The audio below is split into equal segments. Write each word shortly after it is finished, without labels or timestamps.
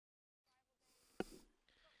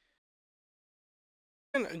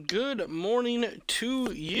Good morning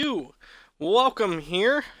to you. Welcome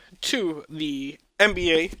here to the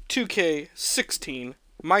NBA 2K16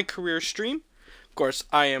 My Career stream. Of course,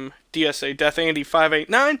 I am DSA Death Andy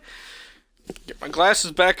 589. Get my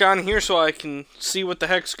glasses back on here so I can see what the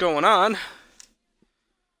heck's going on.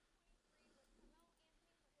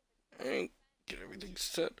 And get everything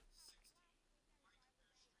set.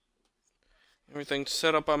 Everything's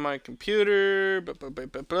set up on my computer.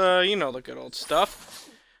 You know the good old stuff.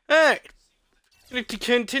 Hey! To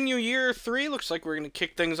continue year 3, looks like we're going to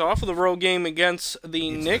kick things off with a road game against the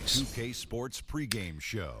Knicks. The 2K Sports pregame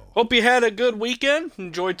show. Hope you had a good weekend.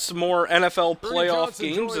 Enjoyed some more NFL playoff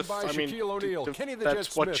games. If that's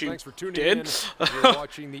what you did.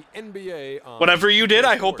 Whatever you did,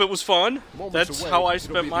 I hope it was fun. That's how I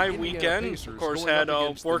spent my weekend. Of course, had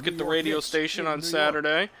work at the radio station on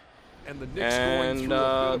Saturday. And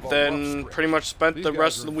then pretty much spent the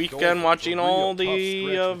rest of the weekend watching all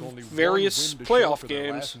the various playoff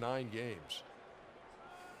games.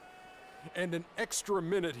 And an extra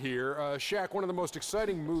minute here. Shaq, one of the most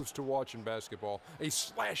exciting moves to watch in basketball. A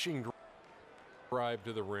slashing drive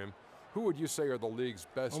to the rim. Who would you say are the league's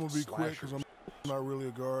best I'm going to be quick slashers? because I'm not really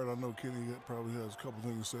a guard. I know Kenny probably has a couple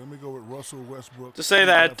things to say. Let me go with Russell Westbrook. To say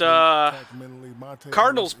that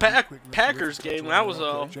Cardinals-Packers game, that was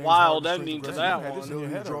a wild ending to that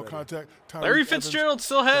one. Larry Fitzgerald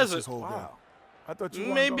still has it. Wow.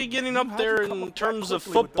 Maybe getting up there in terms of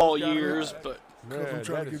football years, but I'm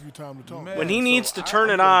trying to give you time to talk. when he needs to turn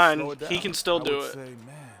it on, he can still do it.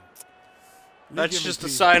 That's just a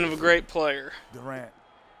sign of a great player. Durant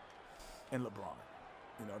and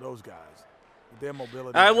LeBron, those guys. Their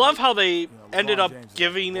mobility. I love how they ended up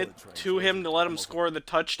giving it to him to let him score the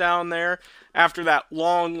touchdown there after that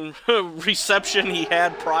long reception he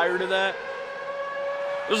had prior to that.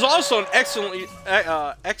 It was also an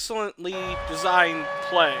excellently designed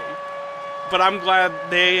play, but I'm glad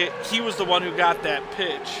he was the one who got that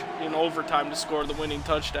pitch in overtime to score the winning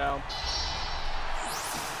touchdown.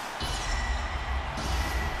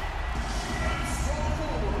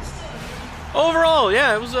 Overall,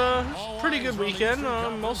 yeah, it was a pretty good weekend.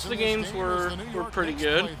 Most of the games were pretty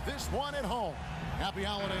good.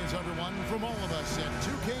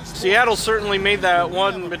 Seattle certainly made that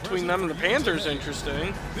one between them and the Panthers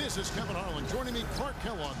interesting. This is Kevin Harlan joining me, Clark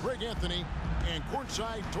Kellogg, Greg Anthony, and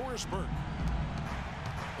courtside Doris Burke.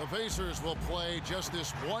 The Pacers will play just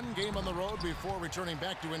this one game on the road before returning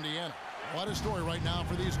back to Indiana. What a story right now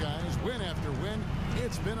for these guys. Win after win.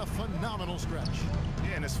 It's been a phenomenal stretch.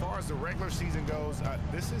 Yeah, and as far as the regular season goes,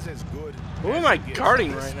 this is as good. Who am I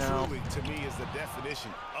guarding right now? Truly, to me, is the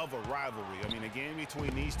definition of a rivalry. I mean, a game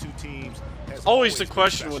between these two teams has always the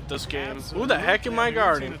question with this game. Who the heck am I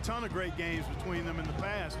guarding? We've seen a ton of great games between them in the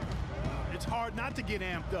past. It's hard not to get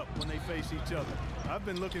amped up when they face each other. I've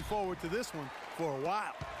been looking forward to this one for a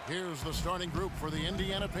while. Here's the starting group for the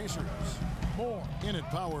Indiana Pacers. Moore in at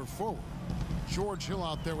power forward. George Hill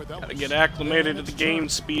out there with Elvis. Gotta get acclimated to the game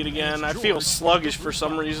speed again. I feel sluggish for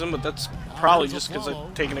some reason, but that's probably just because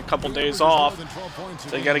I've taken a couple days off.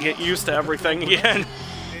 So I gotta get used to everything again.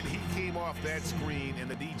 And he came off that screen, and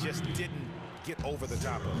the D just didn't get over the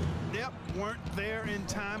top of it. Yep, weren't there in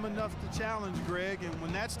time enough to challenge Greg, and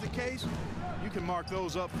when that's the case, you can mark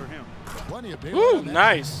those up for him. Ooh,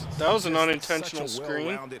 nice. That was an unintentional Such a screen.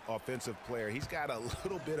 well-rounded offensive player. He's got a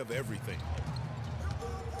little bit of everything.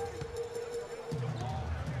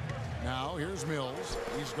 Now here's Mills.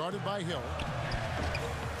 He's guarded by Hill.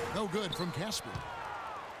 No good from Casper.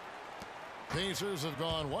 Pacers have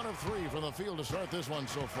gone 1 of 3 from the field to start this one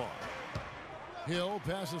so far. Hill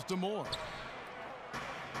passes to Moore.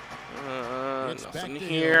 Nothing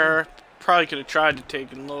here. Probably could have tried to take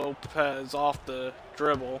Lopez off the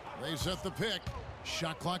dribble. They set the pick.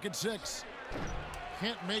 Shot clock at 6.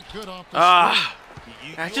 Can't make good off the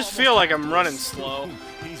I just feel like I'm running slow.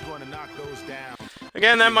 He's going to knock those down.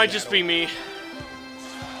 Again, that might just be me.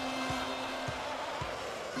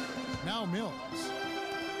 Now Mills.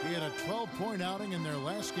 He had a 12-point outing in their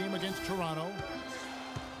last game against Toronto.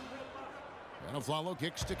 Renaflalo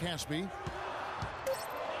kicks to Caspi.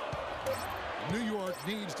 New York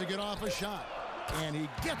needs to get off a shot, and he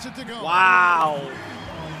gets it to go. Wow.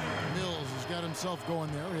 Mills has got himself going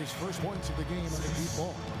there. His first points of the game on the deep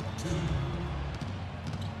ball.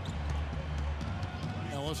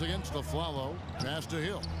 Ellis against the Flalo. Pass to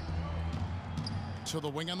Hill. To the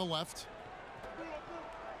wing on the left.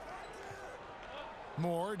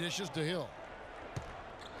 Moore dishes to Hill.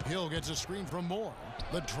 Hill gets a screen from Moore.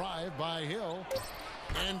 The drive by Hill.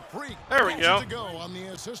 And Freak. There we go. To go on the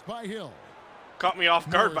assist by Hill. Caught me off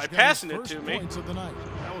guard by passing it to me.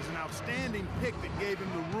 That was an outstanding pick that gave him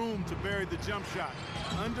the room to bury the jump shot.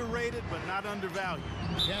 Underrated, but not undervalued.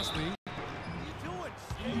 Gaspy.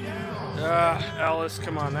 Ellis,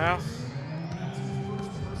 come on now.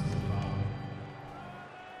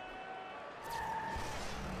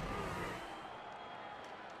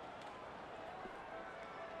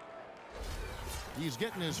 He's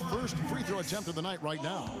getting his first free throw attempt of the night right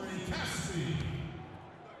now.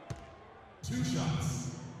 2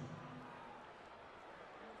 shots.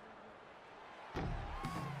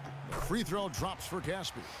 The free throw drops for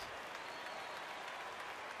Gaspy.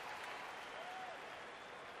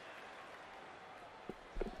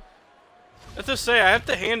 I have to say, I have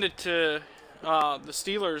to hand it to the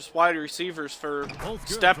Steelers wide receivers for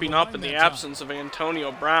stepping up in the absence of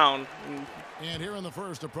Antonio Brown. And here in the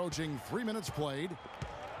first, approaching 3 minutes played.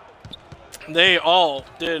 They all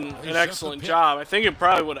did an excellent job. I think it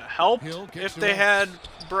probably would have helped if they had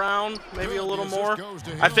Brown, maybe a little more.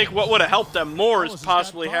 I think what would have helped them more is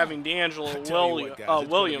possibly having D'Angelo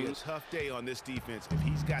Williams. Tough day on this defense if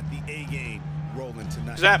he's got the A game rolling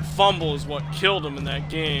tonight. That fumble is what killed him in that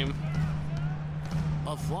game.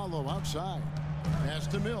 A follow outside. Pass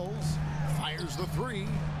to Mills. Fires the 3.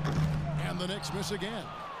 And the Knicks miss again.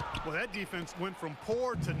 Well, that defense went from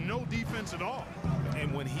poor to no defense at all.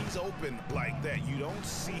 And when he's open like that, you don't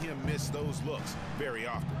see him miss those looks very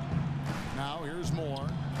often. Now here's Moore.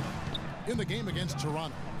 In the game against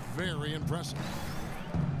Toronto. Very impressive.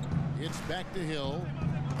 It's back to Hill.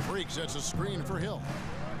 Freak sets a screen for Hill.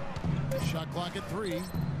 Shot clock at 3.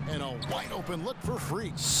 And a wide open look for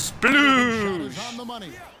Freak. Sploosh! Shot is on the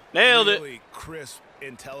money. Nailed it. Really crisp,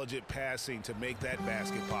 intelligent passing to make that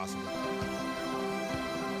basket possible.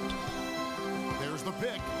 There's the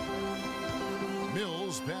pick.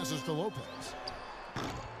 Mills passes to Lopez.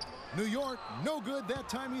 New York, no good that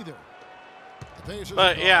time either.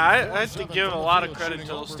 But yeah, I have to give a lot of credit to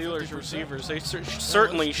the Steelers receivers. They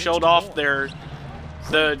certainly showed off the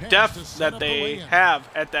depth that they have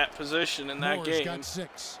at that position in that game. Got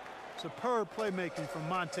 6. Superb playmaking from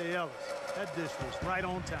Monte Ellis. That dish was right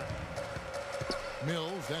on time.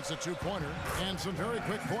 Mills, that's a 2-pointer. And some very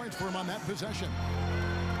quick points for him on that possession.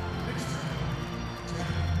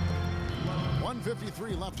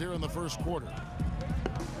 1:53 left here in the first quarter.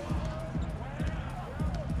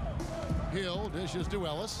 Hill dishes to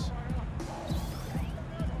Ellis.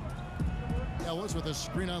 Ellis with a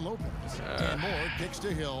screen on Lopez. And Moore kicks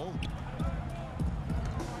to Hill.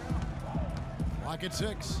 Clock at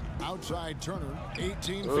 6. Outside Turner.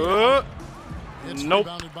 18 feet. It's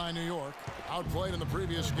rebounded by New York. Outplayed in the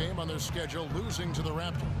previous game on their schedule, losing to the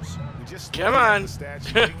Raptors. Come on.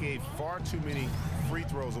 They gave far too many free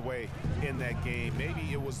throws away in that game.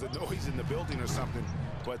 Maybe it was the noise in the building or something.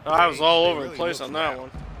 But I was all over the place on that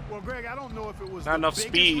one. Well, Greg, I don't know if it was not enough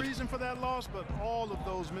speed. Reason for that loss, but all of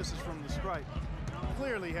those misses from the stripe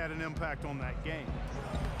clearly had an impact on that game.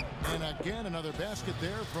 And again, another basket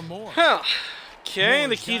there from Moore. Okay,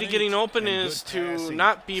 the key to getting open is to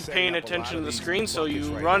not be paying attention to the screen, so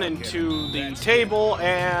you run into the table,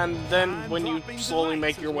 and then when you slowly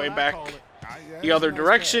make your way back the other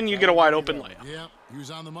direction, you get a wide open layup. Yeah, he was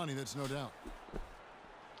on the money, that's no doubt.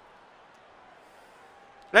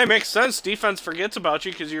 That makes sense. Defense forgets about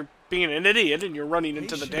you because you're being an idiot and you're running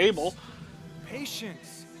into the table.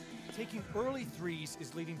 Patience. Taking early threes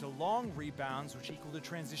is leading to long rebounds, which equal to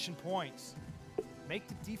transition points. Make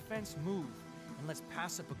the defense move, and let's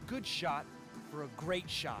pass up a good shot for a great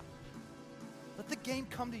shot. Let the game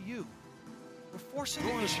come to you. We're forcing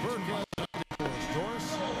the issue too much.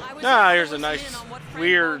 Here's a nice,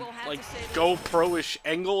 weird, like, GoPro-ish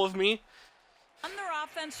angle of me. On their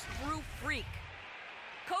offense through Freak.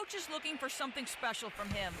 Coach is looking for something special from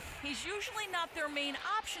him. He's usually not their main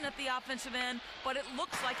option at the offensive end, but it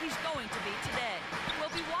looks like he's going to be today. We'll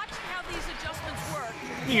be watching how these adjustments work.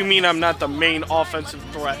 You mean I'm not the main offensive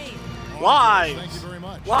threat? Lies! Thank you very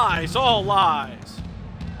much. Lies, all lies.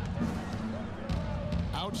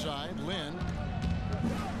 Outside, Lynn.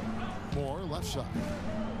 Moore, left side.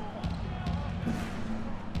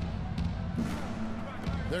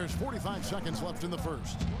 There's 45 seconds left in the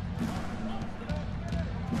first.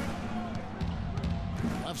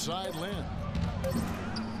 Left side, Lynn.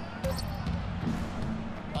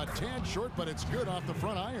 A tad short, but it's good off the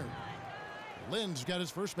front iron. Lynn's got his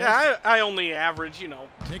first match. Yeah, I only average,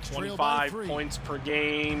 25 points per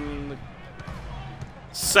game.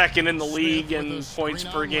 Second in the league in points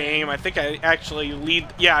per game. I think I actually lead.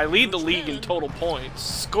 Yeah, I lead the league in total points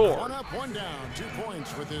scored. 1 up, 1 down, 2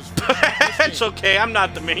 points with his. It's okay. I'm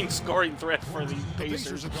not the main scoring threat for the Pacers.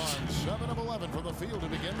 Pacers have gone 7 of 11 from the field to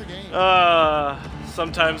begin the game.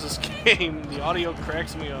 Sometimes this game, the audio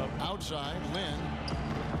cracks me up. Outside, Lynn.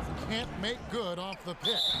 can't make good off the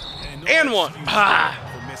pick. And one. Ah.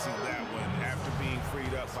 For missing that one after being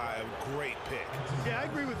freed up by a great pick. Yeah, I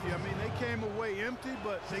agree with you. I mean, they came away empty,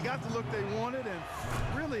 but they got the look they wanted, and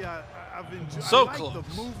really, I've enjoyed So I like close.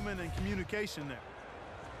 the movement and communication there.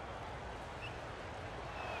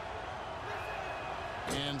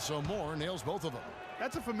 And so Moore nails both of them.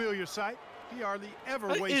 That's a familiar sight. He hardly ever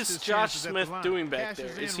What wastes is his Josh chances at Smith the line. doing back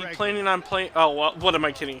Cashes there? Is in he regularly. planning on playing? Oh, well, what am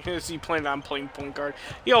I kidding? Is he planning on playing point guard?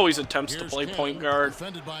 He always attempts to Here's play Cannon, point guard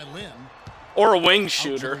defended by Lynn. or a wing Out to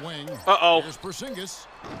shooter. the wing. Uh-oh. Here's Porzingis.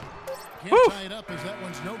 Can't Woo. tie it up as that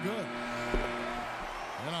one's no good.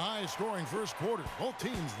 And a high-scoring first quarter. Both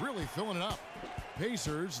teams really filling it up.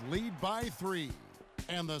 Pacers lead by 3.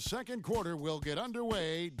 And the second quarter will get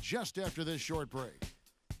underway just after this short break.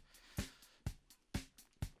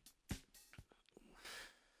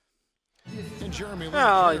 And Jeremy Lin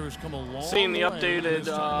has come a long seeing the way updated, in his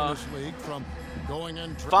time in this league from going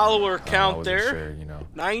and follower count wasn't there. sure, you know,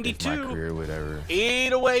 92. if my career would ever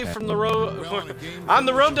 8 away from the road. Well, in a game On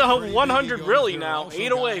the road to where you 100 go, really there are now. also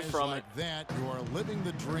 8 away guys from like it. that who are living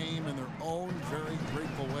the dream in their own very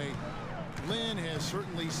grateful way. Lynn has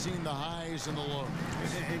certainly seen the highs and the lows.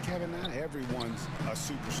 And Kevin, not everyone's a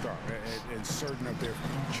superstar and certain of their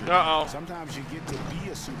future. Uh-oh. Sometimes you get to be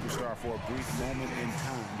a superstar for a brief moment in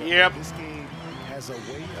time. But Yep. This game has a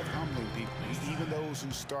way of humbling people, even those who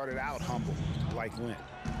started out humble, like Lynn.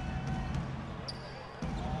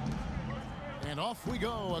 And off we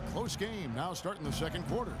go, a close game now starting the second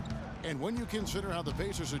quarter. And when you consider how the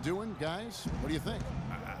Pacers are doing, guys, what do you think?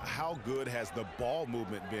 How good has the ball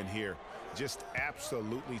movement been here? Just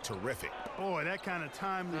absolutely terrific. Boy, that kind of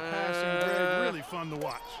timely passing, Greg, really fun to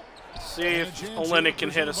watch. See if Olynyk can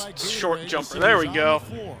hit a short jumper. There we go.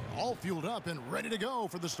 All fueled up and ready to go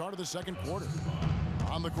for the start of the second quarter.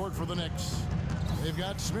 On the court for the Knicks, they've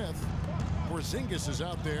got Smith. Porzingis is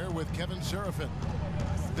out there with Kevin Seraphin.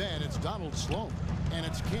 Then it's Donald Sloan, and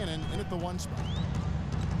it's Cannon in at the 1 spot.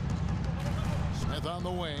 Smith on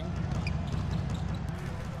the wing.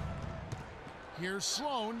 Here's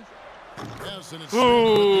Sloan. Yes, and it's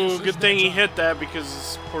Ooh, good thing he hit that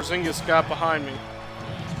because Porzingis got behind me.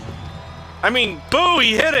 I mean, boo,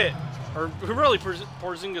 he hit it! Or really,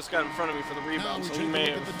 Porzingis got in front of me for the rebound, so he may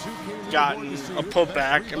have gotten a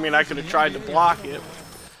putback. I mean, I could have tried to block it.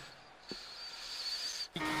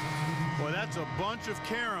 Boy, that's a bunch of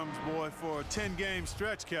caroms, boy, for a 10-game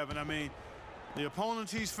stretch, Kevin. I mean, the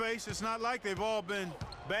opponents he's faced, it's not like they've all been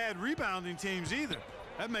bad rebounding teams either.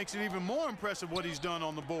 That makes it even more impressive what he's done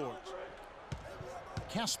on the boards.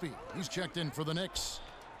 Caspi, he's checked in for the Knicks.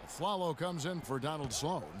 Flalo comes in for Donald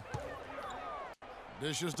Sloan.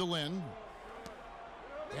 Dishes to Lynn.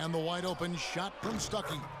 And the wide open shot from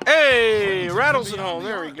Stuckey. Hey, rattles it home.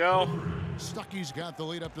 There we go. Stuckey's got the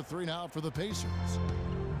lead up to 3 now for the Pacers.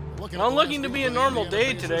 I'm looking to be a normal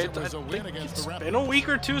day today. I think it's been a week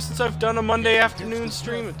or two since I've done a Monday afternoon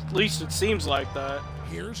stream. At least it seems like that.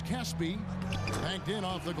 Here's Caspi, banked in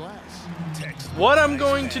off the glass. What I'm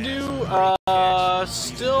going to do,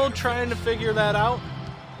 still trying to figure that out.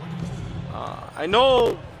 I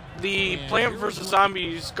know the Plant vs.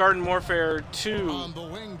 Zombies Garden Warfare 2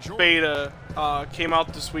 beta came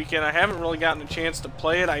out this weekend. I haven't really gotten a chance to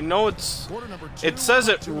play it. I know it says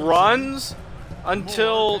it runs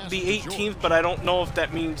until the 18th, but I don't know if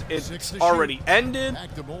that means it's already ended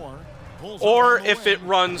or if it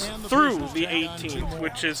runs through the 18th,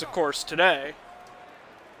 which is, of course, today.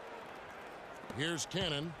 Here's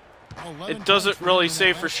Cannon. It doesn't really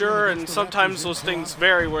say for sure, and sometimes those things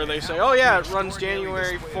vary where they say, oh yeah, it runs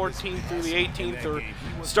January 14th through the 18th, or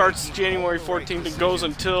starts January 14th and goes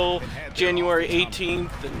until January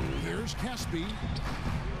 18th. And here's Caspi.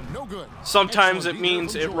 No good. Sometimes it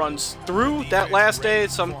means it runs through that last day,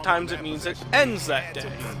 sometimes it means it ends that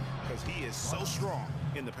day. Because he is so strong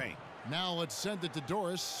in the paint. Now let's send it to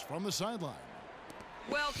Doris from the sideline.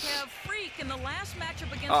 Well, Kev, Freak in the last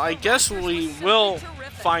matchup against I guess we will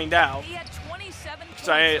find out.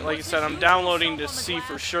 Because like I said, I'm downloading to see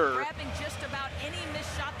for sure. Grabbing just about any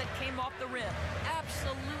missed shot that came off the rim.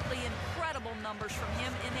 Absolutely incredible numbers from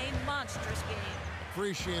him in a monstrous game.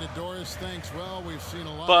 Appreciate it, Doris. Thanks. Well, we've seen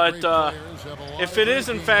a lot but of great players have a lot if of it great is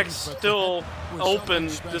in games, fact but still with open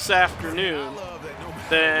something this special. afternoon,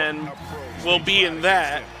 then we'll be in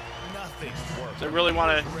that. I really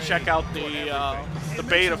want to check out the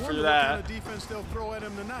beta for that.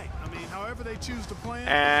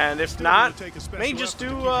 And if not, may just do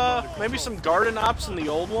maybe some garden ops in the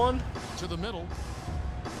old one. To the middle.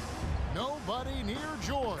 Nobody near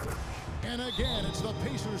George. And again, it's the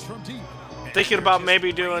Pacers from deep. Thinking about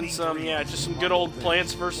maybe doing some, just some good old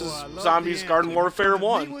Plants vs. Zombies Garden Warfare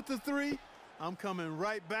 1. With the three, I'm coming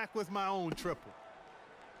right back with my own triple.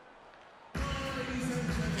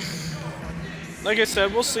 Like I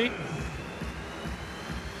said, we'll see.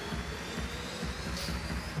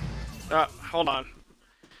 Hold on.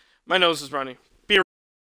 My nose is running.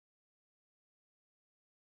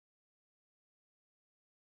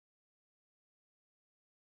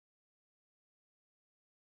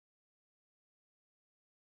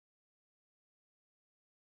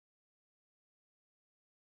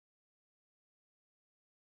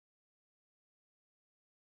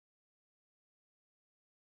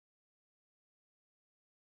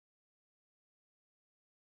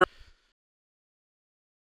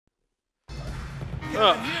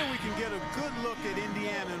 Yeah, and here we can get a good look at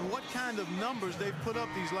Indiana and what kind of numbers they've put up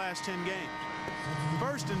these last 10 games.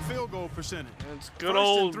 First in field goal percentage. It's good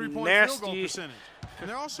old nasty, and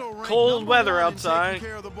they're also cold weather outside.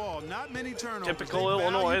 Care of the ball. Not many turnovers. Typical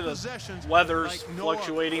Illinois. The weather's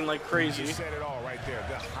fluctuating like crazy. You said it all right there.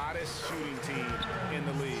 The hottest shooting team in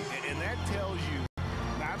the league. And that tells you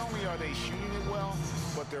not only are they shooting it well,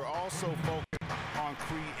 but they're also focused on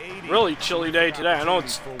creating. Really chilly day today. I know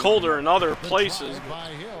it's colder in other places.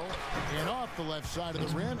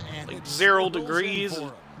 Like 0 degrees,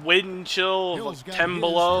 wind chill, like 10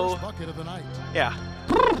 below. Yeah.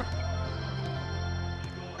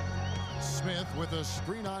 Smith with a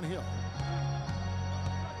screen on Hill.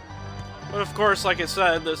 But of course, like I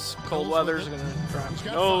said, this cold weather's gonna drive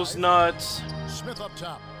my nose nuts. Smith up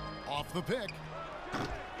top, off the pick.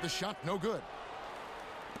 The shot no good.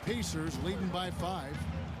 Pacers leading by 5.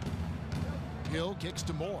 Hill kicks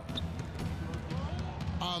to Moore.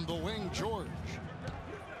 On the wing, George.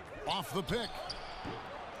 Off the pick.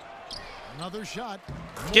 Another shot.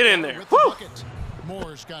 Get in there. Woo!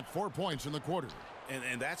 Moore's got 4 points in the quarter.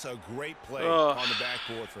 And that's a great play on the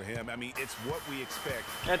backboard for him. I mean, it's what we expect.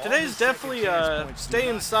 Yeah, today's definitely stay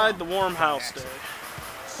inside the warm house day.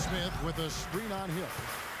 Smith with a screen on Hill.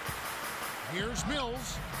 Here's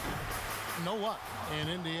Mills. No luck. And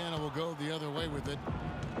Indiana will go the other way with it.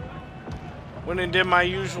 Went and did my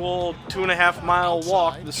usual 2.5-mile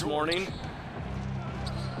walk this morning.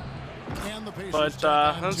 But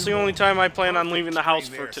that's the only time I plan on leaving the house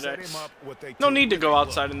for today. No need to go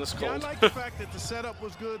outside in this cold. I like the fact that the setup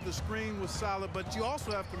was good, the screen was solid, but you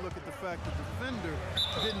also have to look at the fact that the defender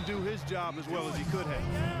didn't do his job as well as he could have.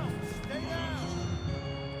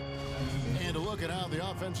 And a look at how the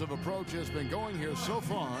offensive approach has been going here so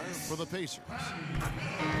far for the Pacers.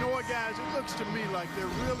 You know what, guys? It looks to me like they're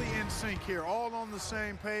really in sync here, all on the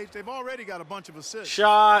same page. They've already got a bunch of assists.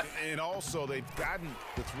 Shot. And also, they've gotten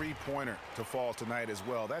the three-pointer to fall tonight as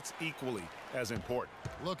well. That's equally as important.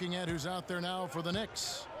 Looking at who's out there now for the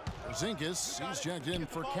Knicks. Zinkas, he's checked in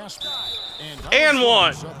for Casper. And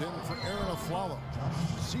one. Subbed in for Aaron Aflalo.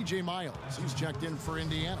 C.J. Miles, he's checked in for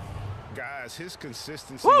Indiana. Guys, his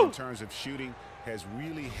consistency in terms of shooting has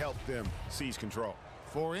really helped them seize control.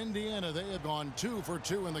 For Indiana, they have gone 2 for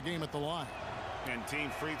 2 in the game at the line. And team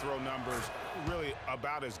free throw numbers really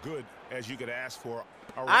about as good as you could ask for.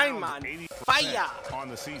 I'm on fire on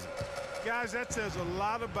the season. Guys, that says a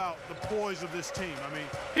lot about the poise of this team. I mean,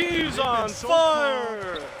 he's on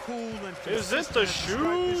fire. Cool and is it the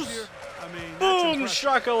shoes? I mean, boom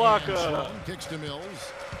shakalaka. Kicks to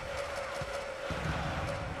Mills.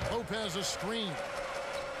 Lopez a screen.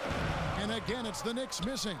 And again, it's the Knicks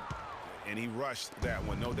missing. And he rushed that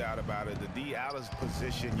one, no doubt about it. The D out of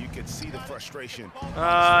position, you could see the frustration.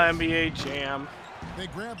 NBA jam. They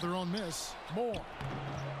grabbed their own miss. More.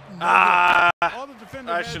 I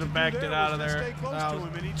should have backed it out of there. I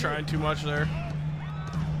was trying too much there.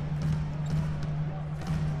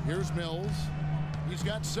 Here's Mills. He's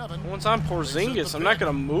got 7. Once I'm Porzingis, I'm not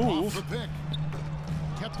going to move.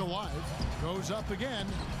 Kept alive. Goes up again.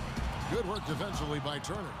 Good work defensively by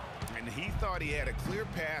Turner. And he thought he had a clear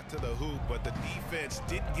path to the hoop, but the defense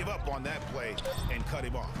didn't give up on that play and cut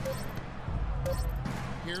him off.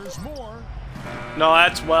 Here's Moore. No,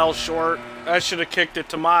 that's well short. I should have kicked it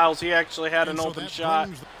to Miles. He actually had an open shot.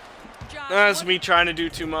 That's me trying to do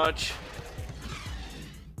too much.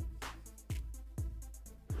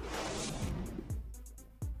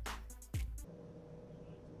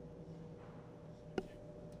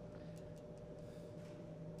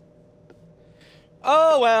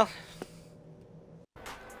 Oh, well.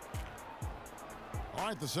 All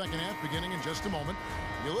right, the second half beginning in just a moment.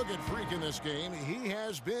 You look at Freak in this game, he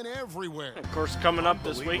has been everywhere. Of course, coming up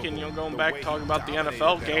this week, and you're going back talking about the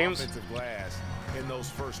NFL games.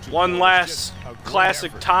 One last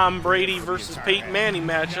classic Tom Brady versus Peyton Manning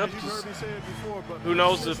matchup. Who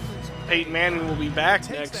knows if Peyton Manning will be back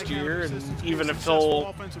next year, and even if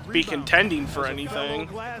he'll be contending for anything.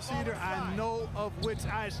 I know of which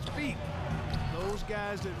I speak. those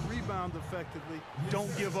guys that rebound effectively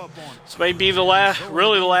don't give up on it. This may be the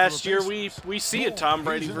really the last year we see a Tom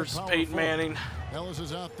Brady versus Peyton Manning.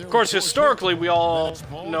 Of course, historically, we all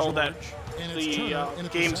know that the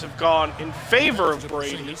games have gone in favor of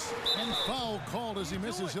Brady.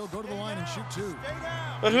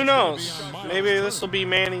 But who knows? Maybe this will be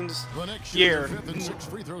Manning's year.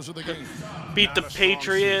 Beat the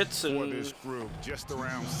Patriots and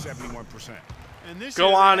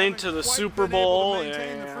go on into the Super Bowl and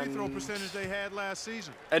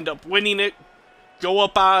end up winning it. Go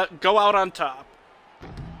out on top.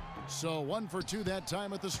 So 1 for 2 that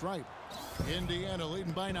time at the stripe. Indiana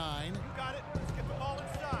leading by 9. You got it. Let's get the ball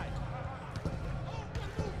inside.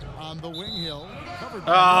 On the wing, Hill.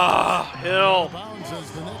 Hill. Bounds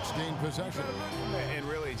as the Knicks gain possession. And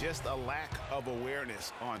really just a lack of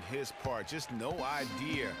awareness on his part. Just no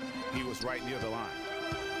idea he was right near the line.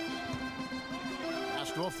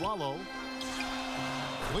 Pass to Aflalo.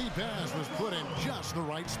 Lead pass was put in just the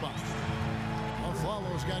right spot.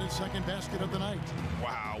 Aflalo's got his second basket of the night.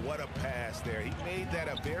 Wow, what a pass there. He made that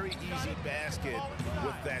a very easy basket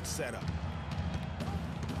with that setup.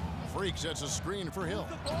 Freak sets a screen for Hill.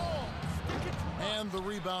 And the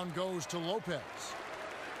rebound goes to Lopez.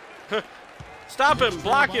 Stop him,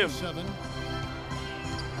 block him. 7.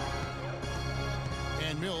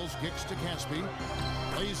 And Mills kicks to Caspi.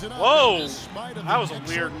 Lays it up. Whoa, that was a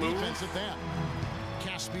weird move. At that.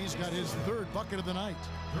 Caspi's got his 3rd bucket of the night.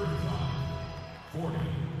 40.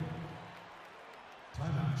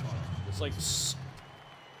 It's like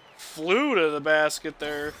flew to the basket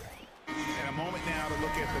there. And a moment now to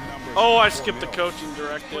look at the numbers. Oh, I skipped the coaching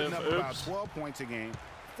directive. About Oops. 12 points a game,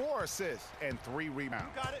 4 assists, and 3 rebounds.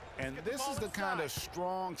 And this is the kind of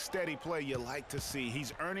strong, steady play you like to see.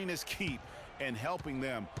 He's earning his keep and helping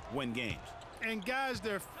them win games. And guys,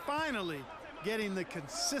 they're finally getting the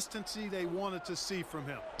consistency they wanted to see from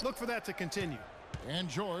him. Look for that to continue. And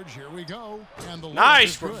George, here we go. And the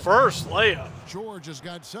nice reverse layup. George has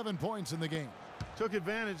got 7 points in the game. Took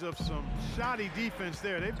advantage of some shoddy defense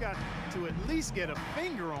there. They've got to at least get a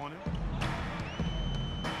finger on him.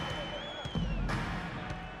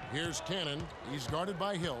 Here's Cannon. He's guarded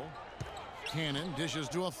by Hill. Cannon dishes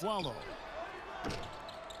to Aflalo.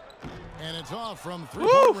 And it's off from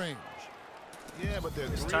 3-point range. Yeah, but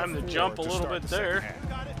it's time to jump a little bit there.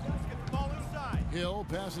 Hill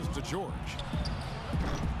passes to George.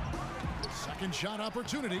 Second shot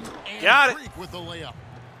opportunity. And got it. Freak with the layup.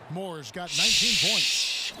 Moore's got 19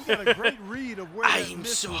 points. He got a great read of where that I'm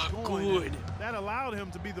miss so was going. good. That allowed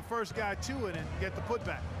him to be the first guy to it and get the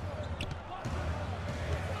putback.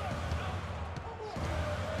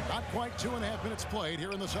 Not quite 2.5 minutes played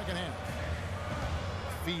here in the second half.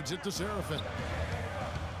 Feeds it to Seraphin.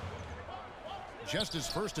 Just his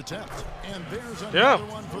first attempt. And there's another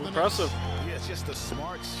one for the impressive. Yeah, it's just a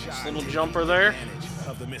smart shot. Little jumper there.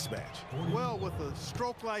 Of the mismatch. Well, with a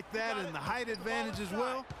stroke like that and the height advantage as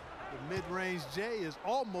well, the mid-range J is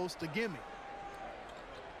almost a gimme.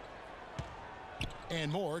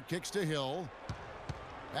 And Moore kicks to Hill.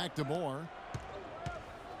 Back to Moore.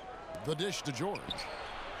 The dish to George.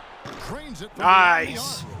 Trains it.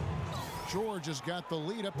 Nice. George has got the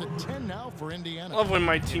lead up to 10 now for Indiana. Love when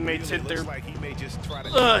my teammates hit their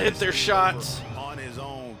hit their shots. On his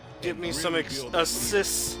own. Give me some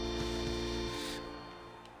assists.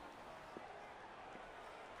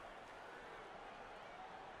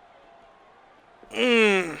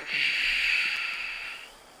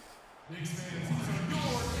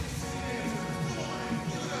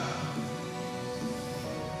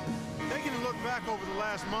 Taking a look back over the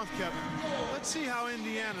last month, Kevin, let's see how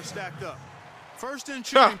Indiana stacked up. First in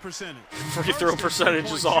shooting percentage. Free throw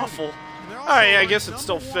percentage is awful. All right, I guess it's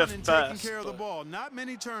still 5th best. Care of the ball. Not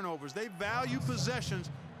many turnovers. They value possessions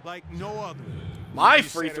like no other. My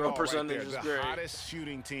free throw percentage is the great. Hottest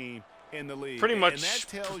shooting team in the league. Pretty much and that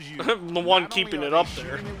tells you the one keeping it up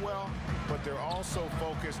there. Well, but they're also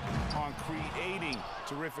focused on creating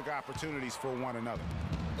terrific opportunities for one another.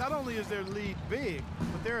 Not only is their lead big,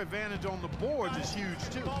 but their advantage on the boards is huge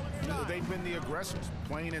too. They've been the aggressors,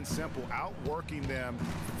 plain and simple, outworking them,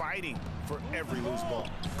 fighting for every loose ball.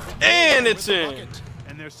 And it's in.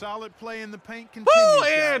 And their solid play in the paint continues. Woo!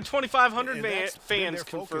 And 2,500 fans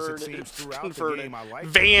converted.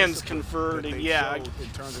 Vans converted. Yeah.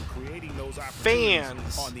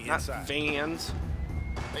 Fans, not vans.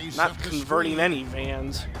 Not converting any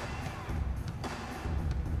vans.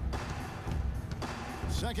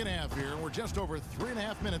 Second half here. We're just over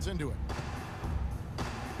 3.5 minutes into it.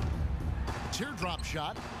 Teardrop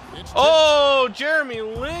shot. Oh, Jeremy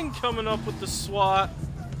Lin coming up with the swat.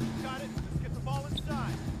 Got it. Let's get the ball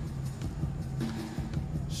inside.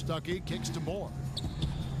 Stuckey kicks to Moore.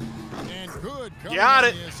 Good. Got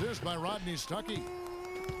it. Assist by Rodney Stuckey.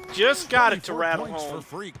 Just got it to 24 rattle points home. for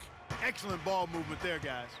Freak. Excellent ball movement there,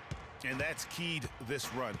 guys. And that's keyed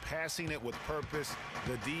this run. Passing it with purpose.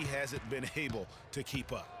 The D hasn't been able to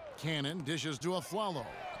keep up. Cannon dishes to Aflalo.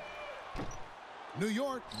 New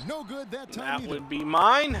York, no good that time That either. would be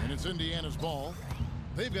mine. And it's Indiana's ball.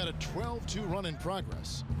 They've got a 12-2 run in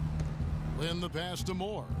progress. Lynn the pass to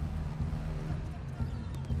Moore.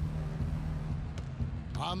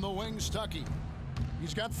 On the wing, Stuckey.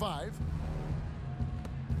 He's got 5.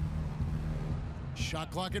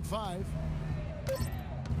 Shot clock at 5.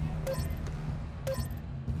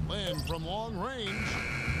 Lynn from long range.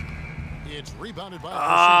 It's rebounded by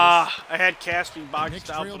I had Caspi boxed Knicks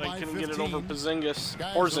out, trail but I by couldn't get it 15. over Porzingis.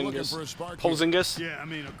 Guys are looking Porzingis. for a spark here. Porzingis. Yeah, I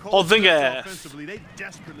mean, a cold stretch Porzingis. offensively, they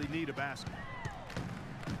desperately need a basket.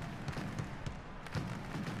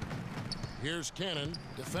 Here's Cannon,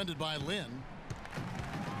 defended by Lynn.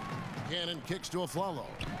 Cannon kicks to Aflalo.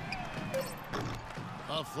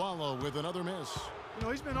 Aflalo with another miss. You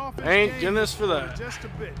know, he's been off his Thank game goodness for that. just a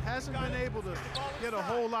bit. Hasn't been able to get a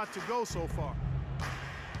whole lot to go so far.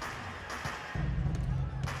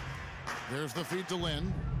 There's the feed to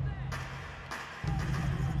Lynn.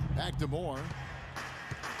 Back to Moore.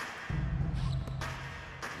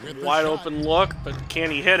 With the Wide shot. open look, but can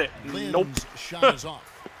he hit it? Lynn's Nope. shot is off.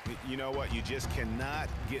 You know what? You just cannot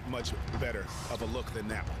get much better of a look than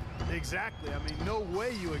that one. Exactly. I mean, no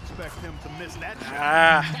way you expect him to miss that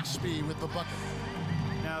shot. Caspi with the bucket.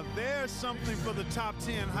 Now, there's something for the top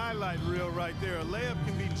 10 highlight reel right there. A layup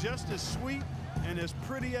can be just as sweet and as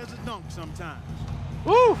pretty as a dunk sometimes.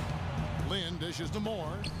 Woo! Lynn dishes to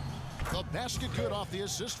Moore. The basket good off the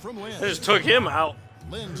assist from Lynn. They just took him out.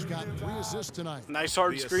 Lynn's got 3 assists tonight. Nice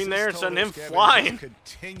hard The screen there, assist sending him totals, Kevin, flying. just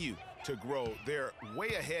continue to grow. They're way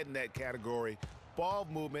ahead in that category. Ball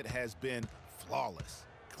movement has been flawless.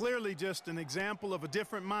 Clearly just an example of a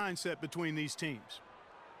different mindset between these teams.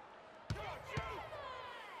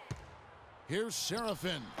 Here's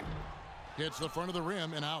Seraphin. Hits the front of the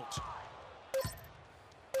rim and out.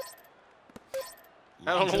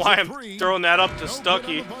 I don't know why I'm throwing that up to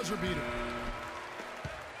Stuckey.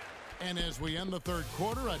 And as we end the third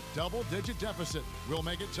quarter, a double-digit deficit will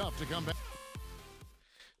make it tough to come back.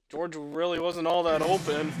 Georgia really wasn't all that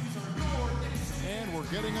open. And we're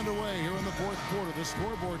getting underway here in the fourth quarter. The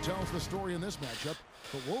scoreboard tells the story in this matchup,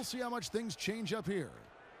 but we'll see how much things change up here.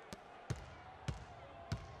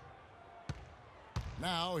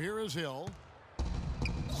 Now, here is Hill.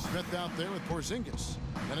 Smith out there with Porzingis.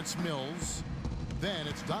 Then it's Mills. Then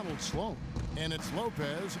it's Donald Sloan. And it's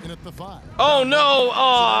Lopez in at the 5. Oh, no! Oh,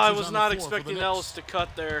 I Ellis is was on the not floor for the expecting Knicks. Ellis to cut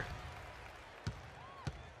there.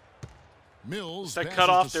 Mills That passes cut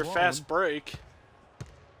off to their Sloan. fast break.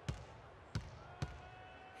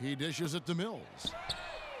 He dishes it to Mills.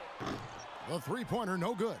 The three-pointer,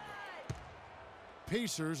 no good.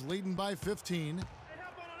 Pacers leading by 15. You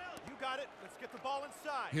got it. Let's get the ball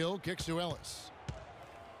inside. Hill kicks to Ellis.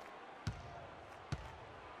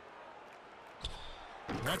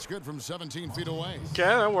 That's good from 17 feet away. Okay,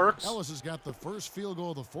 that works. Ellis has got the first field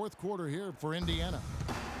goal of the fourth quarter here for Indiana.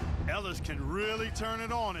 Ellis can really turn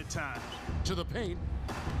it on at times. To the paint.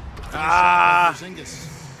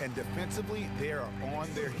 Porzingis. And defensively, they are on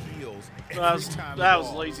their heels. That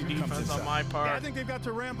was lazy defense on my Yeah, I part. think they've got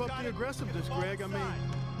to ramp up the aggressiveness, Greg. I mean,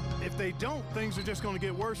 if they don't, things are just going to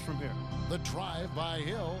get worse from here. The drive by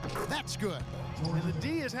Hill. That's good. And the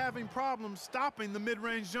D is having problems stopping the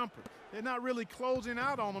mid-range jumper. They're not really closing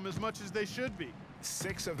out on them as much as they should be.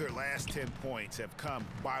 6 of their last 10 points have come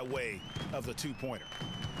by way of the two-pointer.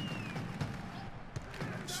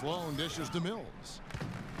 Sloan dishes to Mills.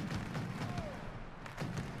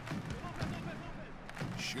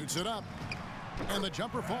 Shoots it up. And the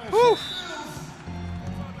jumper falls. Whew.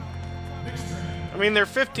 I mean, they're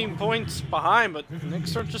 15 points behind, but the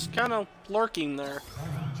Knicks are just kind of lurking there.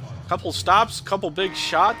 Couple stops, couple big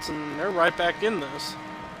shots, and they're right back in this.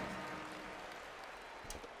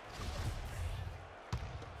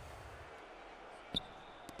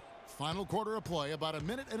 Final quarter of play, about a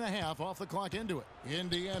minute and a half off the clock into it.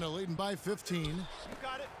 Indiana leading by 15. You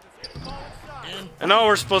got it. Let's get the ball inside. I know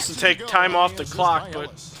we're supposed to take time off the clock, but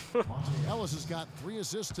Ellis has got 3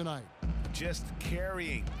 assists tonight. Just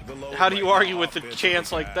carrying the load. How do you right argue now with a offensively,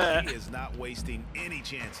 chance like guys. that? He is not wasting any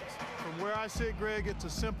chances. From where I sit, Greg, it's a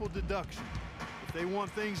simple deduction. If they want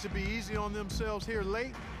things to be easy on themselves here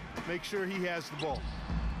late, make sure he has the ball.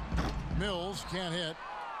 Mills can't hit.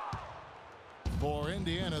 For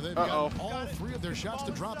Indiana, they've Uh-oh. got all 3 of their shots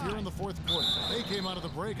to drop here in the fourth quarter. They came out of the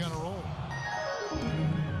break on a roll.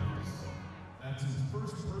 That's his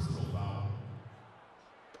first personal foul.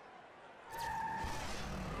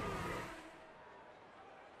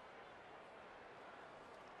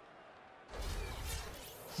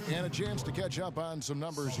 And a chance to catch up on some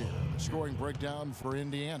numbers here. Scoring breakdown for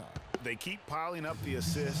Indiana. They keep piling up the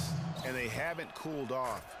assists, and they haven't cooled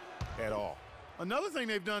off at all. Another thing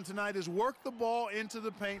they've done tonight is work the ball into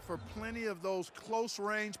the paint for plenty of those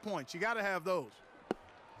close-range points. You got to have those.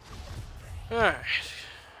 All right.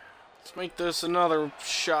 Let's make this another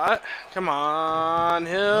shot. Come on,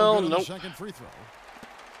 Hill. Nope. Second free throw.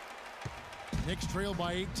 Knicks trail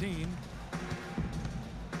by 18.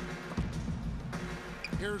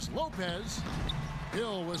 Here's Lopez.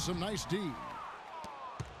 Hill with some nice D.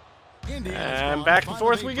 And back and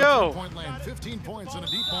forth we go. 15 points and a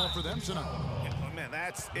deep ball for them tonight. Man,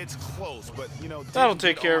 it's close, but you know that'll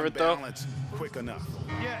take care of it though. Quick enough.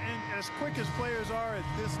 Yeah, and as quick as players are at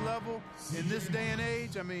this level in this day and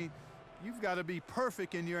age, I mean, you've got to be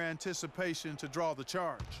perfect in your anticipation to draw the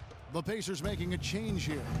charge. The Pacers making a change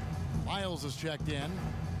here. Miles is checked in.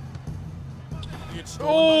 It's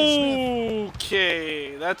okay,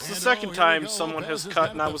 that's the second time someone has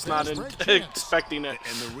cut and I was not expecting it.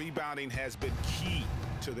 And the rebounding has been key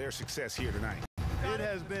to their success here tonight. It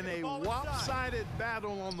has been a lopsided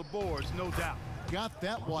battle on the boards, no doubt. Got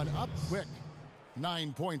that one up quick.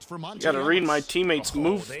 9 points for Monty. Got to read my teammates'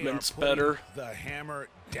 movements better. The hammer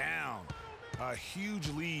down. A huge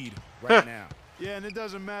lead right now. Yeah, and it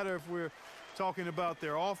doesn't matter if we're talking about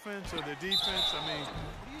their offense or their defense. I mean,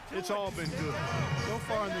 it's all been good. So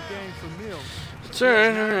far in the game for Mills. It's all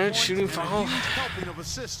right, shooting foul. Helping of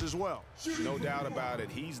assists as well. No doubt about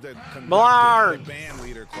it. He's the conductor, the band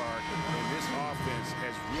leader, Clark. And this offense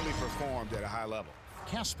has really performed at a high level.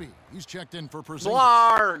 Caspi, he's checked in for Porzingis.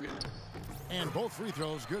 Blarg. And both free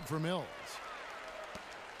throws good for Mills.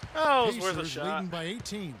 Oh, it was worth a shot. Leading by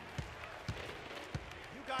 18. You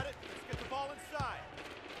got it. Let's get the ball inside.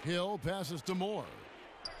 Hill passes to Moore.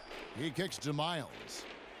 He kicks to Miles.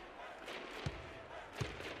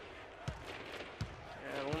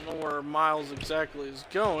 I don't know where Miles exactly is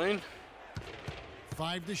going.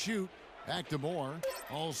 5 to shoot. Back to Moore.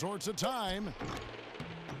 All sorts of time.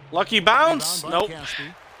 Lucky bounce? Nope.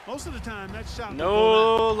 Caspi. Most of the time, that shot.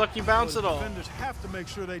 No lucky bounce at all. Defenders have to make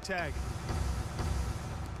sure they tag it.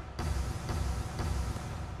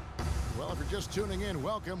 Well, if you're just tuning in,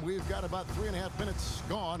 welcome. We've got about 3.5 minutes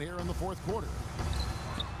gone here in the fourth quarter.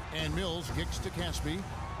 And Mills kicks to Caspi.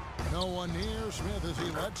 No one near Smith as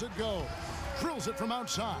he lets it go. Drills it from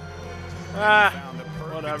outside. Found the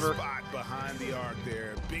perfect whatever. spot behind the arc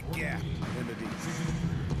there. Big gap in the deep.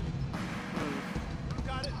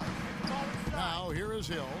 Got it. Now here is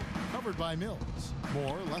Hill, covered by Mills.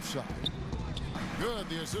 Moore left side. Good,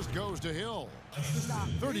 the assist goes to Hill.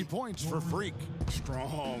 30 points for Freak.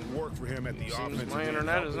 Strong work for him at the offense. My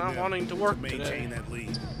internet is not wanting to work maintain today. that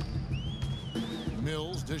lead.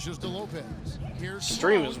 Mills dishes to Lopez. Here's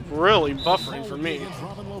Stream is really buffering for me.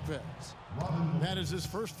 Robin Lopez. That is his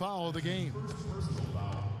first foul of the game.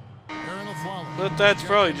 But that's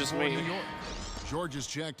probably just me. George is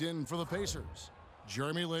checked in for the Pacers.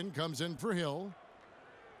 Jeremy Lin comes in for Hill.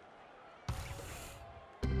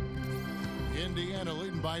 Indiana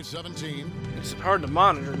leading by 17. It's hard to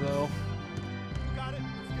monitor though. Got it.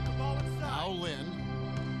 Let's get the ball inside. Now Lin.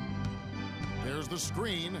 There's the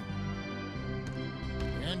screen.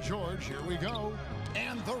 And George, here we go.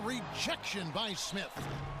 And the rejection by Smith.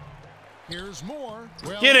 Here's Moore.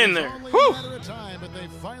 Well, get in there. Only Whew. a matter of time, but they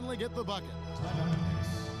finally get the bucket.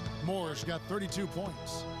 Moore's got 32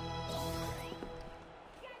 points.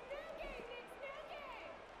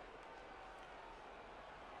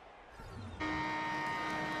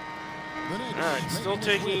 All right, still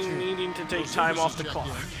needing to take time off the clock.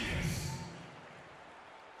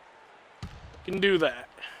 Can do that.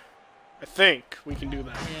 I think we can do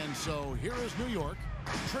that. And so here is New York,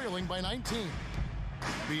 trailing by 19.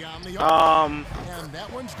 Beyond the arc. And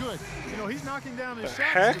that one's good. You know, he's knocking down his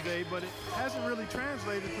shots today, but it hasn't really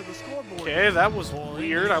translated to the scoreboard. Okay, that was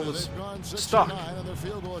weird. I was stuck. On their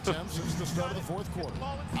field goal attempts since the start of the fourth quarter.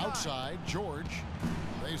 Outside, George.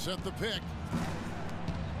 They set the pick.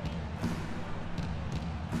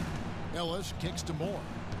 Ellis kicks to Moore.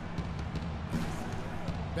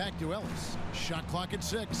 Back to Ellis. Shot clock at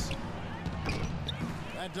 6.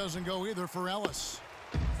 That doesn't go either for Ellis.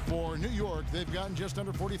 For New York, they've gotten just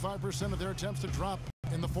under 45% of their attempts to drop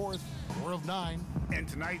in the fourth, 4 of 9. And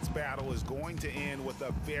tonight's battle is going to end with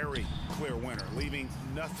a very clear winner, leaving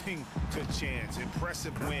nothing to chance.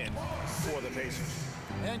 Impressive win for the Pacers.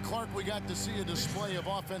 And Clark, we got to see a display of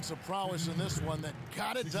offensive prowess in this one that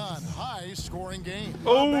got it done. High-scoring game.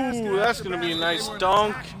 Oh, that's going to be a nice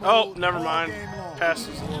dunk. Oh, never mind. Pass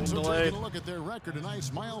is a little So delayed. taking a look at their record, a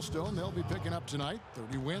nice milestone they'll be picking up tonight.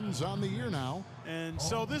 30 wins on the year now. And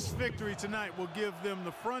so this victory tonight will give them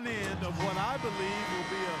the front end of what I believe will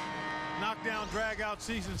be a knockdown, drag-out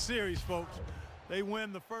season series, folks. They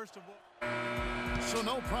win the first of all. So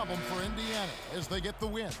no problem for Indiana as they get the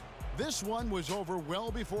win. This one was over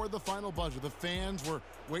well before the final buzzer. The fans were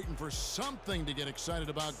waiting for something to get excited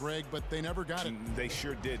about, Greg, but they never got it. They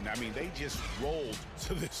sure didn't. I mean, they just rolled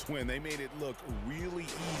to this win. They made it look really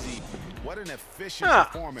easy. What an efficient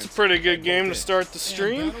performance. It's a pretty good game to start the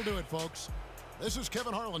stream. And that'll do it, folks. This is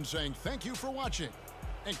Kevin Harlan saying thank you for watching.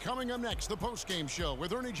 And coming up next, the post-game show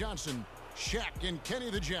with Ernie Johnson, Shaq, and Kenny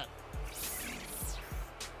the Jet.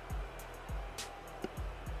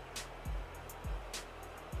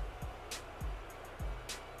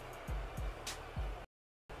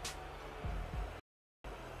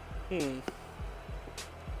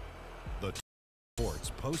 The Sports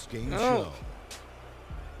post-game show.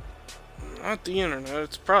 Not the internet.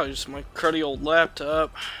 It's probably just my cruddy old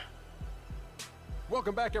laptop.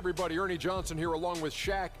 Welcome back, everybody. Ernie Johnson here along with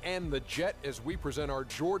Shaq and the Jet as we present our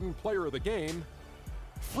Jordan Player of the Game,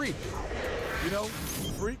 Freak. You know,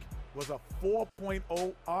 Freak was a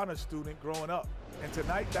 4.0 honor student growing up. And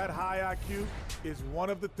tonight, that high IQ is one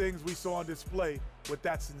of the things we saw on display with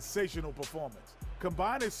that sensational performance.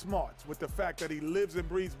 Combine his smarts with the fact that he lives and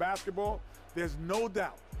breathes basketball, there's no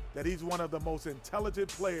doubt that he's one of the most intelligent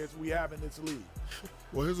players we have in this league.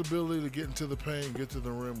 Well, his ability to get into the paint, get to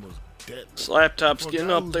the rim was deadly. This laptop's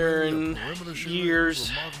getting up there in years. It's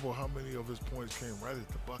remarkable how many of his points came right at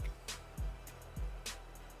the bucket.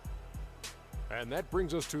 And that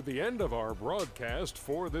brings us to the end of our broadcast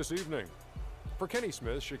for this evening. For Kenny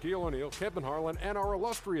Smith, Shaquille O'Neal, Kevin Harlan, and our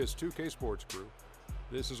illustrious 2K Sports crew,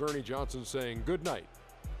 this is Ernie Johnson saying good night,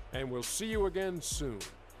 and we'll see you again soon,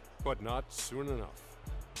 but not soon enough.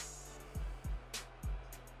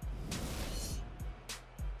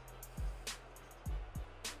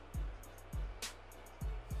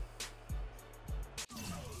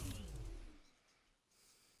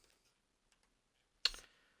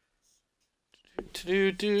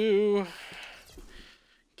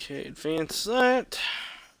 Okay, advance that.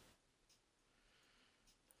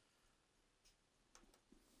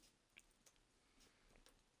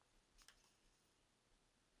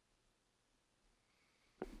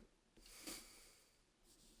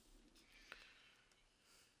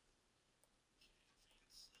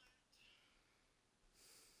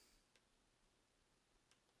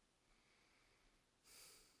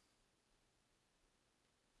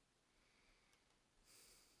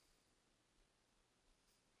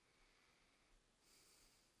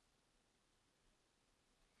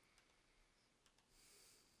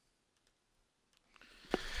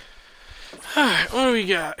 Alright, what do we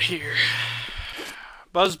got here?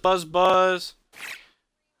 Buzz, buzz, buzz.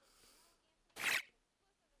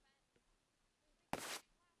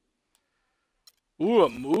 Ooh, a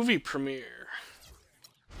movie premiere.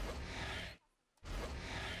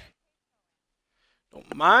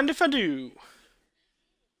 Don't mind if I do.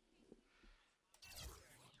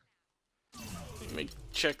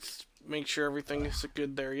 Make sure everything is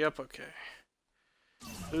good there. Yep, okay.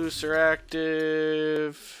 Booster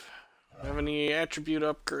active. Have any attribute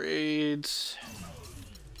upgrades?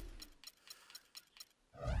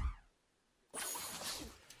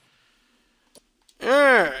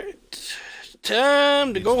 Alright.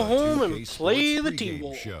 Time to go home and play the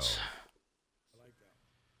T-Wolves.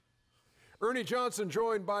 Ernie Johnson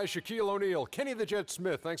joined by Shaquille O'Neal, Kenny the Jet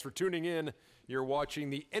Smith. Thanks for tuning in. You're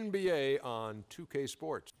watching the NBA on 2K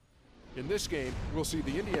Sports. In this game, we'll see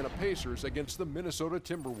the Indiana Pacers against the Minnesota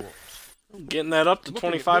Timberwolves. Getting that up to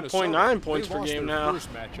 25.9 points per game now.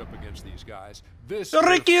 First matchup against these guys. This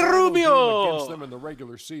Ricky Rubio against them in the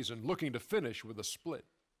regular season, looking to finish with a split.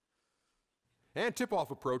 And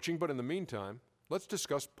tip-off approaching, but in the meantime, let's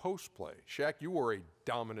discuss post play. Shaq, you were a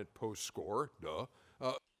dominant post scorer. Duh.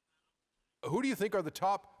 Who do you think are the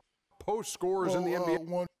top post scorers in the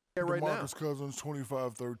NBA right now? DeMarcus Cousins,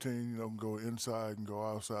 25-13. You know, can go inside and go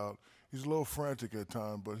outside. He's a little frantic at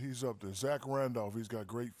times, but he's up there. Zach Randolph, he's got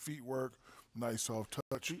great feet work, nice soft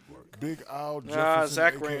touch. Big Al Jefferson,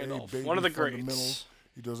 Zach AKA Randolph, Baby one of the greats.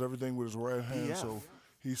 He does everything with his right hand, so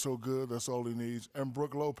he's so good. That's all he needs. And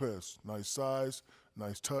Brook Lopez, nice size,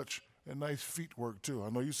 nice touch, and nice feet work too. I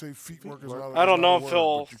know you say feet work is not. I don't know if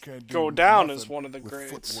he'll go down as one of the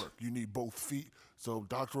greats. Footwork. You need both feet. So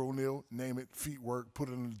Dr. O'Neal, name it feet work, put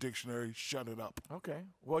it in the dictionary, shut it up. Okay.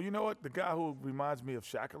 Well, you know what? The guy who reminds me of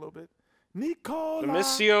Shaq a little bit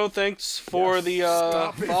Demisio, thanks for the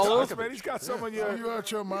follow. Man, he's got some of Are you out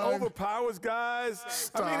your mind? overpowers guys.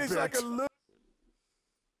 Stop I mean, he's like a little.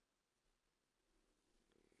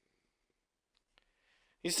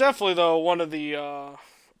 He's definitely, though, one of the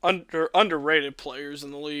underrated players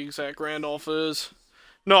in the league, Zach Randolph is.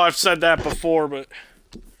 No, I've said that before, but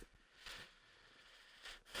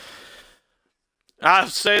I'll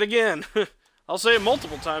say it again. I'll say it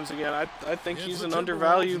multiple times again. I think he's an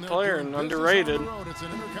undervalued player and underrated.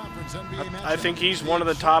 I think he's one of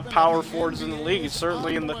the top power forwards in the league. He's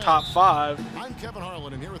certainly in the top 5. I'm Kevin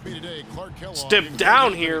Harlan, and here with me today, Clark Kellogg. Dipped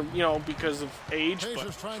down here, you know, because of age, but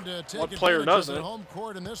what player doesn't? Home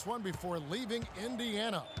court in this one before leaving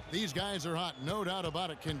Indiana. These guys are hot, no doubt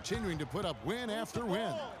about it, continuing to put up win after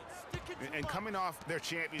win. And coming off their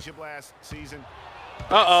championship last season,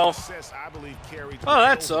 success, I believe, carried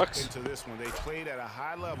that sucks. into this one. They played at a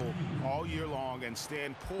high level all year long and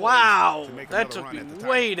stand poised to make that took me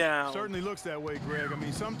way down. Certainly looks that way, Greg. I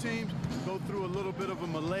mean, some teams go through a little bit of a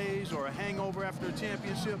malaise or a hangover after a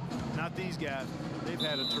championship. Not these guys. They've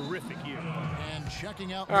had a terrific year. And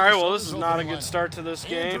checking out. All right, well, this is not a good start to this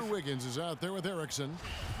game. Andrew Wiggins is out there with Erickson.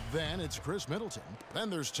 Then it's Chris Middleton. Then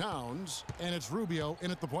there's Towns, and it's Rubio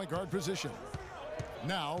in at the point guard position.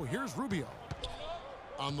 Now here's Rubio.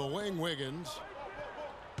 On the wing, Wiggins.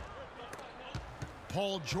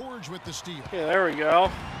 Paul George with the steal. Yeah, there we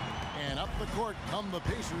go. And up the court come the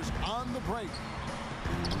Pacers on the break.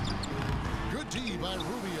 Good D by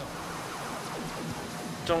Rubio.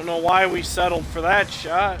 Don't know why we settled for that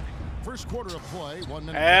shot. First quarter of play, 1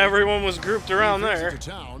 minute. Everyone was grouped around there.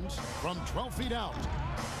 Towns from 12 feet out.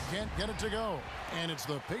 Can't get it to go. And it's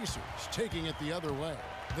the Pacers taking it the other way.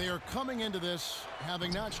 They are coming into this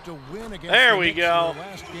having notched a win against there the we Knicks go. in their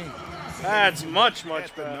last game. That's much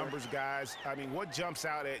better. The numbers, guys. I mean, what jumps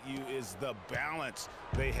out at you is the balance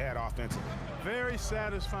they had offensively. Very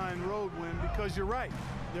satisfying road win because you're right.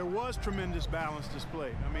 There was tremendous balance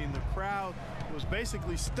displayed. I mean, the crowd was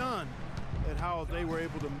basically stunned at how they were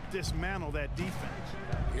able to dismantle that defense.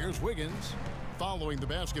 Here's Wiggins following the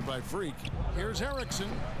basket by Freak. Here's Erickson.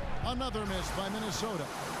 Another miss by Minnesota.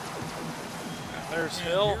 There's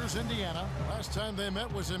Hill. Here's Indiana. Last time they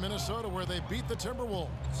met was in Minnesota where they beat the Timberwolves.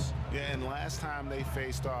 Yeah, and last time they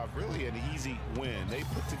faced off, really an easy win. They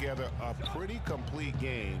put together a pretty complete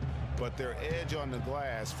game, but their edge on the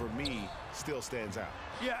glass, for me, still stands out.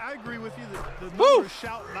 Yeah, I agree with you. The numbers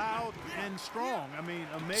shout loud and strong. I mean,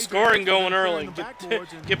 amazing. Scoring going early.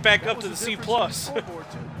 Get back up to the C+.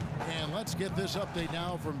 And let's get this update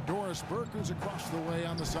now from Doris Burke, who's across the way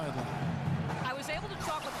on the sideline. I was able to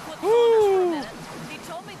talk with Cliff Saunders for a minute. He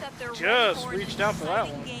told me that they're just reached out for that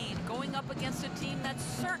one. Game, going up against a team that's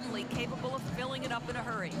certainly capable of filling it up in a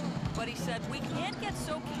hurry. But he said we can't get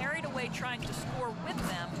so carried away trying to score with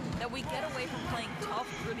them that we get away from playing tough,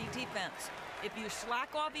 gritty defense. If you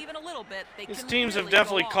slack off even a little bit, they These can teams really have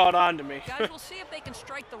definitely caught on to me. Guys, we'll see if they can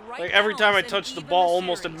strike the right like every time I balance touch the and ball, even the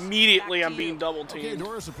almost series. immediately I'm Back to being you. double teamed. Okay,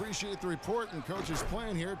 Doris, appreciate the report, and coach is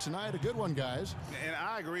playing here tonight. A good one, guys. And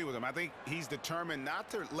I agree with him. I think he's determined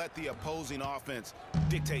not to let the opposing offense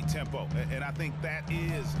dictate tempo, and I think that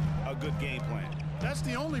is a good game plan. That's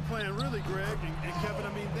the only plan, really, Greg and Kevin.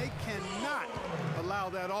 I mean, they cannot allow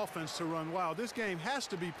that offense to run wild. This game has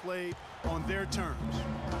to be played on their terms.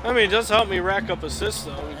 I mean, it does help me rack up assists,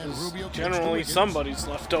 though, because generally somebody's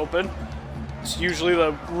left open. It's usually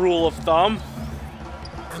the rule of thumb.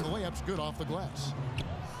 And the layup's good off the glass.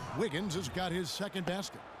 Wiggins has got his second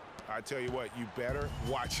basket. I tell you what, you better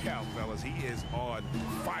watch out, fellas. He is on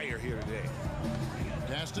fire here today.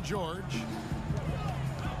 Pass to George.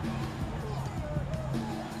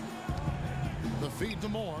 The feed to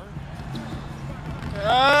Moore.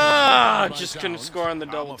 Just couldn't score on the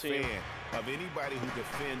double team. Of anybody who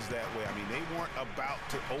defends that way. I mean, they weren't about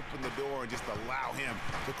to open the door and just allow him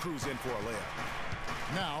to cruise in for a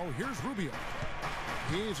layup. Now, here's Rubio.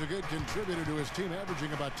 He's a good contributor to his team,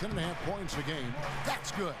 averaging about 10.5 points a game.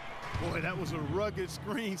 That's good. Boy, that was a rugged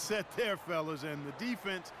screen set there, fellas, and the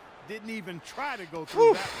defense didn't even try to go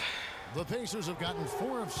through that one. The Pacers have gotten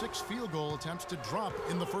 4 of 6 field goal attempts to drop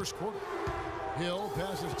in the first quarter. Hill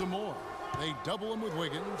passes to Moore. They double him with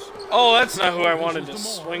Wiggins. Oh, that's not who I wanted to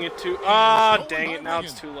swing it to. Ah, dang it. Now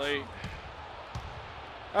it's too late.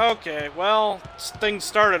 Okay, well, things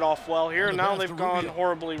started off well here. Now they've gone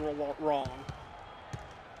horribly wrong.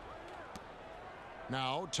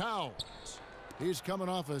 Now Towns. He's coming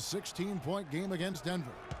off a 16-point game against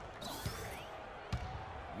Denver.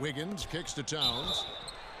 Wiggins kicks to Towns.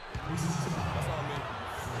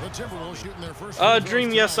 The Timberwolves shooting their first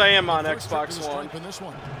Dream Yes I Am on Xbox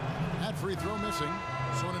One. That free throw missing.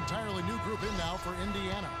 So an entirely new group in now for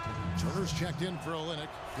Indiana. Turner's checked in for Olynyk.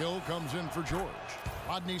 Hill comes in for George.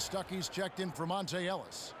 Rodney Stuckey's checked in for Monte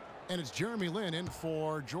Ellis. And it's Jeremy Lin in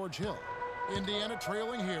for George Hill. Indiana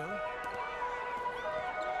trailing here.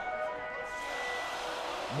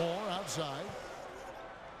 Moore outside.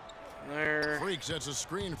 There. Freak sets a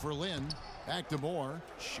screen for Lin. Back to Moore.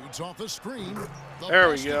 Shoots off the screen. There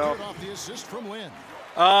we go. Off the assist from Lin.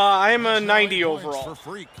 I'm a 90 overall. For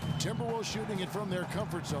Freak. Timberwolves shooting it from their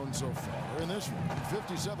comfort zone so far in this one.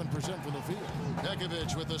 57% from the field.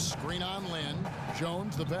 Pekovic with a screen on Lin.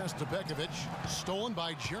 Jones the pass to Pekovic. Stolen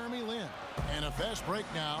by Jeremy Lin. And a fast break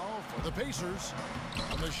now for the Pacers.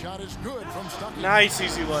 And the shot is good from Stuckey. Nice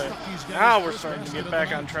easy layup. Now we're starting to get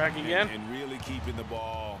back on track again. And really keeping the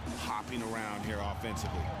ball hopping around here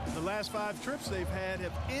offensively. The last 5 trips they've had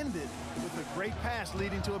have ended with a great pass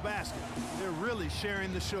leading to a basket. They're really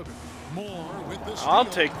sharing the sugar. More with this. I'll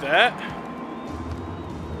take that.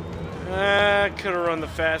 Could have run the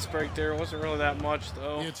fast break there. It wasn't really that much,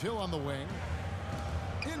 though. It's Hill on the wing.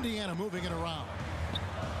 Indiana moving it around.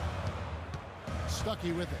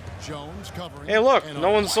 Stuckey with it. Jones covering. Hey, look,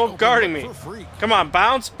 no one's guarding me. Come on,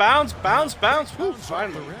 bounce, bounce, bounce, bounce. Whew,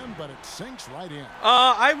 finally. But it sinks right in.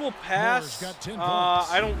 I will pass.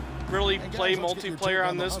 I don't really play multiplayer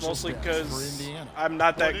on this, mostly because I'm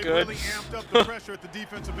not that good. They really amped up the pressure at the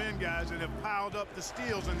defensive end, guys, and have piled up the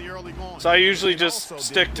steals in the early going. So I usually just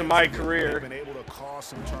stick to MyCareer. They've been able to cause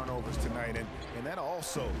some turnovers tonight, and that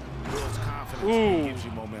also builds confidence Ooh. and gives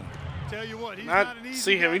you momentum. Tell you what, he's Not an easy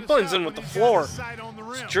see him. guy He to blends stop in with when the he's got floor. his sight on the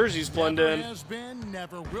rim. His jerseys blend Never in. has been,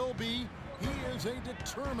 never will be. He is a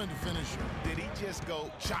determined finisher. Did he just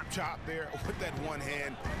go chop chop there with that one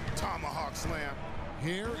hand tomahawk slam?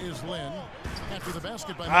 Here is Lin after the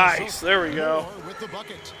basket by Nice, Minnesota. there we go. Moore with the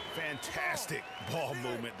bucket. Fantastic ball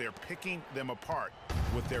movement. They're picking them apart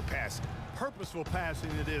with their passing. Purposeful passing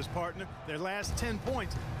it is, partner. Their last 10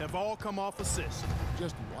 points have all come off assists.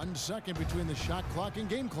 Just 1 second between the shot clock and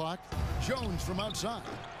game clock. Jones from outside.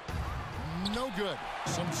 No good.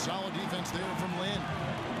 Some solid defense there from Lin.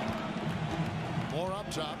 More up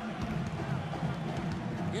top.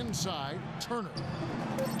 Inside, Turner.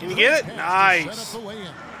 Can you get it? Set Nice. up the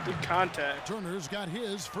lay-in. Good contact. Turner's got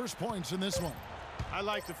his first points in this one. I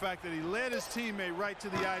like the fact that he led his teammate right to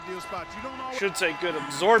the ideal spot. You don't always Should say good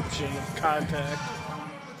absorption of contact.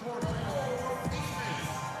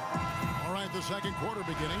 All right, the second quarter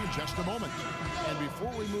beginning in just a moment. And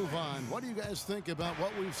before we move on, what do you guys think about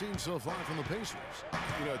what we've seen so far from the Pacers?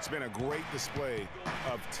 You know, it's been a great display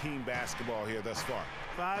of team basketball here thus far.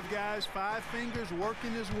 5 guys, 5 fingers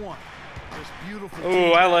working as one. Just beautiful.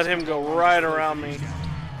 Ooh, I let him go right around me.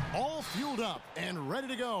 All fueled up and ready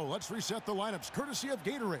to go. Let's reset the lineups courtesy of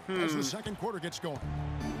Gatorade as the second quarter gets going.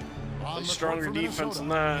 On the Stronger court for defense than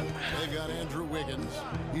Minnesota, that. They got Andrew Wiggins.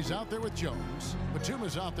 He's out there with Jones.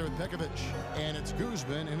 Batuma's out there with Pekovic. And it's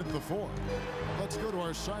Guzman in at the 4. Let's go to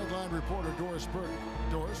our sideline reporter, Doris Burke.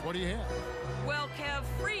 Doris, what do you have? Well, Kev,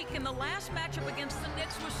 Freak in the last matchup against the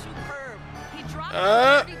Knicks was superb. He dropped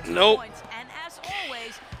 32 nope. points, and as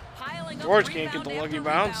always, piling up George rebound can't get the after lucky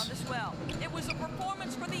rebound bounce. as well. It was a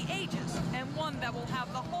performance for the ages, and one that will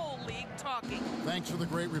have the whole league talking. Thanks for the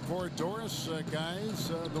great report, Doris.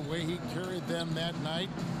 Guys, the way he carried them that night,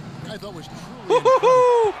 I thought was truly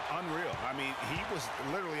incredible. Unreal. I mean, he was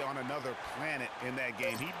literally on another planet in that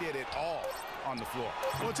game. He did it all on the floor.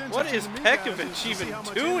 What is Pekovic even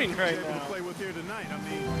doing right now? To play with here tonight. I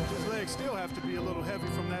mean, his legs still have to be a little heavy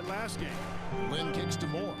from that last game. Lin kicks to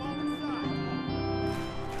Moore.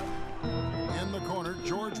 In the corner,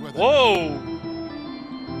 George with it. Whoa!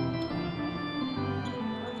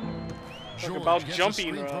 Talk George about gets a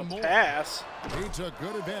jumping screen a from Moore. pass. He took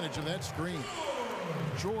good advantage of that screen.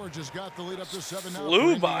 George has got the lead up to 7 now.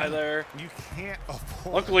 Flew by there. You can't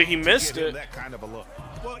afford Luckily, he to missed give him it. that kind of a look.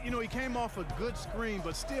 Well, you know, he came off a good screen,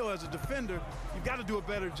 but still, as a defender, you've got to do a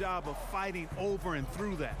better job of fighting over and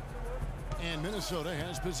through that. And Minnesota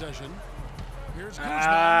has possession. Here's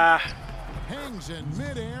Guzman. Hangs in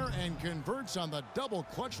midair and converts on the double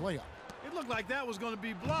clutch layup. It looked like that was going to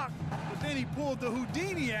be blocked, but then he pulled the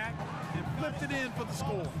Houdini act and flipped it in for the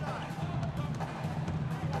score.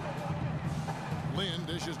 Lin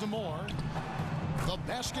dishes to Moore. The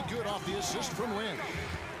basket good off the assist from Lin.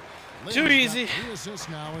 Too easy. 3 assists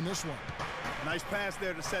now in this one. Nice pass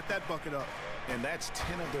there to set that bucket up. And that's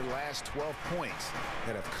 10 of their last 12 points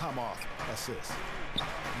that have come off assists.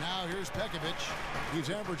 Now here's Pekovic. He's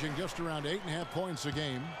averaging just around 8.5 points a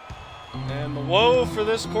game. And the woe for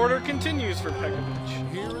this quarter continues for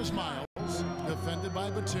Pekovic. Here is Miles, defended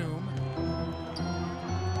by Batum.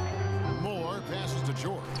 Moore passes to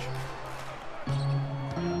George.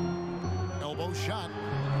 Elbow shot.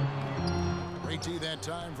 Straight D that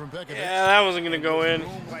time from Pekovic. Yeah, that wasn't going to go in.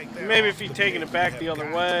 Maybe if he'd taken it back the other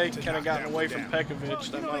way, kind of gotten away from Pekovic,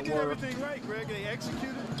 that might did work. everything right, Greg. They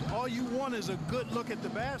executed. All you want is a good look at the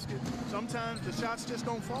basket. Sometimes the shots just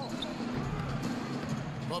don't fall.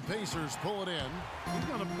 The Pacers pull it in. He's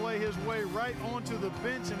going to play his way right onto the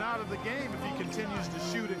bench and out of the game if he continues to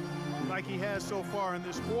shoot it like he has so far in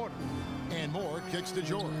this quarter. And Moore kicks to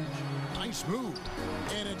George. Nice move.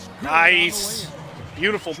 And it's good Nice. on the way in.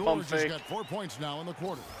 Beautiful George pump has fake. got 4 points now in the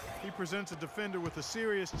quarter. He presents a defender with a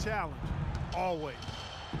serious challenge, always.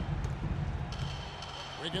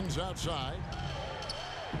 Wiggins outside.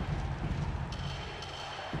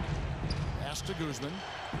 Pass to Guzman.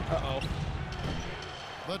 Uh-oh.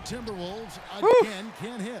 The Timberwolves again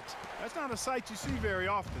can't hit. That's not a sight you see very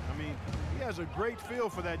often. I mean, he has a great feel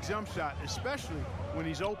for that jump shot, especially when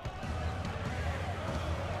he's open.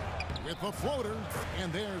 With the floater,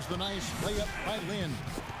 and there's the nice layup by Lynn.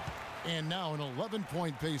 And now an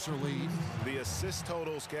 11-point Pacer lead. The assist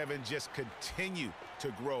totals, Kevin, just continue to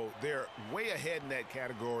grow. They're way ahead in that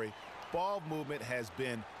category. Ball movement has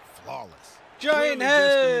been flawless. Giant Clearly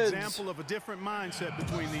heads! just an example of a different mindset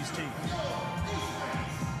between these teams.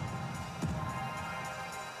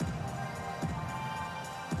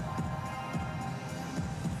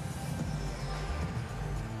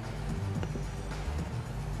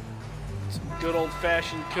 Good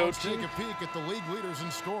old-fashioned Let's coaching. take a peek at the league leaders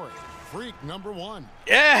in scoring. Freak #1.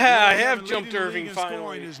 Yeah, I have Leading jumped the league Irving in scoring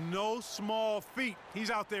finally. is no small feat.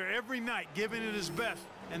 He's out there every night giving it his best,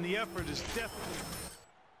 and the effort is definitely.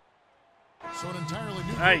 So an entirely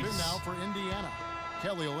new Nice. group in now for Indiana.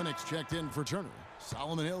 Kelly Olynyk checked in for Turner.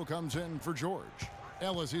 Solomon Hill comes in for George.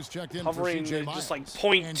 Ellis is checked in Hovering for C.J. just Miles.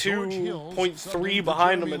 like And George 0.2, Hill's 0.3 subbing for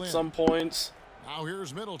behind him Jeremy at Lin. some points. Now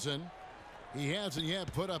here's Middleton. He hasn't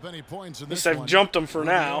yet put up any points in At this least I've one. jumped him for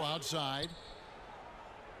Rubio now. Outside.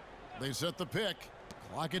 They set the pick.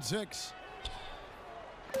 Clock at 6.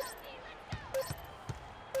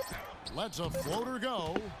 Lets a floater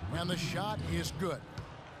go, and the shot is good.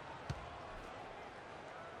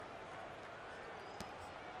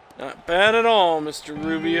 Not bad at all, Mr.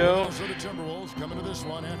 Rubio. So the Timberwolves coming to this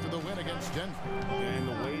one after the win against Denver. And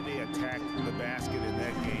the way they attacked the basket in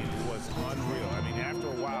that game was unreal. I mean, after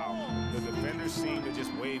a while, the defenders seemed to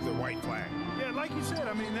just wave the white flag. Yeah, like you said,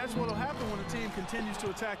 I mean, that's what will happen when a team continues to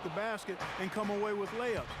attack the basket and come away with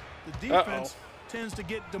layups. The defense tends to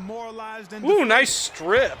get demoralized and Ooh, nice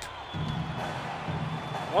strip.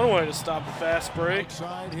 One way to stop a fast break.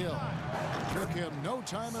 Outside Hill. Took him no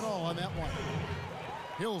time at all on that one.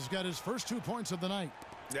 Hill's got his first 2 points of the night.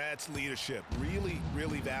 That's leadership. Really,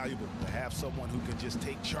 really valuable to have someone who can just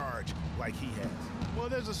take charge like he has. Well,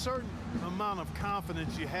 there's a certain amount of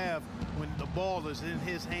confidence you have when the ball is in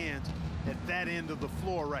his hands at that end of the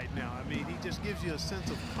floor right now. I mean, he just gives you a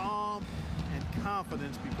sense of calm and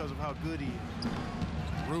confidence because of how good he is.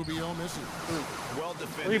 Rubio misses. Well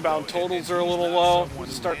defended. Rebound though, totals and are a he's little not low. someone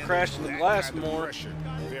who Start handles crashing the that glass kind of more. pressure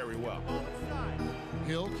very well.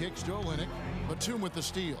 Hill kicks to Olynyk. Batum with the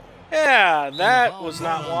steal. Yeah, And the that foul was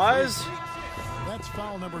called not on wise. Freak. That's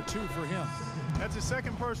foul number 2 for him. That's his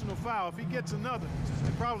second personal foul. If he gets another,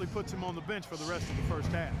 it probably puts him on the bench for the rest of the first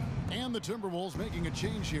half. And the Timberwolves making a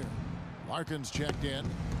change here. Larkin's checked in.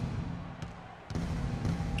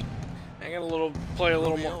 I gotta play a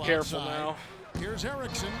little Rubio more careful outside. now. Here's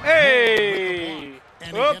Erickson. Hey!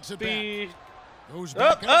 And he gets it back. Oopie. Goes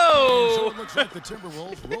back up. Oh! And so it looks like the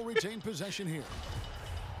Timberwolves will retain possession here.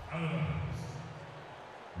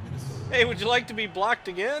 Hey, would you like to be blocked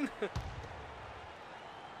again?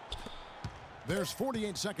 There's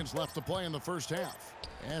 48 seconds left to play in the first half.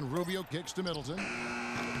 And Rubio kicks to Middleton. They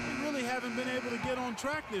really haven't been able to get on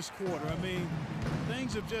track this quarter. I mean,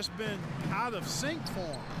 things have just been out of sync for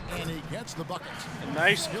him. And he gets the bucket. A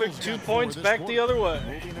nice quick Hill's 2 got 4 points this back quarter. the other way.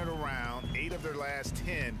 Moving it around, 8 of their last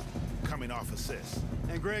 10 coming off assists.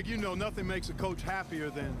 And Greg, you know nothing makes a coach happier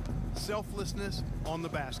than selflessness on the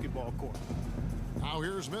basketball court. Now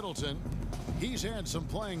here's Middleton. He's had some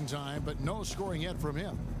playing time, but no scoring yet from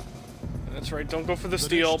him. That's right, don't go for the The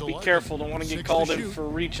steal. dish to Be Larkin. careful, don't want to 6 get to called in shoot. for a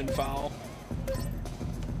reach and foul.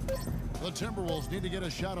 The Timberwolves need to get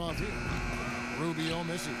a shot off here. Rubio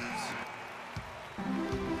misses.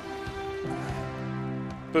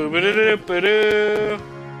 Boo-ba-da-da-ba-doo.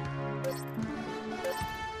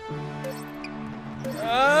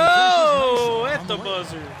 Oh, at the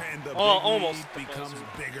buzzer. And the big Almost lead the becomes buzzer.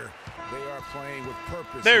 bigger. They are playing with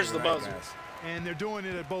purpose. There's here the tonight, buzzer. guys. And they're doing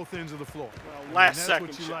it at both ends of the floor. Well, last that's second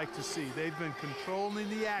what you shot. like to see. They've been controlling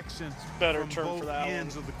the action Better from term both for that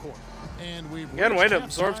ends of the court. And we've Again, way to reached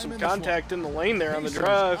absorb halftime some in this one. contact in the lane there on the Pacers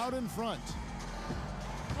drive. out in front.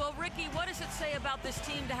 Well, Ricky, what does it say about this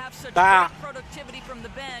team to have such Ah. great productivity from the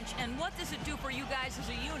bench, and what does it do for you guys as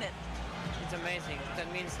a unit? It's amazing.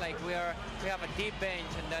 That means like we have a deep bench,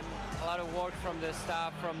 and then a lot of work from the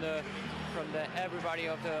staff, from the everybody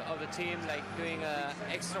of the team, like doing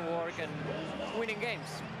extra work and winning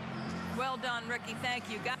games. Well done, Ricky.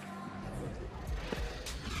 Thank you.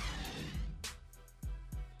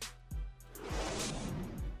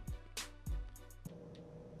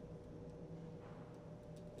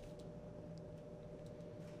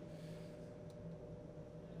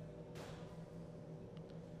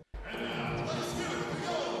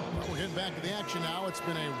 Back to the action now. It's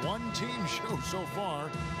been a one-team show so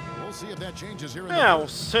far. We'll see if that changes here in Yeah, the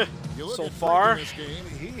so far. In this game,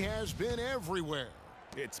 he has been everywhere.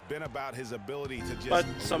 It's been about his ability to just. But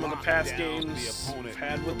some of the past games the opponent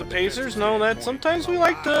had with the Pacers know that sometimes we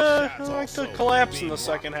like to collapse in the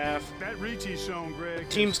second half. That reach he's shown, Greg.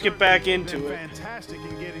 Teams get back into been it. Fantastic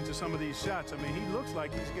in getting to some of these shots. I mean, he looks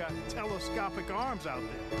like he's got telescopic arms out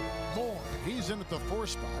there. Moore, he's in at the 4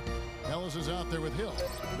 spot. Ellis is out there with Hill.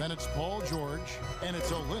 Then it's Paul George, and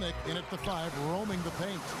it's Olynyk in at the 5, roaming the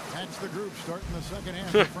paint. That's the group starting the second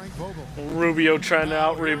half with Frank Vogel. Rubio trying to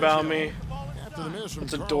out-rebound me. After the miss from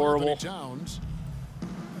It's Karl adorable. Anthony Towns.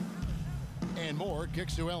 And Moore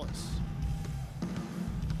kicks to Ellis.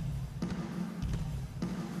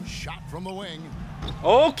 Shot from the wing.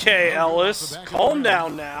 Okay, Ellis, calm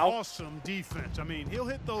down now. Awesome defense. I mean, he'll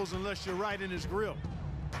hit those unless you're right in his grill.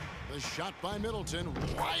 The shot by Middleton,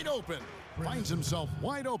 wide open. Finds himself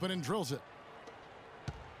wide open and drills it.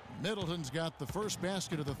 Middleton's got the first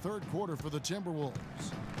basket of the third quarter for the Timberwolves.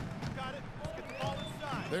 Got it. Get the ball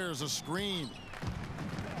inside. There's a screen.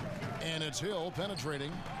 And it's Hill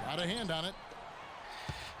penetrating. Got a hand on it.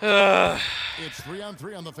 It's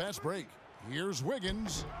 3-on-3 on the fast break. Here's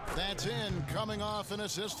Wiggins. That's in, coming off an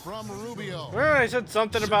assist from Rubio. Well, I said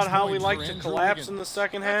something about how we like to collapse in the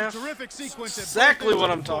second half. Terrific sequence. Exactly what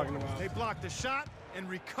I'm talking about. They block the shot and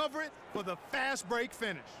recover it for the fast break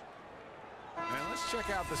finish. And let's check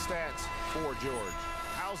out the stats for George.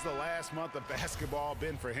 How's the last month of basketball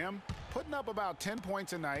been for him? Putting up about 10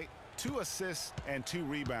 points a night, 2 assists, and 2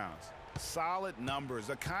 rebounds. Solid numbers,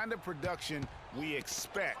 the kind of production we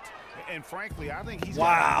expect. And frankly, I think he's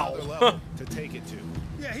got another level to take it to.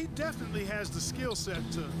 Yeah, he definitely has the skill set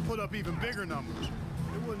to put up even bigger numbers.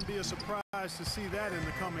 It wouldn't be a surprise to see that in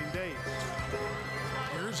the coming days.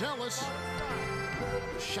 Here's Ellis.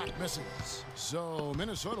 Shot misses. So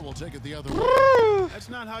Minnesota will take it the other way. That's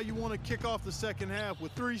not how you want to kick off the second half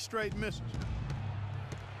with 3 straight misses.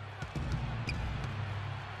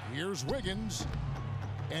 Here's Wiggins.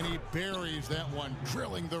 And he buries that one,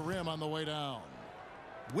 drilling the rim on the way down.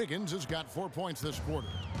 Wiggins has got 4 points this quarter.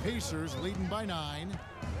 Pacers leading by 9.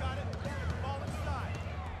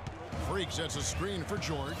 Freak sets a screen for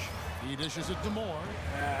George. He dishes it to Moore.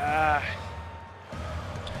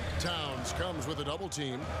 Towns comes with a double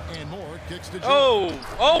team, and Moore kicks to George.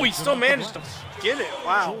 Oh, he still managed to get it.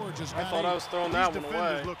 Wow. I thought I was throwing that one away. These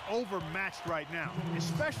defenders look overmatched right now,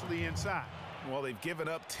 especially inside. Well, they've given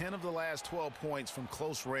up 10 of the last 12 points from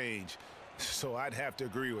close range, so I'd have to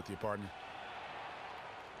agree with you, partner.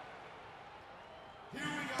 Here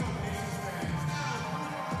we go.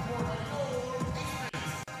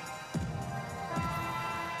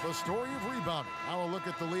 The story of rebounding. Now a look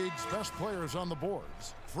at the league's best players on the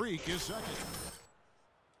boards. Freak is second.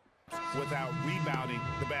 Without rebounding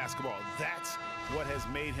the basketball, that's what has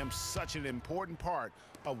made him such an important part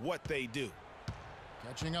of what they do.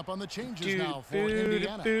 Catching up on the changes now for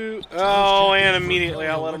Indiana. Oh, and immediately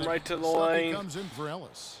I let him right to the lane. Comes in for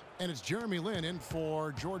Ellis, and it's Jeremy Lin in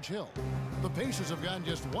for George Hill. The Pacers have gotten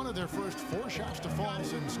just one of their first 4 shots to fall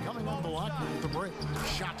since coming on the locker at the break.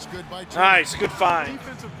 Shots good by Turner. Nice, good find.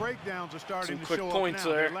 Defensive breakdowns are starting Some to quick show points up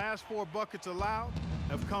now. there. The last 4 buckets allowed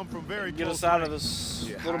have come from very Get close us out range. of this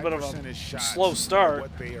Yeah, little bit of a high-percentage slow shots start. are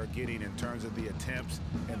what they are getting in terms of the attempts,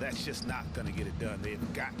 and that's just not going to get it done.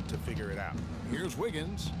 They've got to figure it out. Here's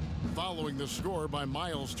Wiggins following the score by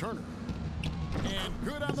Miles Turner. And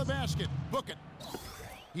good on the basket. Book it.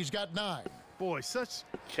 He's got 9. Boy, such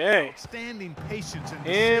outstanding patience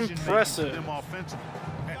and decision impressive. making for them offensively.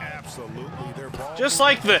 Absolutely. Their ball Just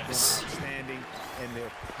like this. outstanding, and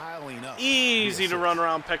they're piling up. Easy to run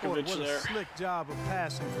around Pekovic What a there. slick job of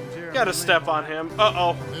passing from Jeremy Got to Lin. step on him.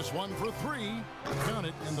 Uh-oh. This one for 3. Done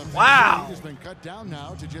it, and the Wow. lead has been cut down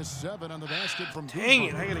now to just 7 on the basket from Dang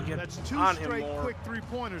it, Kuzma. I got to get That's 2 on him straight more. quick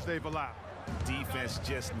 3-pointers they've allowed. Defense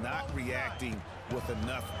just not reacting with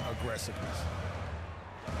enough aggressiveness.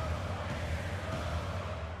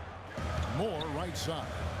 Moore right side.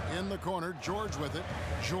 In the corner, George with it.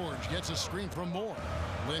 George gets a screen from Moore.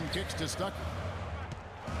 Lynn kicks to Stuckey.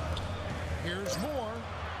 Here's Moore.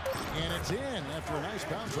 And it's in after a nice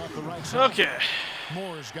bounce off the right side. Okay.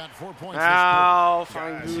 Moore's got 4 points. Now,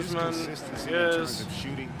 find His Guzman. consistency in terms of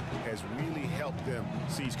shooting has really helped them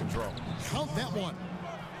seize control. Count that one.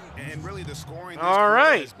 And really the scoring. All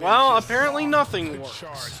right. Well, apparently nothing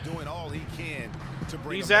works. Doing all he can to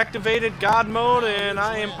bring He's activated God mode, and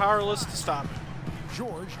I am powerless to stop it.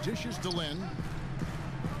 George dishes to Lynn.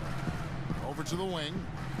 Over to the wing.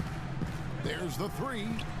 There's the 3.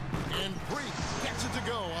 And Freak gets it to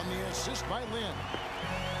go on the assist by Lynn.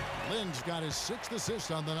 Lynn's got his 6th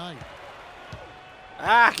assist on the night.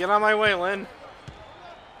 Ah, get on my way, Lynn.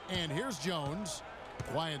 And here's Jones.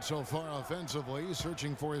 Quiet so far offensively,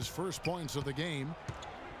 searching for his first points of the game.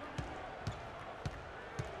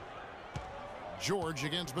 George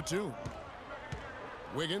against Batum.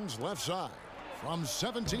 Wiggins left side from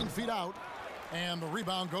 17 feet out. And the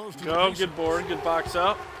rebound goes to Go, good board, good box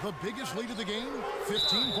out. The biggest lead of the game,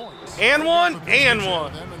 15 points. And one, and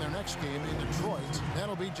one. Them in their next game in Detroit.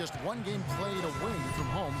 That'll be just 1 game played away from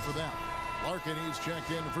home for them. Larkin is checked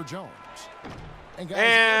in for Jones. And, guys,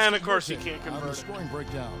 and of course he can't on the convert. scoring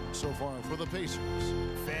breakdown so far for the Pacers.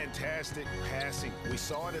 Fantastic passing. We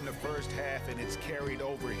saw it in the first half, and it's carried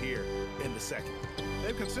over here in the second.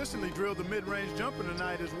 They've consistently drilled the mid-range jumper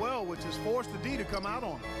tonight as well, which has forced the D to come out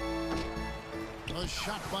on them. A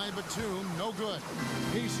shot by Batum, no good.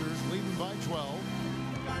 Pacers leading by 12.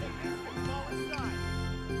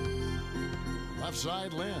 Left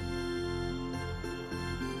side, Lynn.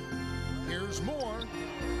 Here's Moore.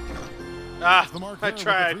 Ah, the mark I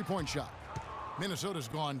tried. 3-point shot. Minnesota's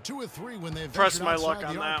gone 2 of 3 when they've Pressed ventured my luck outside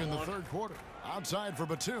on the arc that in the one. 3rd quarter. Outside for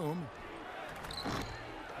Batum.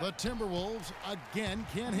 The Timberwolves again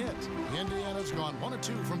can't hit. Indiana's gone 1 of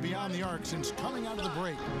 2 from beyond the arc since coming out of the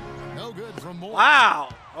break. No good from Moore. Wow.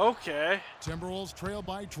 Okay. Timberwolves trail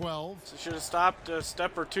by 12. So should have stopped a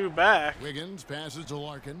step or 2 back. Wiggins passes to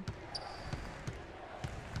Larkin.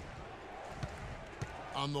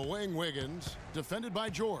 On the wing, Wiggins, defended by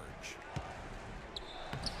George.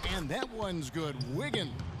 And that one's good.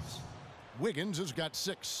 Wiggins has got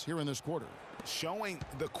 6 here in this quarter. Showing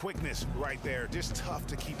the quickness right there. Just tough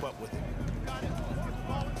to keep up with him.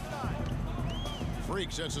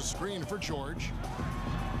 Freak sets a screen for George.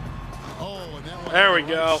 Oh, and that one. There we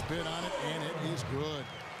go. Spin on it, and it is good.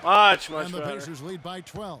 Much And the better. Pacers lead by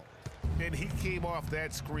 12. And he came off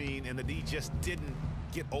that screen, and the D just didn't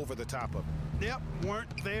get over the top of it. Yep,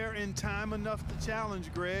 weren't there in time enough to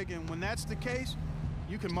challenge Greg, and when that's the case,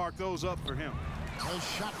 you can mark those up for him. A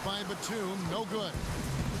shot by Batum, no good.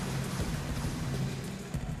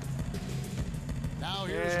 Now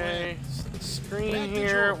here's Okay. Lynn. Screen Back to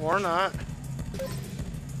here, George. or not.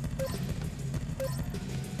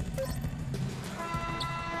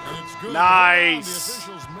 And it's good. Nice. The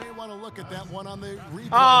officials may want to look at that one on the replay.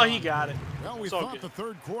 Oh, he got it. Well, we It's all thought good. the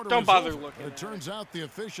 3rd quarter Don't was bother over, looking but it turns out the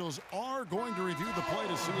officials are going to review the play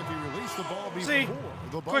to see if he released the ball before See,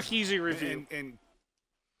 the buzzer. quick, easy review. And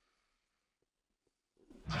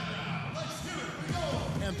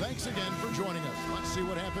thanks again for joining us. Let's see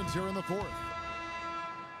what happens here in the 4th.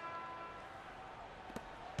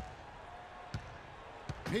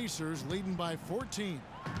 Pacers leading by 14.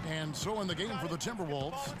 And so in the game for the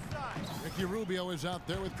Timberwolves, Ricky Rubio is out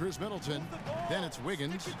there with Chris Middleton. Then it's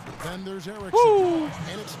Wiggins. Then there's Erickson. Woo!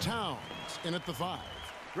 And it's Towns in at the 5.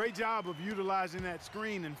 Great job of utilizing that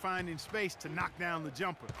screen and finding space to knock down the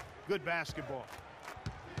jumper. Good basketball.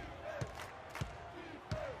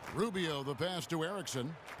 Rubio, the pass to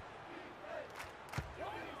Erickson.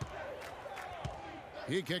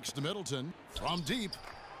 He kicks to Middleton from deep.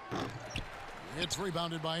 It's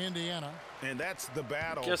rebounded by Indiana. And that's the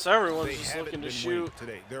battle. Guess everyone's they just haven't looking to been shoot winning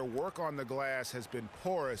today. Their work on the glass has been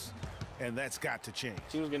porous, and that's got to change.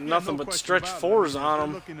 Team's getting Yeah, nothing no but question stretch about it. fours If on they're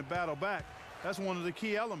them. looking to battle back. That's one of the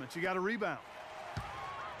key elements. You got to rebound.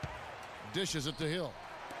 Dishes it to Hill.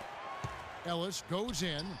 Ellis goes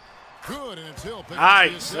in. Good, and it's Hill. picking up the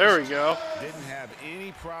Nice. assist. There we go. Didn't have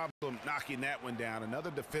any problem knocking that one down.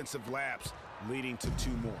 Another defensive lapse leading to 2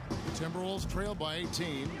 more. Timberwolves trail by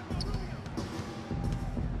 18.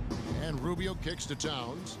 And Rubio kicks to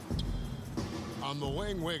Towns. On the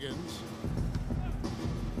wing, Wiggins.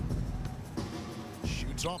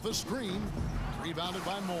 Shoots off the screen. Rebounded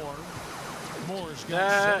by Moore. Moore's got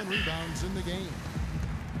 7 rebounds in the game.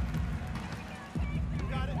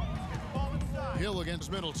 Hill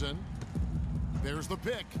against Middleton. There's the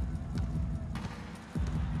pick.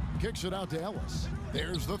 Kicks it out to Ellis.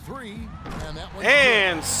 There's the 3. And that one's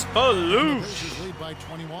And good. Spaloosh. Pacers lead by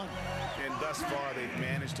 21. And thus far, they've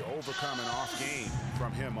managed to overcome an off game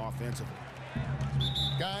from him offensively.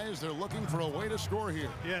 Guys, they're looking for a way to score here.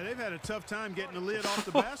 Yeah, they've had a tough time getting the lid off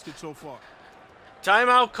the basket so far.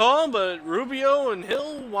 Timeout call, but Rubio and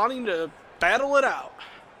Hill wanting to battle it out.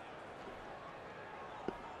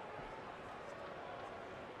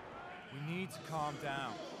 We need to calm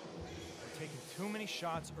down. We're taking too many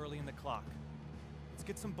shots early in the clock. Let's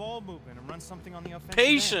get some ball movement and run something on the offensive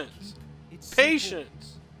Patience. end. It's Patience.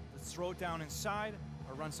 simple. Let's throw it down inside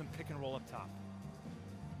or run some pick and roll up top.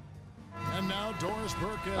 And now Doris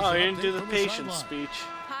Burke has Oh, an he didn't update do the from patience sideline. speech.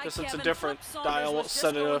 Hi, Guess it's a Kevin. different Flip Saunders dialogue. was Set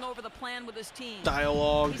just it going up. over the plan with his team.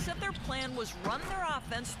 Dialogue. He said their plan was run their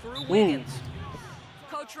offense through Wiggins.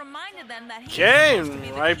 Coach reminded them that he Okay, was supposed to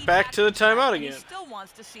be the right key back to the factor, timeout and again. He still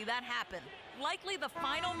wants to see that happen. Likely the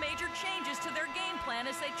final major changes to their game plan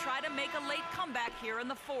as they try to make a late comeback here in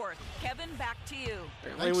the fourth. Kevin, back to you.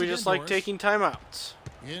 Apparently Thanks we again, just like Doris. taking timeouts.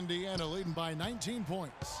 Indiana leading by 19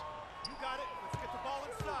 points. You got it. Let's get the ball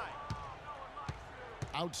inside.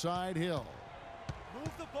 Outside Hill.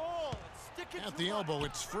 Move the ball. Stick it At the elbow,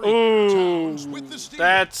 it's free. Ooh, Towns with the steal.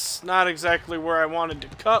 that's not exactly where I wanted to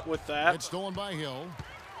cut with that. It's stolen by Hill.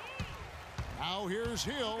 Now here's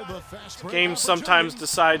Hill, the fast break Game sometimes opportunity.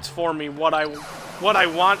 decides for me what I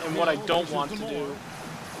want and what I don't want to do.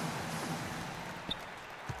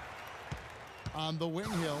 On the wing,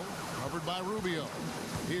 Hill, covered by Rubio.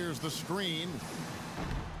 Here's the screen.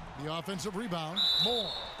 The offensive rebound. More.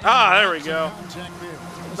 Ah, there we go. Contact there.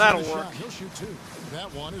 That'll Second work. shot, He'll shoot two.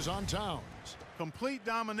 That one is on Towns. Complete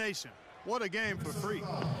domination. What a game for Freak.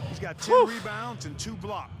 He's got 10 rebounds and 2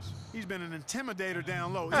 blocks. He's been an intimidator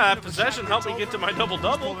down low. Even if a Possession shot helped me gets get to over, my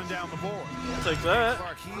double-double. he's pulling down the board. I'll take that.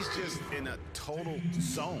 Clark, he's just in a total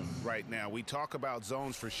zone right now. We talk about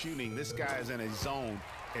zones for shooting. This guy is in a zone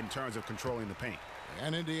in terms of controlling the paint.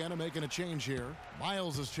 And Indiana making a change here.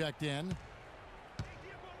 Miles is checked in.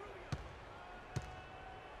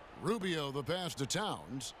 Rubio, the pass to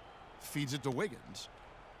Towns. Feeds it to Wiggins.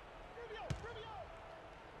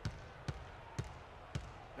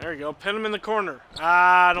 There you go. Pin him in the corner.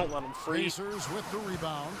 Ah, don't let him free. Pacers with the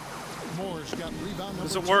rebound. Moore's got rebound number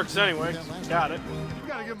Because it 2. works anyway. Got it. You've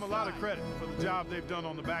got to give them a lot of credit for the job they've done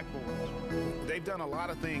on the backboard. They've done a lot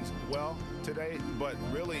of things well today, but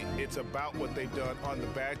really it's about what they've done on the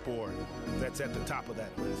backboard that's at the top of that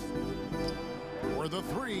list. For the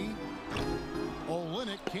three,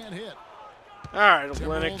 Olynyk can't hit. All right,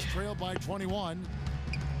 Timberwolves Olynyk. trail by 21.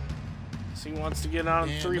 So he wants to get on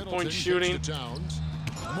And three-point Middleton shooting. gets to Towns.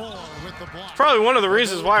 Moore with the block. Probably one of the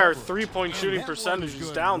reasons why our three-point shooting percentage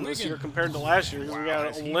is down this year compared to last year. We got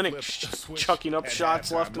As he Olynyk flipped the switch chucking up at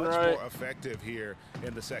shots halftime, left and much right. more effective here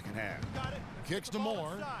in the second half. Kicks to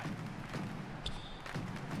Moore.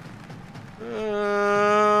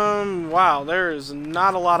 Wow, there is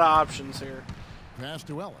not a lot of options here. Pass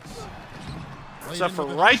to Ellis. Except for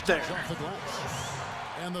right there. Off the glass.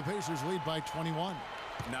 And the Pacers lead by 21.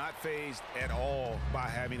 Not phased at all by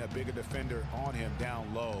having a bigger defender on him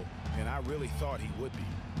down low, and I really thought he would be.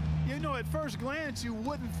 You know, at first glance, you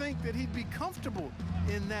wouldn't think that he'd be comfortable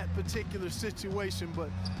in that particular situation, but,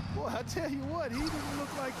 boy, I tell you what, he didn't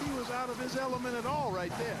look like he was out of his element at all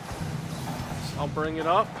right there. I'll bring it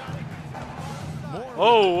up. Moore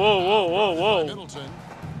Whoa, whoa, whoa, whoa, whoa. Middleton.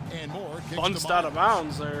 And Moore kicks Bunched to out of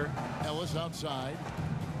bounds there. Ellis outside.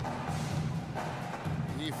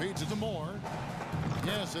 He feeds it to Moore.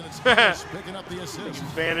 Yes, and it's Ellis picking up the assist.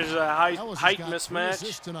 Advantage of that Ellis height has got 3 mismatch.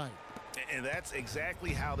 assists tonight. And that's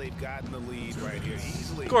exactly how they've gotten the lead right here.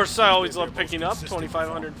 Easily. Of course, I always love Their picking most up consistent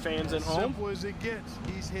 2,500 fans at home. Simple as it gets.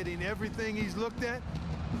 He's hitting everything he's looked at.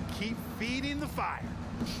 Keep feeding the fire.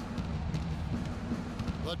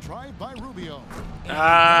 The drive by Rubio.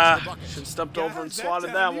 Ah, should have stepped over and Guys, swatted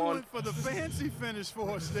time that he one. went for the fancy finish for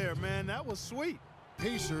us there, man. That was sweet.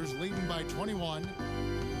 Pacers leading by 21.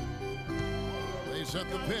 They set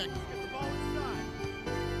the pick.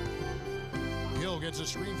 Hill gets a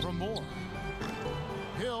screen from Moore.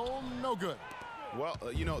 Hill, no good. Well,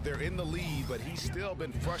 you know, they're in the lead, but he's still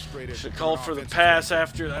been frustrated. Should call for the pass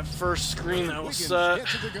after that first screen that was set.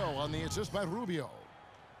 Wiggins gets it to go on the assist by Rubio.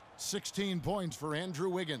 16 points for Andrew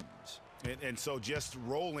Wiggins. And so just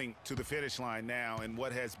rolling to the finish line now in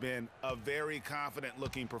what has been a very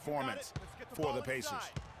confident-looking performance for the Pacers.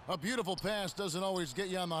 A beautiful pass doesn't always get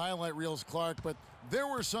you on the highlight reels, Clark, but there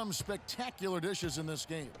were some spectacular dishes in this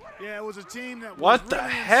game. Yeah, it was a team that What was the really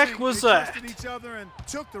in heck sync. was They that? trusted each other and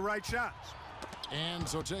took the right shots. And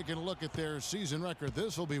so taking a look at their season record,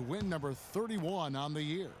 this will be win number 31 on the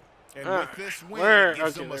year. And with this win, Where? it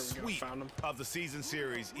gives Okay, them a there we go. sweep Found him. of the season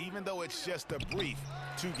series, even though it's just a brief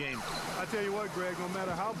 2-game. I tell you what, Greg, no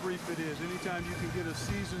matter how brief it is, anytime you can get a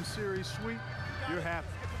season series sweep, you're happy.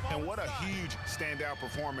 And what a huge standout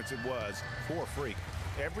performance it was for Freak.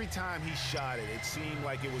 Every time he shot it, it seemed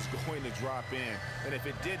like it was going to drop in. And if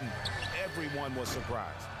it didn't, everyone was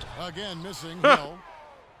surprised. Again, missing Hill.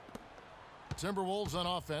 Timberwolves on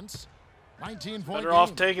offense. 19-point Better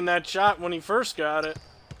off taking that shot when he first got it.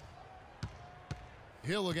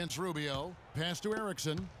 Hill against Rubio. Pass to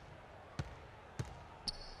Erickson.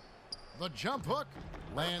 The jump hook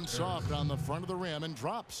lands soft on the front of the rim and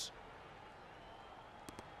drops.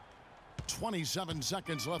 27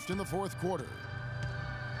 seconds left in the fourth quarter.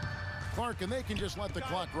 Clark, and they can just let the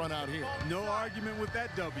clock run out here. No argument with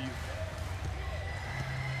that W.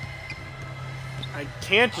 I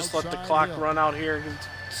can't just let the clock run out here.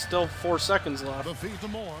 It's still 4 seconds left. The feed to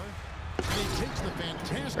Moore. He takes the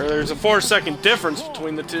fantastic Or there's a 4-second difference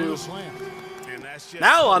between the two.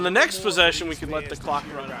 Now on the next possession, we can let the clock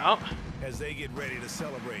run out. As they get ready to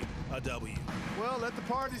celebrate a W. Well, let the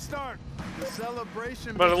party start. The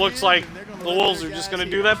celebration. But it looks like the Wolves are just going to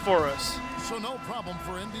do that for us. So no problem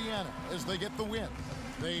for Indiana as they get the win.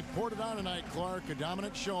 They poured it on tonight, Clark. A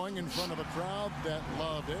dominant showing in front of a crowd that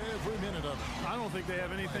loved every minute of it. I don't think they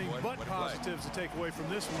have anything but positives to take away from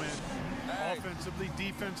this win. Offensively,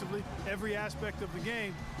 defensively, every aspect of the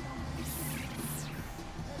game.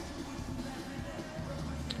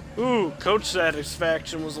 Ooh, coach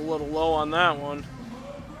satisfaction was a little low on that one.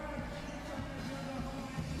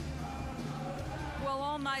 Well,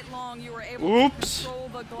 all night long you were able to control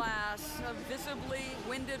the glass. A visibly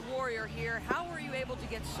winded warrior here. How were you able to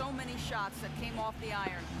get so many shots that came off the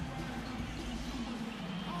iron?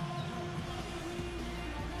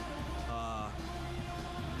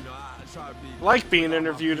 I like being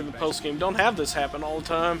interviewed in the postgame. Don't have this happen all the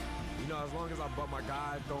time. You know, as long as I butt my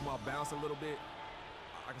guy, throw my bounce a little bit,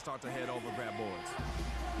 I can start to head over, grab boards.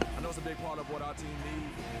 I know it's a big part of what our team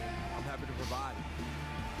needs, and I'm happy to provide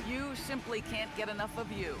it. You simply can't get enough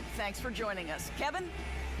of you. Thanks for joining us. Kevin?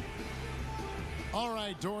 All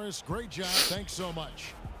right, Doris, great job. Thanks so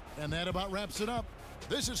much. And that about wraps it up.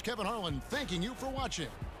 This is Kevin Harlan thanking you for watching.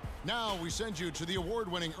 Now we send you to the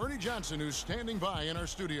award-winning Ernie Johnson, who's standing by in our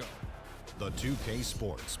studio. The 2K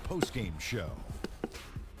Sports postgame show.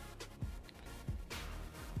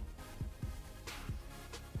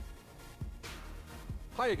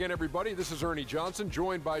 Hi again, everybody. This is Ernie Johnson,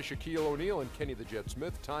 joined by Shaquille O'Neal and Kenny the Jet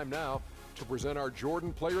Smith. Time now to present our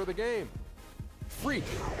Jordan Player of the Game. Freak.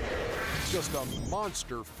 Just a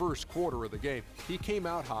monster first quarter of the game. He came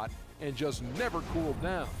out hot and just never cooled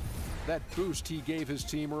down. That boost he gave his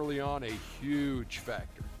team early on, a huge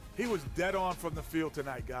factor. He was dead on from the field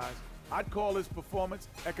tonight, guys. I'd call his performance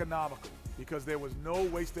economical because there was no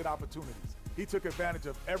wasted opportunities. He took advantage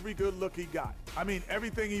of every good look he got. I mean,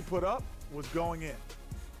 everything he put up was going in.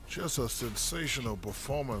 Just a sensational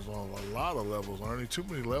performance on a lot of levels, Ernie. Too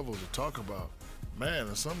many levels to talk about. Man,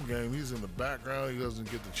 in some game, he's in the background. He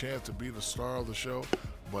doesn't get the chance to be the star of the show,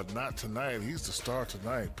 but not tonight. He's the star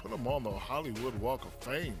tonight. Put him on the Hollywood Walk of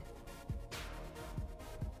Fame.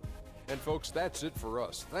 And folks, that's it for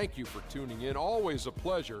us. Thank you for tuning in. Always a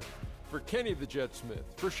pleasure. For Kenny the Jet Smith,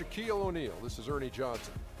 for Shaquille O'Neal, this is Ernie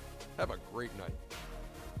Johnson. Have a great night.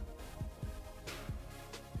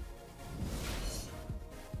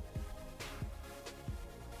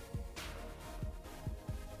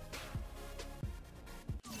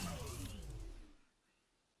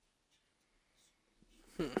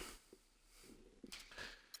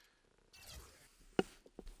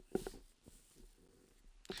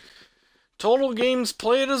 Total games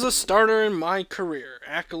played as a starter in my career.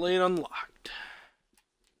 Accolade unlocked.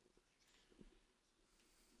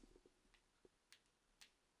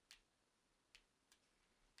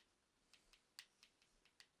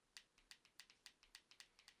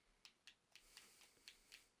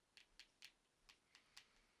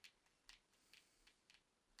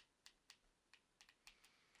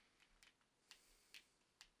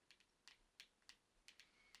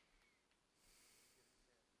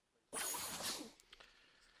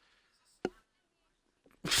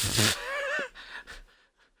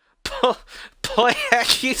 Play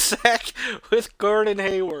hacky sack with Gordon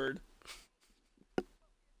Hayward.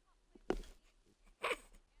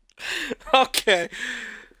 Okay.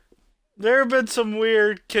 There have been some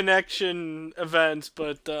weird connection events,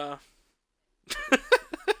 but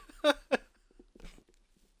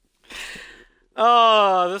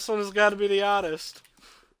oh, this one has got to be the oddest.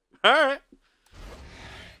 Alright.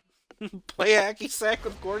 Play hacky sack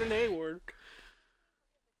with Gordon Hayward.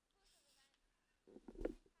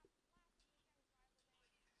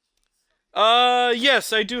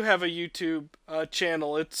 Yes, I do have a YouTube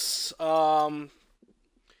channel. It's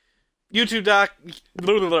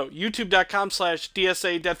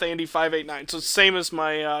YouTube.com/DSA-DeathAndy589. So it's the same as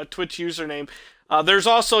my Twitch username. There's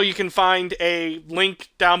also, you can find a link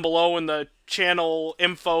down below in the channel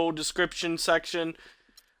info description section.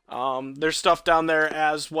 There's stuff down there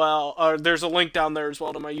as well. There's a link down there as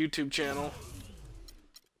well to my YouTube channel.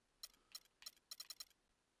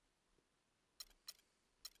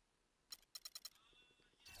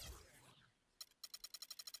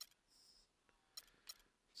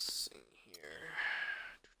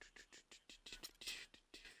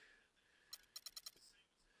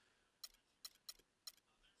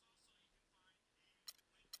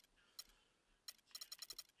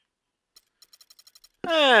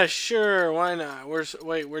 Sure, why not?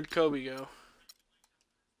 Where'd Kobe go?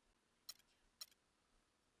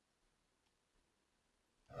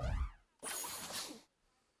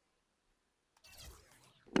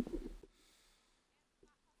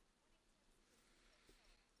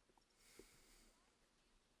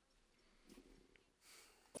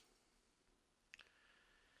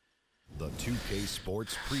 The 2K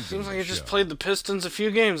Sports Preview Seems like I just Show. played the Pistons a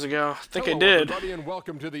few games ago. I think Hello, I did. everybody, and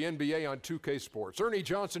welcome to the NBA on 2K Sports. Ernie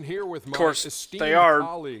Johnson here with my esteemed they are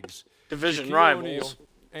colleagues, division Shaquille rivals. O'Neal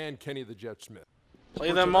and Kenny the Jet Smith. Play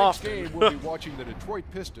For them tonight's often. game, we'll be watching the Detroit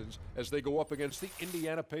Pistons as they go up against the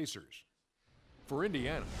Indiana Pacers. For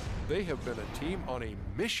Indiana, they have been a team on a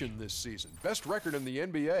mission this season. Best record in the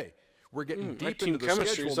NBA. We're getting deep team into the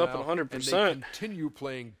chemistry's schedule up now, 100%. and they continue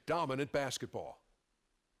playing dominant basketball.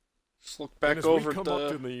 Just look And back as over we come up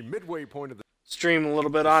to the the midway point of the stream a little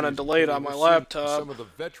bit on and delayed on my we'll see laptop. Some of the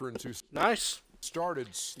veterans who Nice.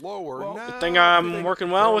 started slower. Well, now Good thing I'm working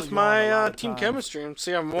well with early on, a lot my of team times, chemistry. And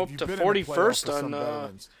see, I'm if up you've to been in the playoffs 41st for some on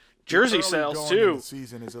veterans, jersey early sales going too. in the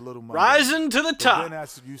season is a little mundane. Rising to the But top. then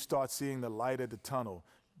as you start seeing the light at the tunnel,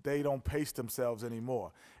 they don't pace themselves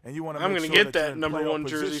anymore, and you want to. I'm going gonna to get that number one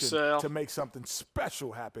jersey sale to make something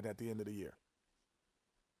special happen at the end of the year.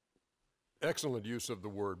 Excellent use of the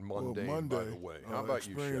word mundane, by the way. How about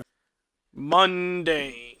you, Shaq?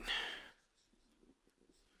 Mundane.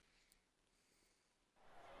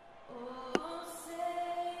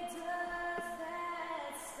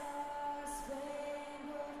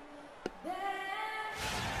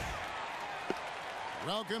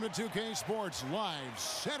 Welcome to 2K Sports Live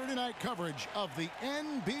Saturday night coverage of the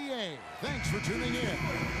NBA. Thanks for tuning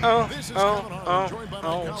in. This is Kevin Harlan, joined by my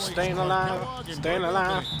colleagues staying Clark alive, Kellogg and staying Greg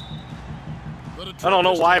alive. Anthony. I don't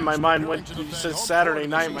know why my mind went. You said Saturday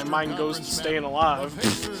night, my mind goes to staying alive. The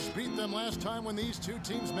Pacers beat them last time when these two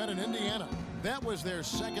teams met in Indiana. That was their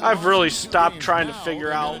second. I've really stopped games. trying to Now figure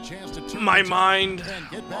they got out a chance to turn my the tide mind and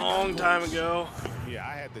get a back long on time course. ago. Yeah,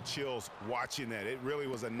 I had the chills watching that. It really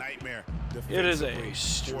was a nightmare. It is a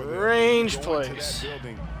defensively for them. strange Go into place. that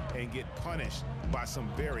building and get punished by some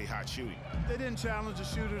very hot shooting. They didn't challenge the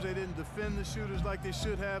shooters. They didn't defend the shooters like they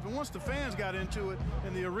should have. And once the fans got into it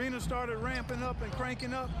and the arena started ramping up and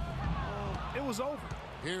cranking up, it was over.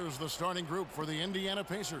 Here's the starting group for the Indiana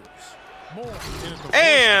Pacers. Moore in at the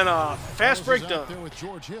And first. a fast Closes out breakdown. there with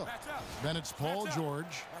George Hill. Then it's Paul George,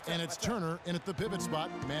 and it's Turner in at the pivot spot,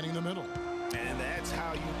 manning the middle. And that's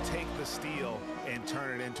how you take the steal and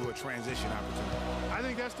turn it into a transition opportunity. I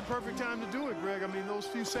think that's the perfect time to do it, Greg. I mean, those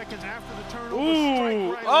few seconds after the turnover,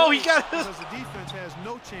 Ooh. strike right Oh, away, he got it. because the defense has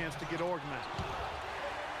no chance to get organized.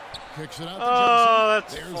 Kicks it out to Oh, Johnson.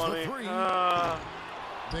 that's There's funny. the three.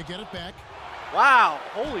 They get it back. Wow.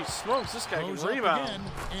 Holy smokes, this guy can Goes up rebound. again,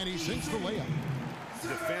 and he sinks the layup.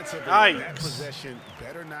 Defensively, Yikes. that possession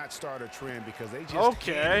better not start a trend because they just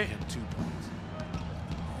Okay. handed him 2 points.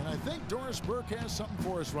 And I think Doris Burke has something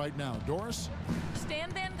for us right now. Doris? Stan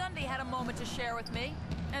Van Gundy had a moment to share with me.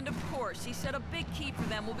 And of course, he said a big key for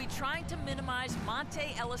them will be trying to minimize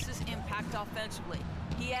Monte Ellis's impact offensively.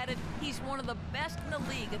 He added, he's one of the best in the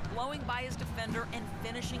league at blowing by his defender and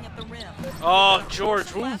finishing at the rim. Oh,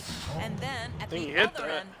 George. Left, Oof. and then at Think the he hit other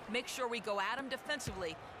that. end, make sure we go at him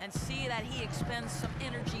defensively and see that he expends some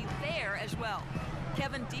energy there as well.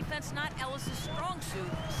 Kevin, defense not Ellis's strong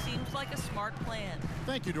suit seems like a smart plan.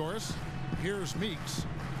 Thank you, Doris. Here's Meeks.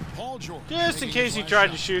 Paul George. Just in making case his he last tried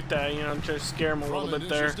to shot. shoot that, you know, try to scare him a little From bit it,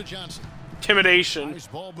 there. it's to Johnson. Intimidation. Nice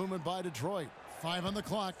ball movement by Detroit. 5 on the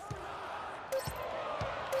clock.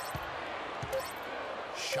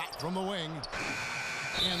 Shot from the wing.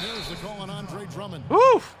 And there's the call on Andre Drummond.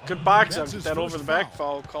 Woo! Good box That's up. his That first over the back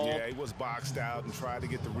foul call. Yeah, he was boxed out and tried to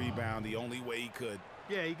get the rebound the only way he could.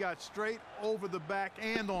 Yeah, he got straight over the back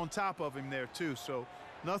and on top of him there, too. So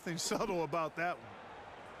nothing subtle about that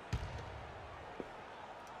one.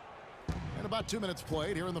 And about 2 minutes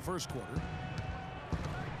played here in the first quarter.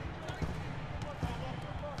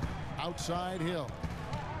 Outside Hill.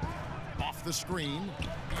 Off off the screen.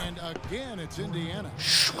 And again, it's Indiana.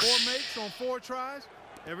 4 makes on 4 tries.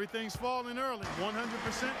 Everything's falling early. 100%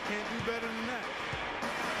 can't do better than that.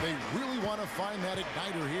 They really want to find that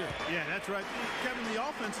igniter here. Yeah, that's right. Kevin, the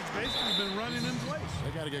offense has basically been running in place.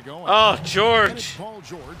 They got to get going. Oh, And George. it's Paul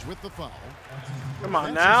George with the foul. Come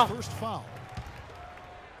on That's now. his first foul.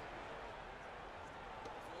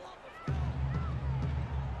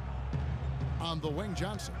 On the wing,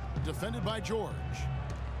 Johnson, defended by George.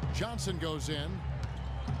 Johnson goes in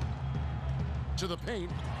to the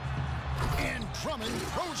paint, and Drummond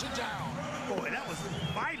throws it down. Boy, that was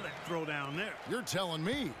a violent throw down there. You're telling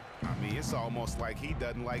me. I mean, it's almost like he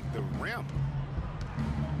doesn't like the rim.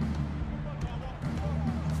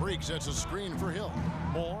 Freak sets a screen for Hill.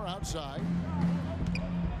 Moore outside.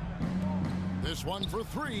 This one for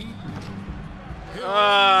 3.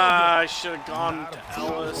 I should have gone to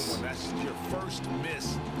Ellis. That's your first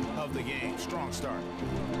miss of the game. Strong start.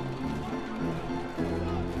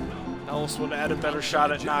 Ellis would have had a better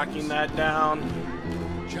shot at knocking that down.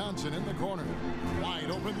 Johnson in the corner.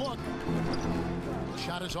 Wide open look.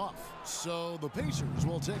 Shot is off. So the Pacers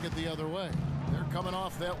will take it the other way. They're coming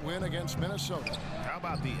off that win against Minnesota. How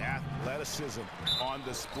about the athleticism on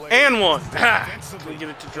display? And one. We get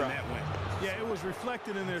it to drop. Yeah, it was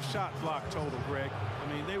reflected in their shot block total, Greg.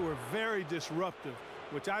 I mean, they were very disruptive,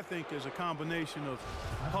 which I think is a combination of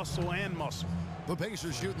hustle and muscle. The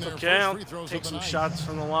Pacers shooting their Okay, first I'll free throws take of the some night. shots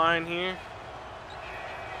from the line here.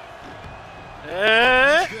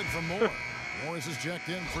 That's good for Moore. Morris is checked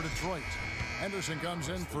in for Detroit. Henderson comes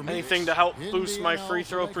in for Anything to help boost my free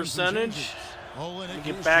throw percentage. And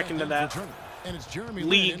get back into that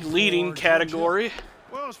league leading category.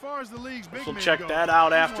 Well, as far as the league's big We'll man check goes, that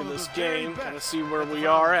out he's after one of this the very game. Kind of best. see where we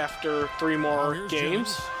are after 3 more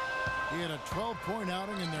games. He had a 12-point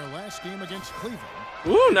outing in their last game against Cleveland.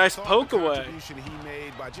 Ooh, nice The poke away. contribution he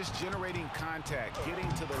made by just generating contact, getting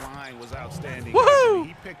to the line was outstanding. Woohoo!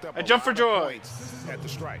 He picked up I jump for joy. points at the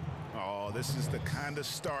strike. Oh, this is the kind of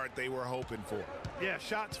start they were hoping for. Yeah,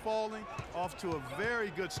 shots falling, off to a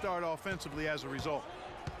very good start offensively as a result.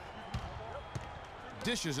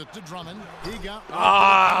 Dishes it to Drummond. He got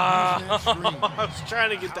I was trying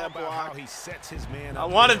to get that How about how block. he sets his man I up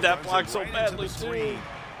wanted there, that runs block it so right into badly, the too. screen,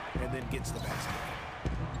 and then gets the basket.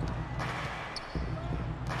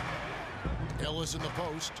 Ellis in the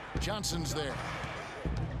post. Johnson's there.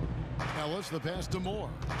 Ellis, the pass to Moore.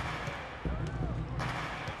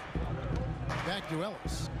 Back to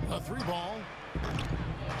Ellis. A 3-ball.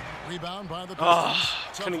 Rebound by the Pistons.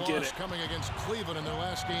 Tough couldn't get loss it. coming against Cleveland in their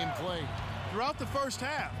last game played. Throughout the first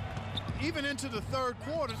half, even into the third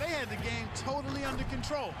quarter, they had the game totally under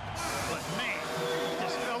control. But man, it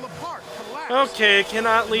just fell apart, collapsed. Okay,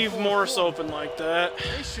 cannot leave Morris open like that.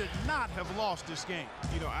 They should not have lost this game.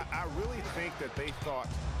 You know, I really think that they thought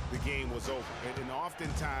the game was over. And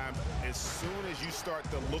oftentimes, as soon as you start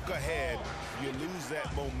to look ahead, you lose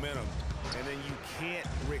that momentum. And then you can't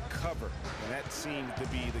recover. And that seemed to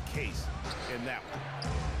be the case in that one.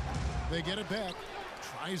 They get it back.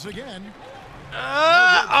 Tries again.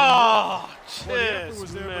 Well, the effort just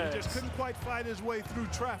was there, but he just missed. couldn't quite fight his way through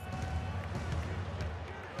traffic.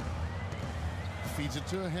 Feeds it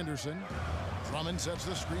to Henderson. Drummond sets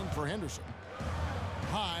the screen for Henderson.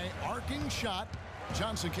 High arcing shot.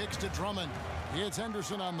 Johnson kicks to Drummond. It's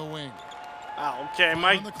Henderson on the wing. Okay,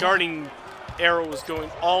 my guarding arrow is going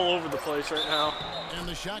all over the place right now. And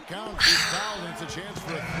the shot counts. He's fouled, and it's a chance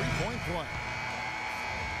for a 3-point play.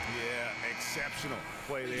 Yeah, exceptional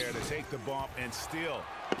play there to take the bump and still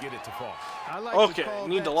get it to fall. I like Okay, call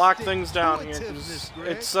need to that lock things down here stick-to-itiveness, because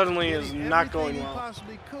Greg. it suddenly is Getting not going everything he well.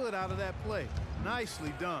 possibly could out of that play.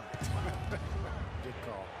 Nicely done. Good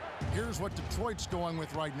call. Here's what Detroit's going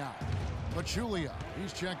with right now. Pachulia,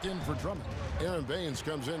 he's checked in for Drummond. Aaron Baines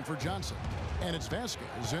comes in for Johnson. And it's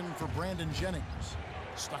Vasquez in for Brandon Jennings.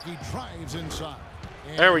 Stuckey drives inside.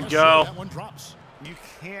 And There we yes, go. That one drops. You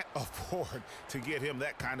can't afford to get him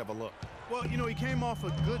that kind of a look. Well, you know, he came off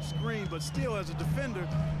a good screen, but still, as a defender,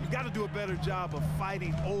 you've got to do a better job of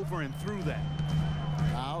fighting over and through that.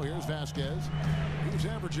 Now here's Vasquez. He's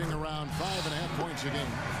averaging around 5.5 points a game.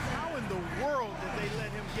 How in the world did they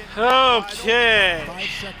let him get Okay. 5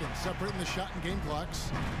 seconds separating the shot and game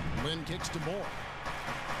clocks. Lynn kicks to Moore.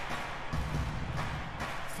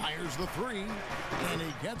 Fires the 3, and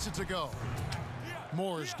he gets it to go.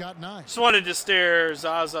 Moore's got 9. Just wanted to stare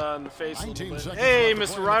Zaza in the face a 19 little bit. seconds Hey,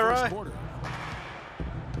 left to Mr. play in the first Rai. quarter.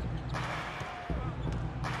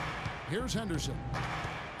 Here's Henderson.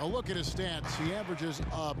 A look at his stats. He averages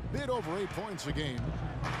a bit over 8 points a game.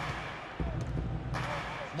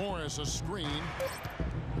 Morris a screen.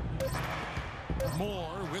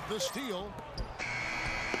 Moore with the steal.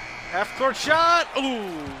 Half-court shot. Ooh.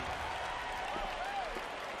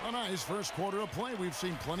 A nice first quarter of play. We've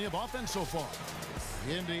seen plenty of offense so far.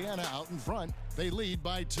 Indiana out in front. They lead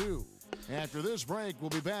by 2. After this break, we'll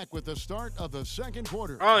be back with the start of the second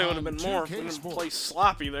quarter. Probably would have been more if we didn't play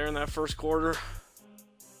sloppy there in that first quarter.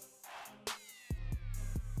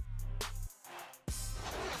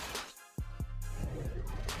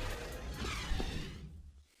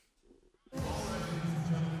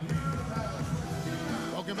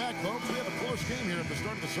 Welcome back, folks. We have a close game here at the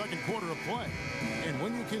start of the second quarter of play. And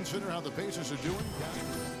when you consider how the Pacers are doing,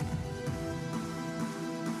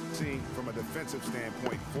 from a defensive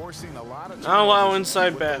standpoint, forcing a lot of not allow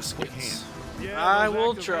inside baskets. Yeah, I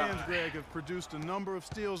will try. Hands, Greg, have produced a number of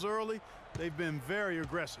steals early. They've been very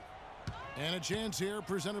aggressive. And a chance here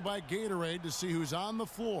presented by Gatorade to see who's on the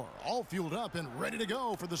floor, all fueled up and ready to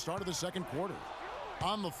go for the start of the second quarter.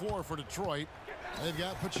 On the floor for Detroit, they've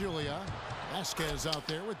got Pachulia. Vasquez out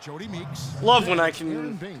there with Jody Meeks. Love when I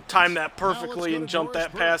can time that perfectly and jump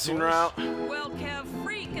that passing route. Well, Kev,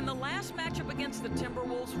 Freak in the last matchup against the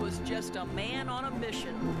Timberwolves was just a man on a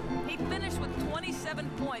mission. He finished with 27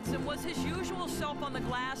 points and was his usual self on the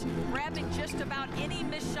glass, grabbing just about any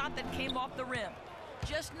missed shot that came off the rim.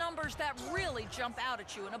 Just numbers that really jump out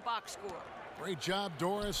at you in a box score. Great job,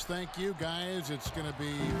 Doris. Thank you, guys. It's going to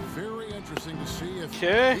be very interesting to see if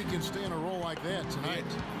he can stay in a role like that tonight.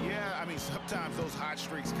 Yeah, I mean, sometimes those hot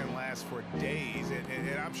streaks can last for days,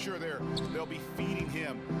 and I'm sure they'll be feeding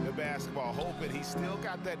him the basketball, hoping he's still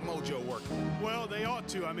got that mojo working. Well, they ought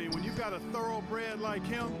to. I mean, when you've got a thoroughbred like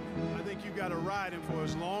him, I think you've got to ride him for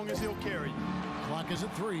as long as he'll carry you. Clock is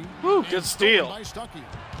at 3. Woo, good steal. By Stuckey.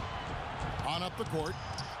 On up the court.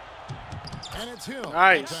 And it's Hill.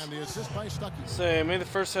 Nice. The assist by Stuckey. Say, made the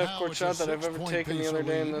first half-court shot that I've ever taken the other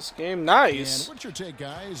day in this game. Nice. And what's your take,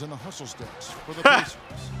 guys, on the hustle sticks for the Pacers?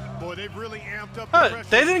 Boy, they've really amped up the pressure.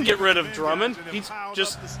 They didn't get rid of Drummond. He's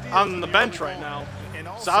just on the bench right now.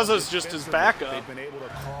 Zaza's just his backup. They've been able to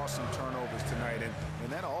cause some turnovers tonight,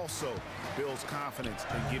 and that also builds confidence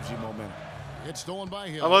and gives you momentum. It's stolen by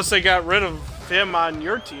Hill. Unless they got rid of him on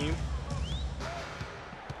your team.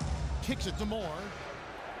 Kicks it to Moore.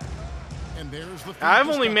 And there's the I've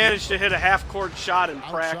only managed to hit a half-court shot in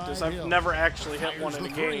practice. I've never actually hit one in a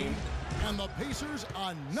game. And the Pacers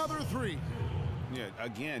another 3. Yeah,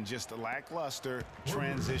 again, just a lackluster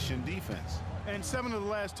transition defense. And 7 of the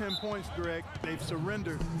last 10 points, Greg, they've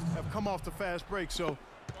surrendered, have come off the fast break, so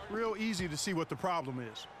real easy to see what the problem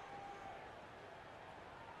is.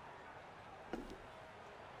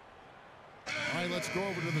 All right, let's go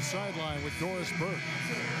over to the sideline with Doris Burke.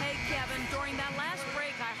 Hey, Kevin, during that last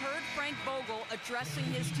break, I heard Frank Vogel addressing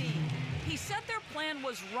his team. He said their plan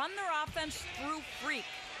was run their offense through Freak.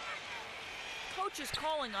 Coach is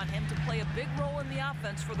calling on him to play a big role in the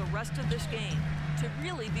offense for the rest of this game, to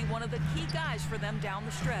really be one of the key guys for them down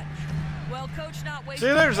the stretch. Well, Coach not wasting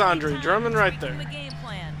see, there's Andre time Drummond right there. The game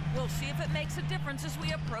plan. We'll see if it makes a difference as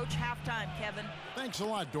we approach halftime, Kevin. Thanks a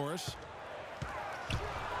lot, Doris.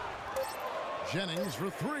 Jennings for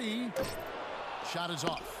 3. Shot is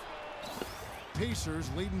off. Pacers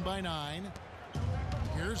leading by 9.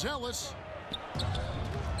 Here's Ellis.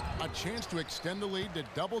 A chance to extend the lead to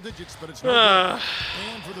double digits, but it's not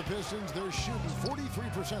good. And for the Pistons, they're shooting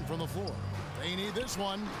 43% from the floor. They need this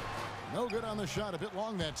one. No good on the shot, a bit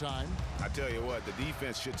long that time. I tell you what, the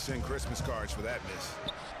defense should send Christmas cards for that miss.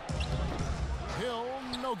 Hill,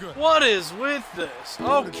 no good. What is with this?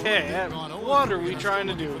 Okay, what are we trying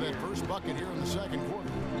to do for that here? first bucket here in the second quarter?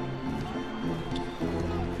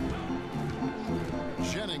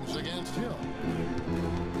 Jennings against Hill.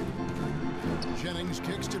 Jennings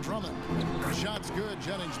kicks to Drummond. Shot's good.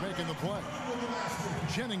 Jennings making the play.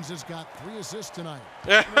 Jennings has got 3 assists tonight.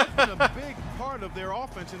 That's been a big part of their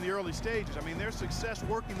offense in the early stages. I mean, their success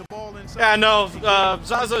working the ball inside. Yeah, no,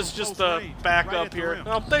 Zaza's just a backup here.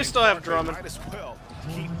 No, they still have Drummond. Might as well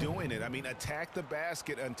keep doing it. I mean, attack the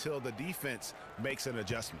basket until the defense makes an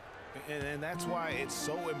adjustment. And that's why it's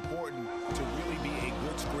so important to really be a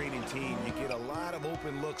good screening team. You get a lot of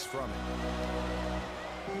open looks from it.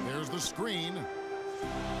 There's the screen.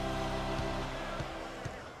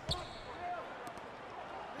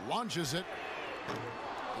 Launches it.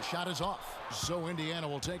 The shot is off. So Indiana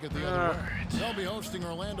will take it the other way. They'll be hosting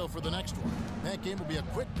Orlando for the next one. That game will be a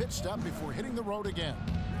quick pit stop before hitting the road again.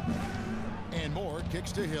 And Moore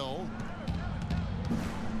kicks to Hill.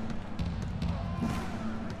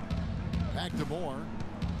 Back to Moore.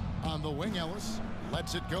 On the wing, Ellis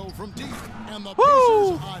lets it go from deep. And the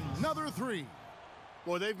Pacers another 3.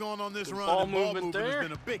 Boy, they've gone on this run. Ball And ball movement movement there has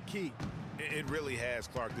been a big key. It really has,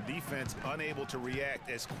 Clark. The defense unable to react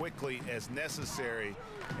as quickly as necessary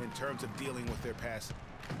in terms of dealing with their passing.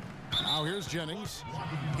 Now here's Jennings.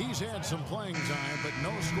 He's had some playing time, but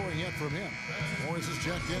no scoring yet from him. Morris is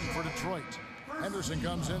checked in for Detroit. Henderson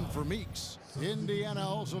comes in for Meeks. Indiana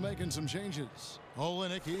also making some changes.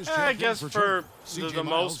 Olenek is checked I guess in for CJ the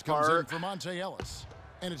Miles most comes in part. for Monte Ellis.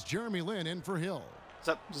 And it's Jeremy Lin in for Hill.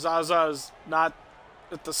 Except Zaza is not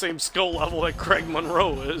at the same skill level that Craig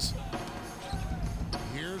Monroe is.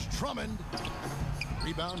 Here's Drummond.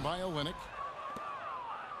 Rebound by Olenek.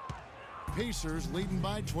 Pacers leading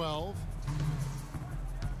by 12.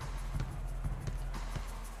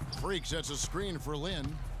 Freak sets a screen for Lin.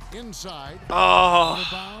 Inside. Oh. Out of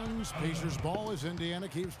bounds. Pacers ball as Indiana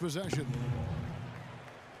keeps possession.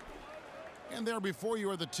 And there before you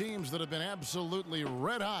are the teams that have been absolutely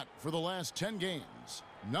red hot for the last 10 games.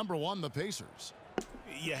 Number 1, the Pacers.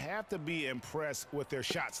 You have to be impressed with their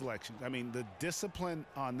shot selection. I mean, the discipline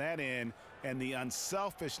on that end and the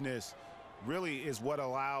unselfishness really is what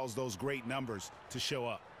allows those great numbers to show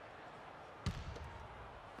up.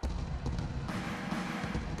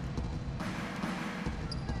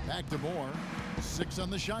 Back to Moore. 6 on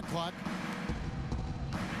the shot clock.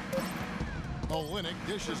 Olenek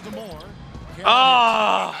dishes to Moore.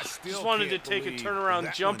 Ah! Just wanted to take a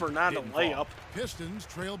turnaround jumper, not a layup. Pistons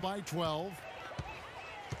trail by 12.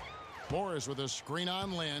 Morris with a screen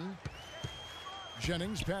on Lin.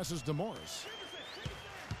 Jennings passes to Morris.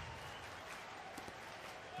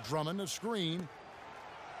 Drummond a screen.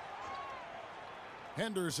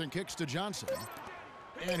 Henderson kicks to Johnson.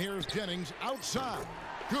 And here's Jennings outside.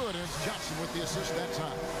 Good, and it's Johnson with the assist that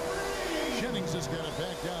time. Jennings has got it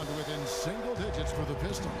back down to within single digits for the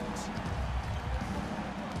Pistons.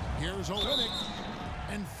 Here's Olenek.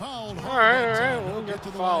 And fouled hard. All right, we'll get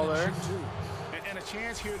the foul there. And a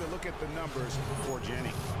chance here to look at the numbers for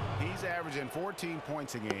Jennings. He's averaging 14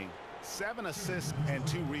 points a game, 7 assists, and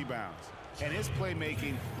 2 rebounds. And his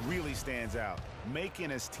playmaking really stands out, making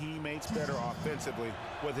his teammates better offensively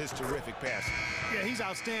with his terrific passing. Yeah, he's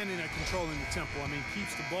outstanding at controlling the tempo. I mean,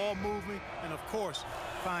 keeps the ball moving and, of course,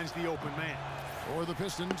 finds the open man. For the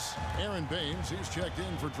Pistons, Aaron Baines, he's checked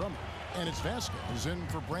in for Drummond. And it's Vasquez in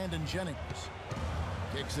for Brandon Jennings.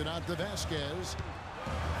 Kicks it out to Vasquez.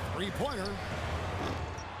 Three-pointer.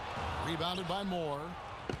 Rebounded by Moore.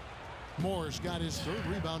 Moore's got his 3rd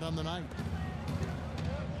rebound on the night.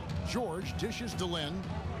 George dishes to Lin.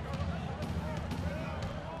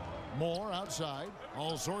 Moore outside.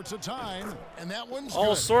 All sorts of time. And that one's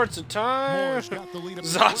all good. sorts of time.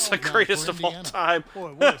 Zaza, greatest of all time.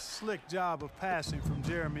 Boy, what a slick job of passing from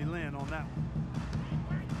Jeremy Lin on that one.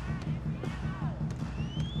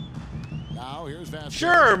 Now here's Vasquez.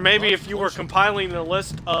 Sure, maybe if you were compiling a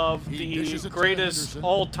list of the greatest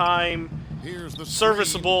all-time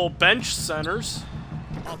serviceable bench centers,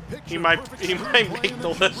 he might make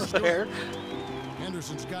the list there.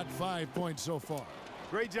 Henderson's got 5 points so far.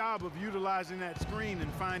 Great job of utilizing that screen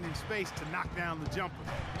and finding space to knock down the jumper.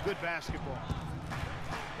 Good basketball.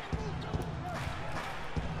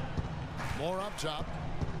 Moore up top.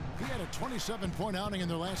 He had a 27-point outing in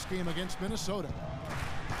their last game against Minnesota.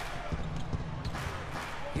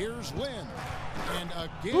 Here's Lin. And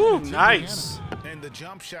again, ooh, nice. And the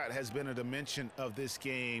jump shot has been a dimension of this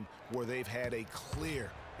game where they've had a clear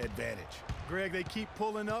advantage. Greg, they keep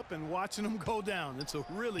pulling up and watching them go down. It's a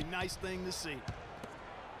really nice thing to see.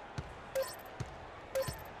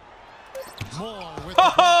 Moore with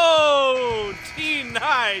oh,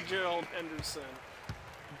 T9, Gerald Henderson.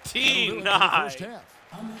 T9.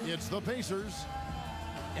 It's the Pacers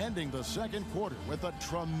ending the second quarter with a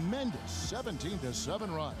tremendous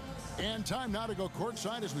 17-7 run. And time now to go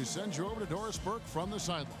courtside as we send you over to Doris Burke from the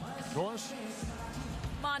sideline. Doris?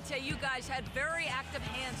 Monte, you guys had very active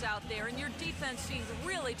hands out there, and your defense seemed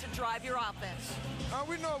really to drive your offense.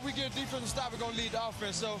 We know if we get defensive stop, we're going to lead the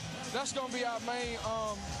offense. So that's going to be our main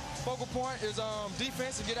focal point is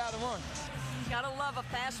defense and get out and run. Gotta love a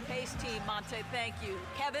fast-paced team, Monte. Thank you.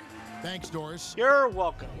 Kevin? Thanks, Doris. You're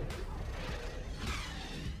welcome.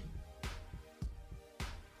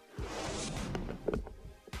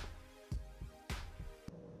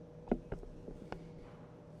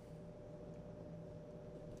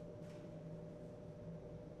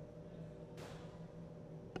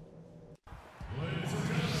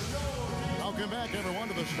 Welcome back, everyone,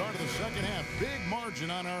 to the start of the second half. Big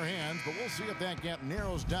margin on our hands, but we'll see if that gap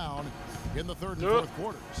narrows down in the third and fourth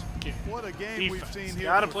quarters. What a game we've seen here.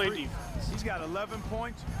 Gotta play defense. He's got 11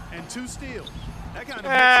 points and 2 steals. That kind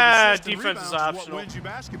of defense is optional. What wins you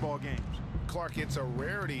basketball games. Clark, it's a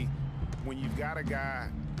rarity when you've got a guy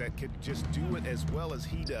that could just do it as well as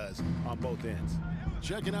he does on both ends.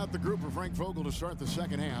 Checking out the group for Frank Vogel to start the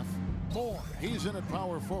second half. Moore, he's in at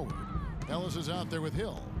power forward. Ellis is out there with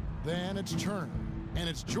Hill. Then it's Turner. And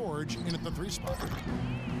it's George in at the 3 spot.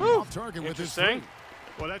 Woo. Off target with his Interesting. 3.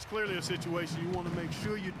 Well, that's clearly a situation you want to make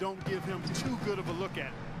sure you don't give him too good of a look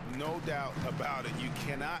at. No doubt about it. You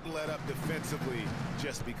cannot let up defensively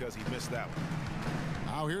just because he missed that one.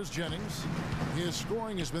 Now here's Jennings. His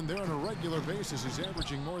scoring has been there on a regular basis. He's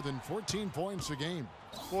averaging more than 14 points a game.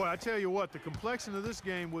 Boy, I tell you what, the complexion of this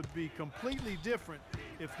game would be completely different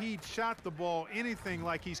if he'd shot the ball anything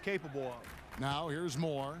like he's capable of. Now here's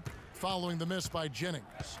Moore, following the miss by Jennings.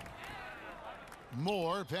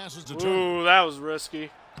 Moore passes to Turner. Ooh, that was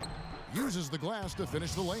risky. Uses the glass to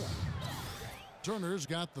finish the layup. Turner's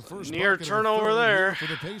got the first near bucket turnover of the there for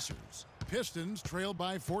the Pacers. Pistons trail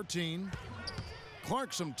by 14.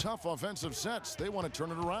 Clark, some tough offensive sets. They want to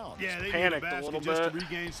turn it around. Yeah, they panicked need a a little just bit to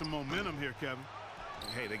regain some momentum here, Kevin.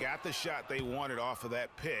 Hey, they got the shot they wanted off of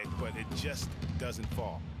that pick, but it just doesn't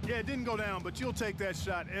fall. Yeah, it didn't go down, but you'll take that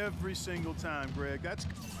shot every single time, Greg. That's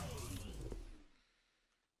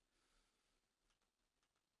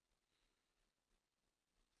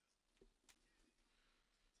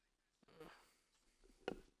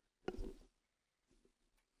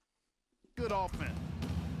good offense.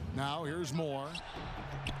 Now here's Moore.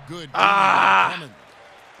 Good. If I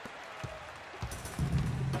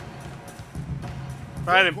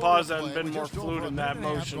didn't pause that and been more fluid in that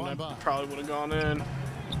motion, I probably would have gone in.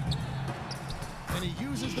 And he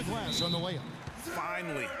uses the glass on the layup.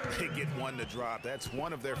 Finally, they get one to drop. That's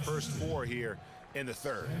one of their first 4 here in the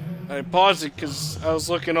 3rd. I paused it because I was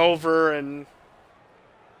looking over and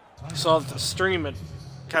saw that the stream had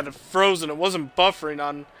kind of frozen. It wasn't buffering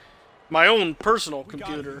on my own personal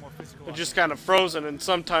computer. It just kind of frozen, and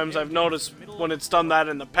sometimes I've noticed when it's done that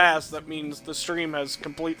in the past, that means the stream has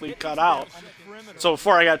completely cut out. So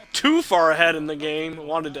before I got too far ahead in the game, I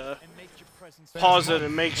wanted to pause it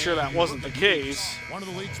and make sure that wasn't the case. One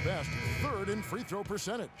of the league's best, 3rd in free throw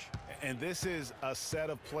percentage. And this is a set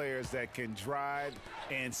of players that can drive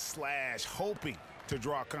and slash, hoping to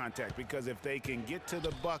draw contact, because if they can get to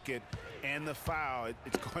the bucket and the foul,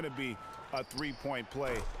 it's going to be a 3-point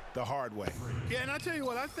play the hard way. Yeah, and I tell you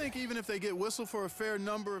what, I think even if they get whistled for a fair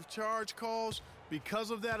number of charge calls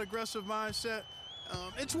because of that aggressive mindset,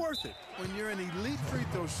 it's worth it when you're an elite free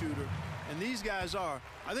throw shooter, and these guys are.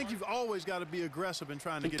 I think you've always got to be aggressive in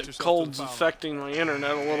trying to get yourself cold's to the foul. affecting my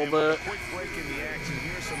internet a little bit. Quick break in the action.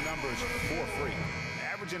 Here's some numbers for Freak.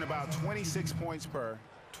 Averaging about 26 points per,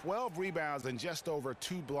 12 rebounds, and just over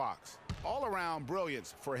 2 blocks. All around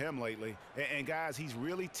brilliance for him lately. And guys, he's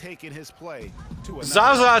really taken his play to another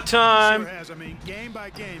Zaza time. Sure has. I mean, game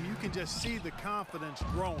by game, you can just see the confidence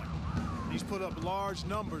growing. He's put up large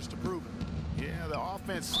numbers to prove it. Yeah, the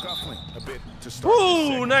offense scuffling a bit to start.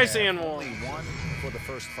 Ooh, nice and one. Only 1 for the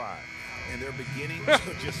first 5. And they're beginning to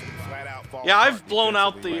just flat out fall. Yeah, I've blown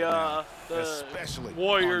out the especially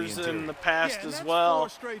Warriors on the in the past and as that's well. 4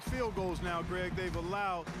 straight field goals now, Greg, they've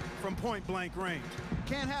allowed from point-blank range.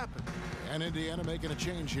 Can't happen. And Indiana making a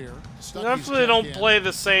change here. Definitely don't play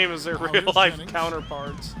the same as their real-life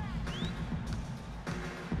counterparts.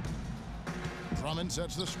 Drummond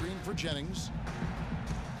sets the screen for Jennings.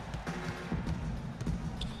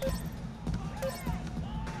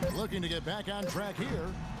 Looking to get back on track here.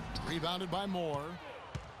 Rebounded by Moore.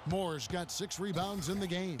 Moore's got 6 rebounds in the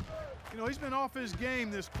game. You know, he's been off his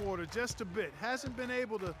game this quarter just a bit. Hasn't been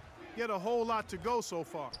able to get a whole lot to go so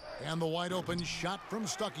far. And the wide open shot from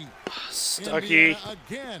Stuckey. Stuckey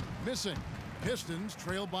again missing. Pistons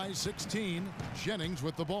trail by 16. Jennings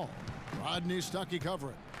with the ball. Rodney Stuckey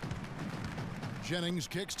covering. Jennings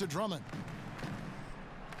kicks to Drummond.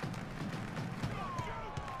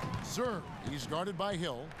 Serve. He's guarded by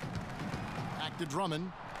Hill. Back to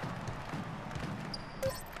Drummond.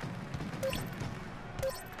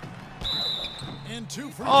 And 2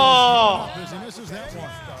 free throws. Oh! As he misses that one.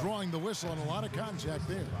 Drawing the whistle and a lot of contact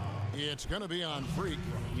there. It's going to be on Freak.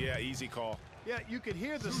 Yeah, easy call. Yeah, you could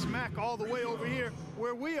hear the smack all the way over here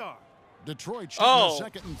where we are. Detroit shooting their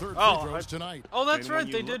second and third free throws tonight. Oh, that's and right.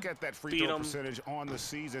 When they you did look at that free beat throw them. percentage on the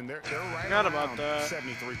season. They're right Forgot around about that.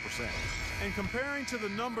 73%. And comparing to the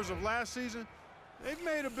numbers of last season, they've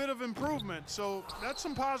made a bit of improvement. So that's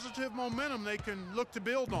some positive momentum they can look to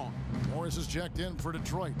build on. Morris is checked in for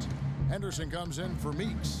Detroit. Henderson comes in for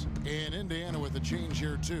Meeks. In Indiana with a change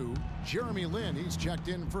here too. Jeremy Lin, he's checked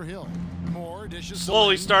in for Hill. Moore dishes.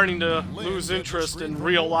 Slowly starting to lose interest in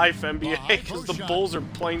real life NBA because the Bulls are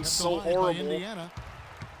playing so horrible.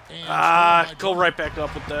 Go right back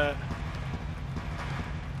up with that.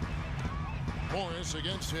 Morris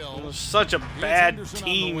against Hill. It was such a bad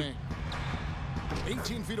team.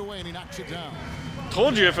 18 feet away and he knocks it down.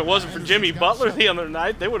 Told you if it wasn't for Jimmy Butler the other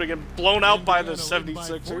night, they would have been blown out by the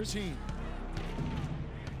 76ers.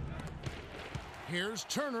 Here's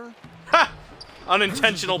Turner. Ha!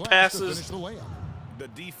 Unintentional passes. The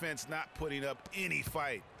defense not putting up any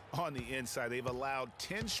fight on the inside. They've allowed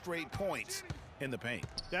 10 straight points in the paint.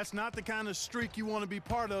 That's not the kind of streak you want to be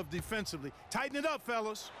part of defensively. Tighten it up,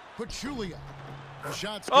 fellas. Pachulia.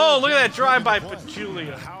 Oh, look at that drive by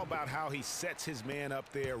Pachulia. How about how he sets his man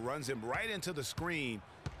up there, runs him right into the screen,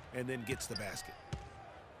 and then gets the basket.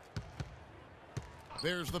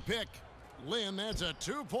 There's the pick. Lynn, that's a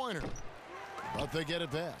two-pointer. But they get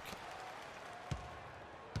it back.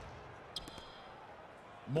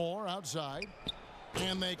 Moore outside.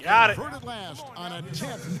 And they convert it last on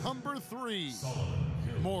attempt number 3.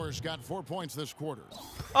 Moore's got 4 points this quarter.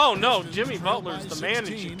 Oh, no, Jimmy Butler's the man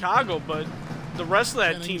in Chicago, but the rest of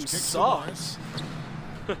that team sucks.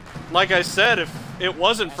 Like I said, if it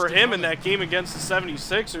wasn't for him in that game against the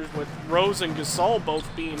 76ers with Rose and Gasol both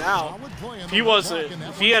being out,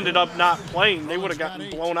 if he ended up not playing, they would have gotten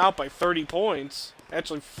blown out by 30 points.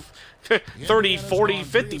 Actually, 30, 40,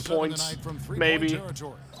 50 points, maybe.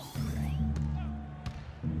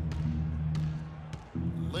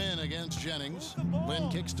 Lynn against Jennings. Lynn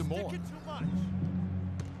kicks to Moore.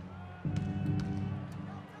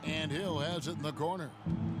 And Hill has it in the corner.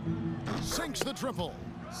 Sinks the triple.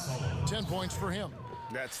 10 points for him.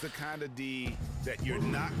 That's the kind of D that you're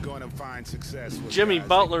not going to find success with. Jimmy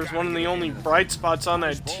Butler's one of the only bright spots on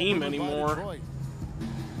that team anymore.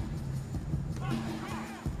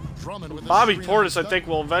 Bobby Portis, I think,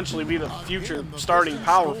 will eventually be the future starting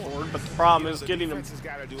power forward, but the problem is getting him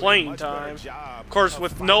playing time. Of course,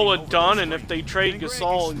 with Noah done, and if they trade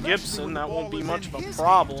Gasol and Gibson, that won't be much of a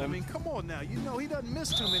problem. I mean, come on now. You know he doesn't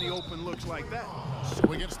miss too many open looks like that. So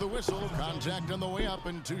he gets the whistle. Contact on the way up,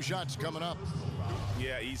 and 2 shots coming up.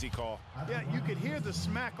 Yeah, easy call. Yeah, you could hear the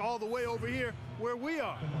smack all the way over here where we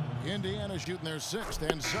are. Indiana shooting their 6th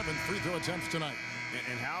and 7th free throw attempts tonight.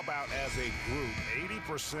 And how about as a group,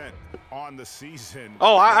 80% on the season?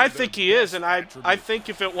 Oh, I think he is, and I think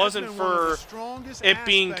if it wasn't for it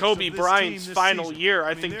being Kobe Bryant's final year,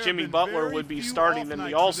 I think Jimmy Butler would be starting in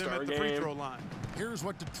the All-Star game. Here's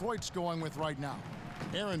what Detroit's going with right now.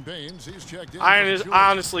 Aaron Baines, he's checked in. I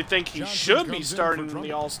honestly think he should be starting in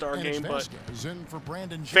the All-Star game, but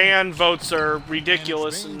fan votes are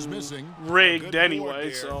ridiculous and rigged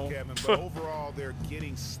anyway, so. But overall, they're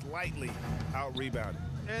getting slightly out-rebounded.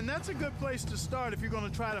 And that's a good place to start if you're going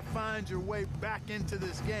to try to find your way back into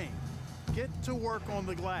this game. Get to work on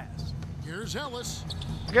the glass. Here's Ellis.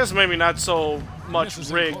 I guess maybe not so much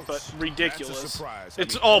rigged, but ridiculous.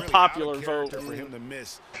 It's all popular vote. I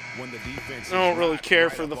don't really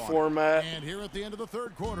care for the format. And here at the end of the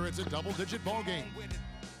 3rd quarter, it's a double-digit ball game.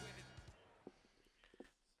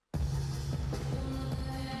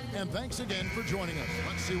 And thanks again for joining us.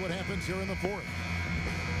 Let's see what happens here in the 4th.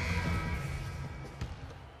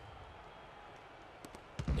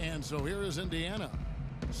 And so here is Indiana.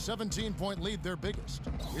 17-point lead, their biggest.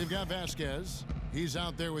 We've got Vasquez. He's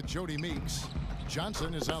out there with Jody Meeks.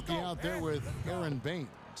 Johnson is out there with Aaron Baines.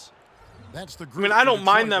 That's the group. I mean, I don't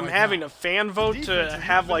mind them having a fan vote to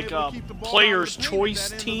have like a player's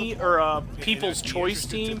choice team or a people's choice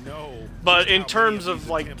team, but in terms of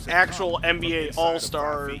like actual NBA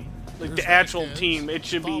All-Star, like the actual team, it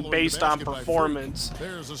should be based on performance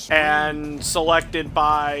and selected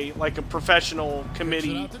by like a professional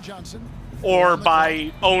committee or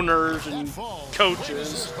by owners and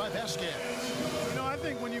coaches. You know, I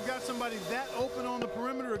think when you've got somebody that open on the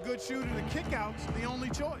perimeter, a good shooter, the kick-out's the only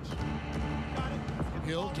choice.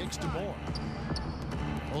 Hill kicks to Moore.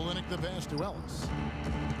 Olynyk the pass to Ellis.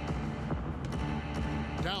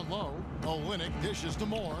 Down low, Olynyk dishes to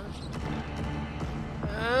Moore.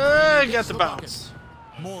 Got the bounce.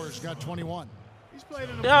 Moore's got 21.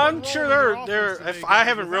 Yeah, I'm sure they're. If I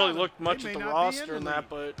haven't really looked much at the roster in that,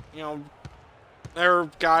 but you know, there are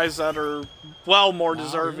guys that are well more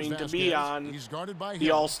deserving to be on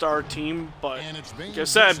the All-Star team, but like I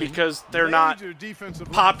said, because they're not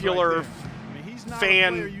popular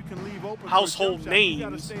fan household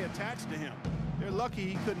names, they're lucky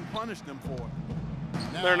he couldn't punish them for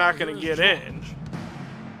it. They're not going to get in.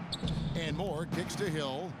 And Moore kicks to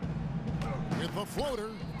Hill with the floater.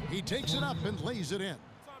 He takes it up and lays it in.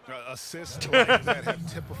 Assists like that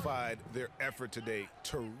have typified their effort today.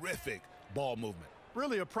 Terrific ball movement.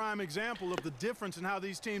 Really a prime example of the difference in how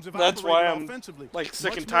these teams have operated offensively. That's why I'm like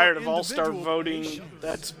sick and tired of all-star voting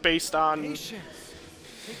that's based on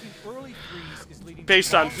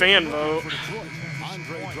fan vote.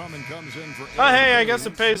 Oh, hey, I guess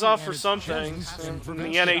it pays off for some things. And from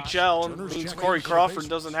the NHL, it means Corey Crawford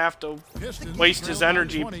doesn't have to waste his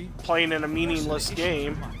energy playing in a meaningless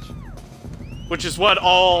game. which is what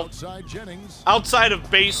outside of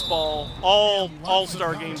baseball, all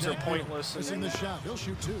All-Star games are pointless. Missing the shot. He'll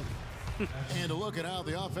shoot 2. And to look at how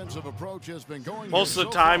the offensive approach has been going. Most of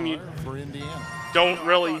the time, you don't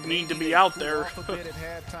really need to be out there. Off a bit at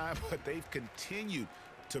halftime, but they've continued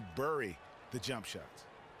to bury the jump shots.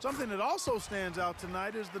 Something that also stands out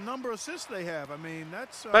tonight is the number of assists they have. I mean,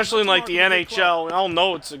 that's especially in like the NHL. We all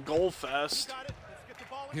know it's a goal fest.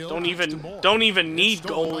 Don't even need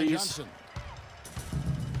goalies.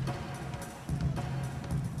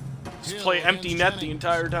 Just play empty net the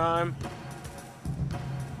entire time.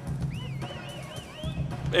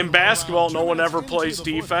 In basketball, no one ever plays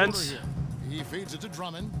defense. He feeds it to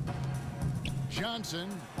Drummond. Johnson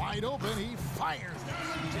wide open. He fires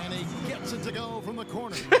it, and he gets it to go from the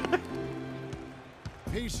corner.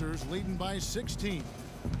 Pacers leading by 16. You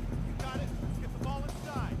got it. Let's get the ball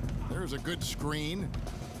inside. There's a good screen.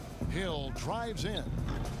 Hill drives in.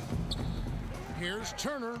 Here's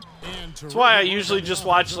Turner. And that's why I usually just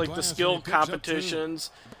watch like the skill competitions.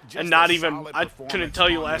 And not even, I couldn't tell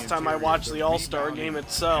you last time I watched the All-Star game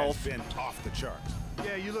itself.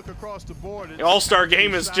 Yeah, you look across the board. The All-Star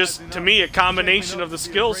game is just, to me, a combination of the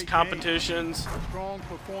skills competitions. Strong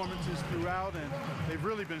performances throughout, and they've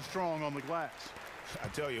really been strong on the glass. I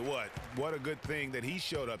tell you what a good thing that he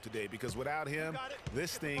showed up today, because without him,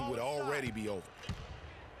 this thing would already be over.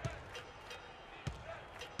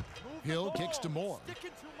 Hill kicks to Moore.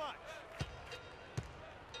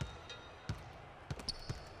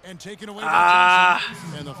 And taken away by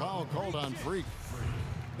Johnson. And the foul called on Freak.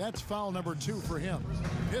 That's foul number 2 for him.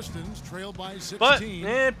 Pistons trailed by 16. But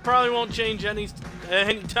it probably won't change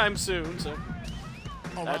anytime soon. So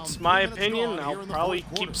that's my opinion. I'll probably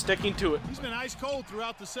keep sticking to it. He's been ice cold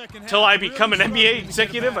throughout the second half. Until I become an NBA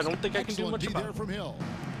executive, I don't think I can do much about it. From Hill.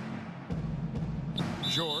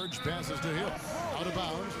 George passes to Hill. Out of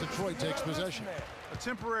bounds. Detroit takes possession. A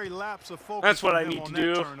temporary lapse of focus. That's what I need to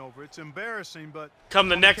do. Turnover. It's embarrassing, but become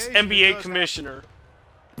the next NBA commissioner.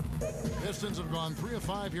 Pistons have gone 3 of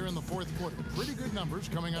 5 here in the 4th quarter. Pretty good numbers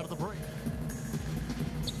coming out of the break.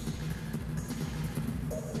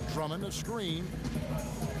 Drummond a screen.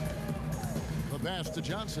 The pass to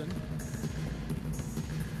Johnson.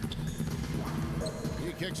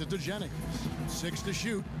 He kicks it to Jennings. 6 to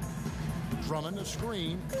shoot. Drummond a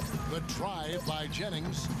screen. The drive by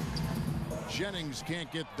Jennings. Jennings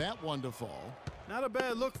can't get that one to fall. Not a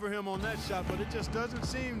bad look for him on that shot, but it just doesn't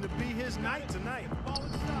seem to be his night tonight. Ball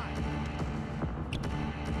inside.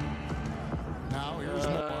 Now here's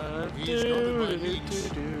Moore. He's guarded by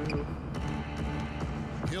Meeks.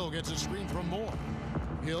 Hill gets a screen from Moore.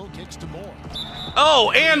 Hill kicks to Moore.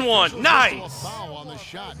 Oh, and one. Nice. A foul on the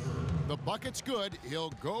shot. The bucket's good.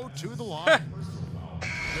 He'll go to the line.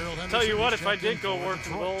 Tell you what, if I did go work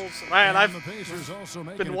for the Bulls, man, I've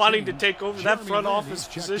been wanting to take over that front office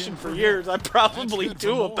position for years. I'd probably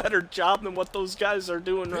do a better job than what those guys are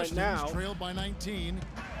doing right now. Trailed by 19.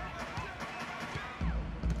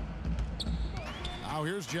 Now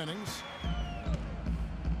here's Jennings.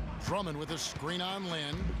 Drummond with a screen on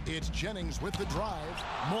Lynn. It's Jennings with the drive.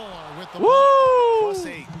 Moore with the ball.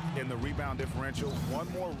 +8 in the rebound differential. One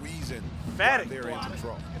more reason why they're in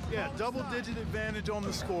control. Yeah, double-digit advantage on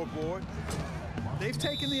the scoreboard. They've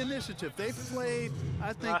taken the initiative. They've played,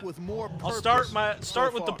 I think, with more purpose. I'll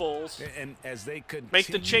start with the Bulls. And as they could make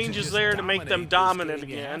the changes there to make them dominant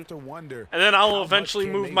again. And then I'll eventually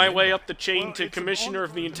move my way up the chain to commissioner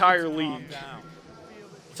of the entire league.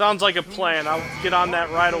 Sounds like a plan. I'll get on that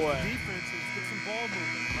right away.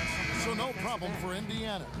 So no problem for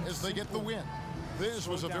Indiana as they get the win. This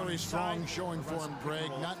was a very strong showing for him, Greg.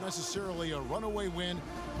 Not necessarily a runaway win,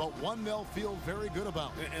 but one they'll feel very good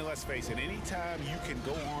about. And let's face it, anytime you can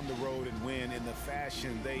go on the road and win in the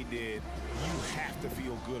fashion they did, you have to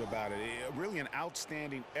feel good about it. Really an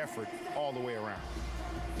outstanding effort all the way around.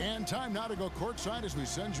 And time now to go courtside as we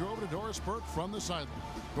send you over to Doris Burke from the sideline.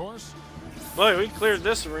 Doris? Boy, we cleared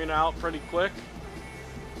this arena out pretty quick.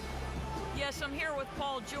 Yes, I'm here with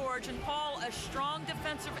Paul George. And Paul, a strong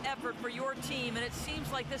defensive effort for your team, and it seems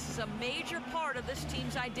like this is a major part of this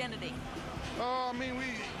team's identity. I mean, we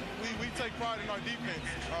take pride in our defense.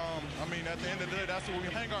 I mean, at the end of the day, that's what we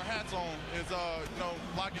hang our hats on is, you know,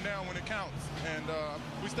 locking down when it counts. And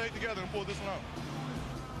we stayed together and pulled this one out.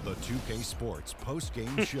 The 2K Sports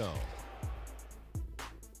post-game show.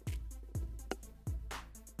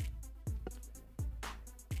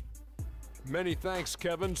 Many thanks,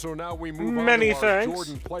 Kevin. So now we move on to our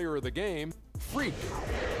Jordan player of the game, Freak.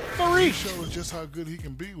 He showed just how good he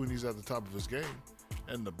can be when he's at the top of his game.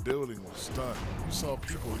 And the building was stunned. You saw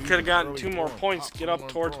people. Could have gotten 2 more points to get up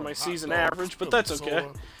towards my season average, but that's okay.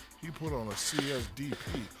 He put on a CSDP,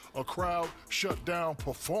 a crowd shutdown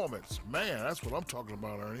performance. Man, that's what I'm talking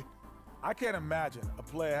about, Ernie. I can't imagine a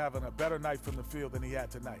player having a better night from the field than he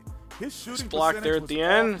had tonight. His shooting block there at was the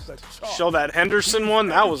end. off the charts. Show that Henderson one.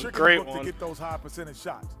 That was a great one. To get those high percentage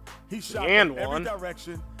shots. He shot And from every one.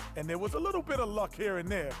 direction, and there was a little bit of luck here and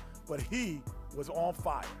there, but he was on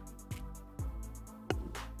fire.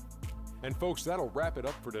 And folks, that'll wrap it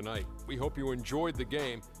up for tonight. We hope you enjoyed the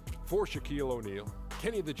game. For Shaquille O'Neal,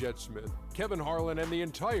 Kenny the Jet Smith, Kevin Harlan, and the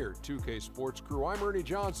entire 2K Sports crew, I'm Ernie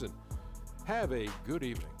Johnson. Have a good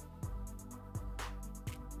evening.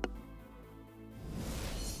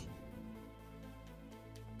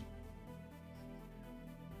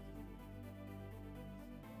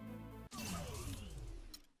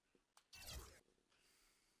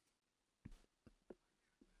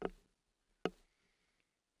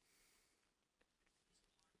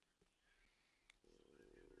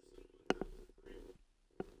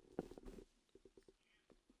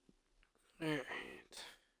 All right.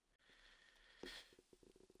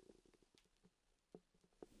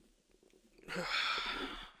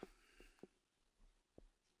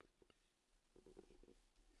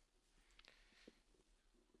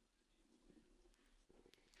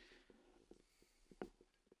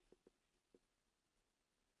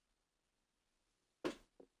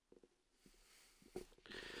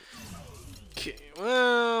 Okay,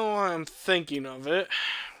 well, while I'm thinking of it,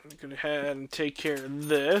 I'm going to go ahead and take care of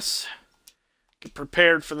this. Get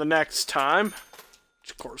prepared for the next time, which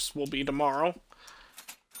of course will be tomorrow.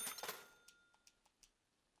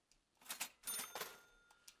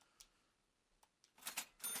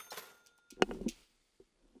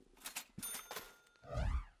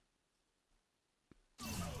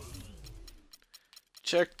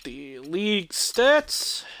 Check the league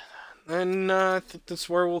stats, and I think that's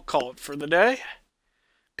where we'll call it for the day.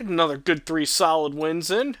 Get another good 3 solid wins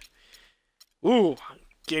in. Ooh,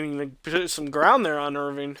 gaining some ground there on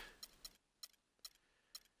Irving.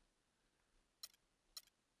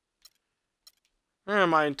 Where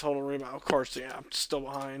am I in total rebound? Of course, yeah, I'm still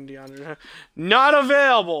behind DeAndre. Not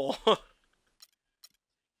available!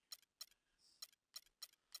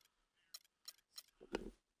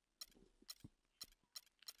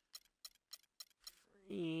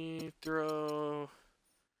 Free throw.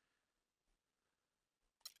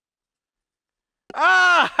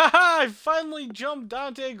 Ah! I finally jumped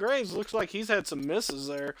Dante Graves. Looks like he's had some misses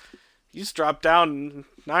there. He's dropped down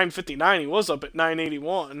 959. He was up at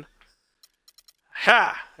 981.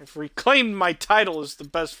 Ha! I've reclaimed my title as the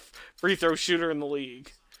best free throw shooter in the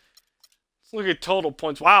league. Let's look at total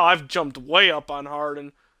points. Wow, I've jumped way up on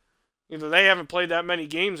Harden. Either they haven't played that many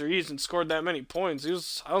games or he hasn't scored that many points.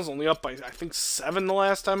 I was only up by, I think, 7 the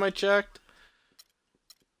last time I checked.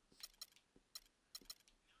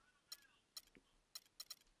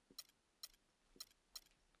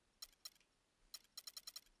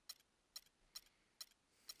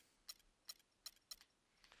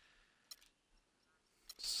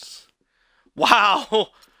 Wow!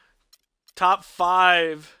 Top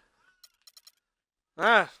 5.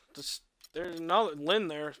 There's another Lynn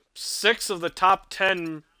there. 6 of the top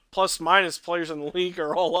 10 plus-minus players in the league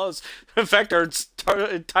are all us. In fact, our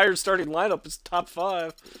entire starting lineup is top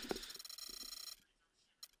 5.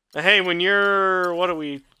 And hey, when you're, what are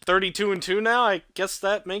we, 32-2 now? I guess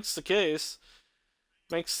that makes the case.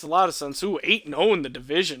 Makes a lot of sense. Ooh, 8-0 in the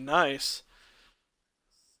division. Nice.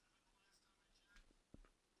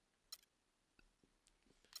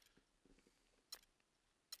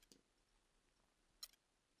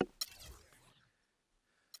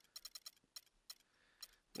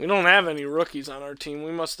 We don't have any rookies on our team.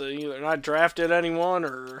 We must have either not drafted anyone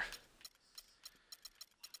or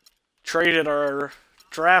traded our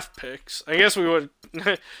draft picks. I guess we would.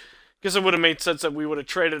 Guess it would have made sense that we would have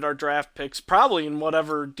traded our draft picks probably in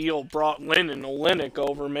whatever deal brought Lynn and Olenek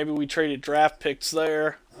over. Maybe we traded draft picks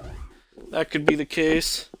there. That could be the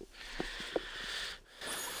case.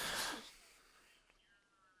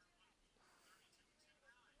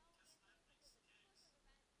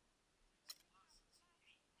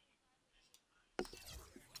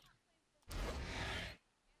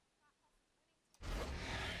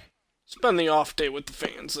 Spend the off day with the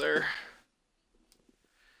fans there.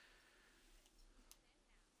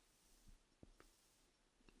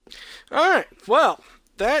 Alright, well,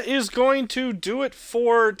 that is going to do it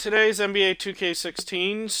for today's NBA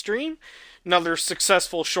 2K16 stream. Another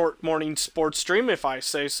successful short morning sports stream, if I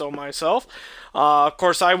say so myself. Of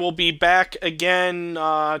course, I will be back again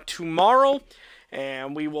tomorrow,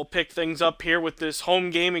 and we will pick things up here with this home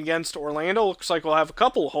game against Orlando. Looks like we'll have a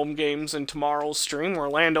couple of home games in tomorrow's stream.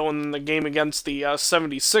 Orlando and the game against the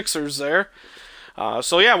 76ers there.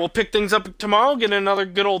 So yeah, we'll pick things up tomorrow, get another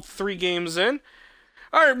good old 3 games in.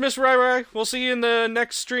 Alright, Miss Rai, we'll see you in the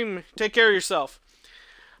next stream. Take care of yourself.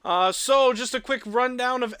 So, just a quick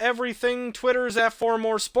rundown of everything. Twitter is at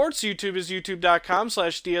 4moresports. YouTube is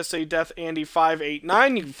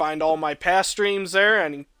youtube.com/DSADeathAndy589. You can find all my past streams there.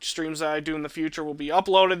 Any streams that I do in the future will be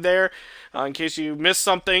uploaded there. In case you missed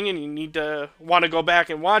something and you want to go back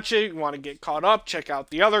and watch it, you want to get caught up, check out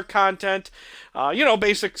the other content. You know,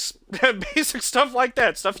 basic stuff like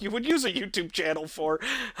that. Stuff you would use a YouTube channel for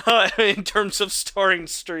in terms of storing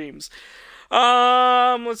streams.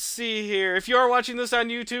 Let's see here. If you are watching this on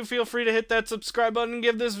YouTube, feel free to hit that subscribe button and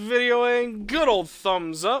give this video a good old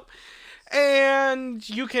thumbs up. And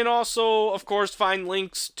you can also, of course, find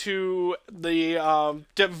links to the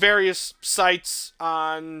various sites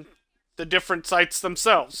on the different sites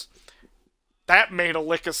themselves. That made a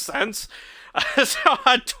lick of sense. So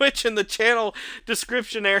on Twitch in the channel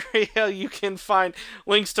description area, you can find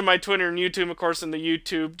links to my Twitter and YouTube. Of course, in the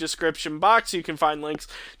YouTube description box, you can find links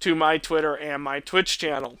to my Twitter and my Twitch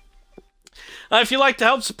channel. If you'd like to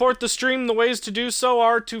help support the stream, the ways to do so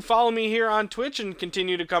are to follow me here on Twitch and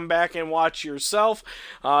continue to come back and watch yourself.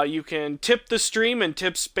 You can tip the stream, and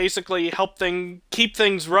tips basically help keep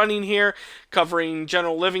things running here, covering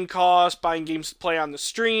general living costs, buying games to play on the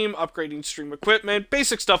stream, upgrading stream equipment,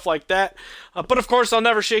 basic stuff like that. But of course, I'll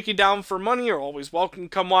never shake you down for money. You're always welcome to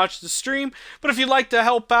come watch the stream. But if you'd like to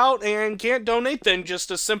help out and can't donate, then just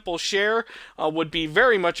a simple share would be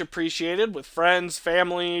very much appreciated with friends,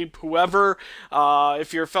 family, whoever.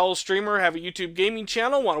 If you're a fellow streamer, have a YouTube gaming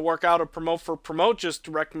channel, want to work out a promote, just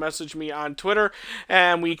direct message me on Twitter,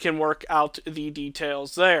 and we can work out the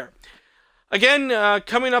details there. Again,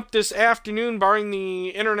 coming up this afternoon, barring the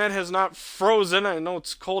internet has not frozen. I know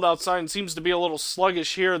it's cold outside and seems to be a little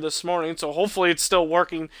sluggish here this morning, so hopefully it's still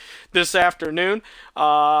working this afternoon.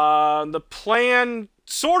 The plan,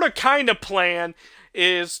 kind of plan,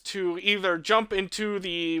 is to either jump into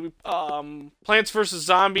the Plants vs.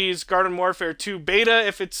 Zombies Garden Warfare 2 beta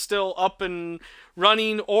if it's still up and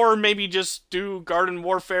running, or maybe just do Garden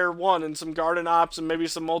Warfare 1 and some garden ops and maybe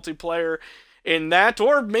some multiplayer in that,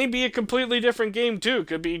 or maybe a completely different game too.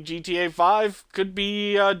 Could be GTA 5, could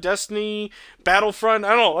be Destiny, Battlefront. I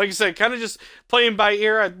don't know. Like I said, kind of just playing by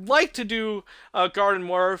ear. I'd like to do Garden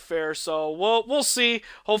Warfare, so we'll see.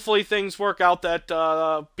 Hopefully things work out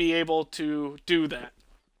that be able to do that.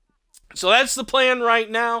 So that's the plan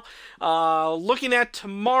right now. Looking at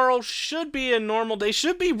tomorrow, should be a normal day.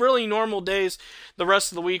 Should be really normal days the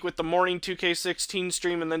rest of the week with the morning 2K16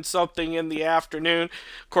 stream and then something in the afternoon.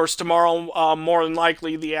 Of course, tomorrow, more than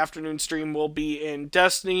likely, the afternoon stream will be in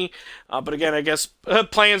Destiny. But again, I guess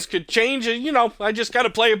plans could change. You know, I just got to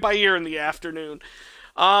play it by ear in the afternoon.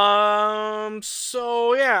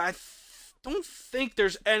 So, yeah, I don't think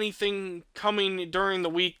there's anything coming during the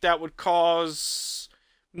week that would cause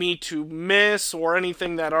me to miss, or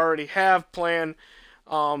anything that I already have planned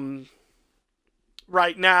right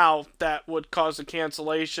now that would cause a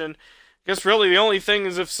cancellation. I guess really the only thing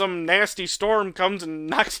is if some nasty storm comes and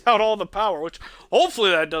knocks out all the power, which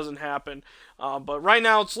hopefully that doesn't happen. But right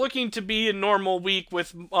now it's looking to be a normal week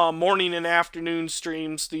with morning and afternoon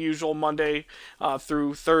streams, the usual Monday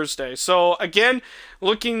through Thursday. So again,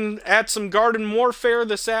 looking at some Garden Warfare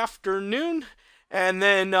this afternoon, and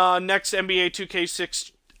then next NBA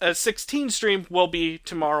 2K16 stream will be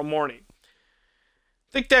tomorrow morning.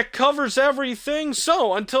 I think that covers everything,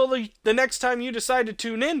 so until the next time you decide to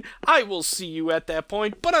tune in, I will see you at that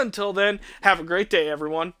point. But until then, have a great day,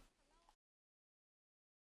 everyone.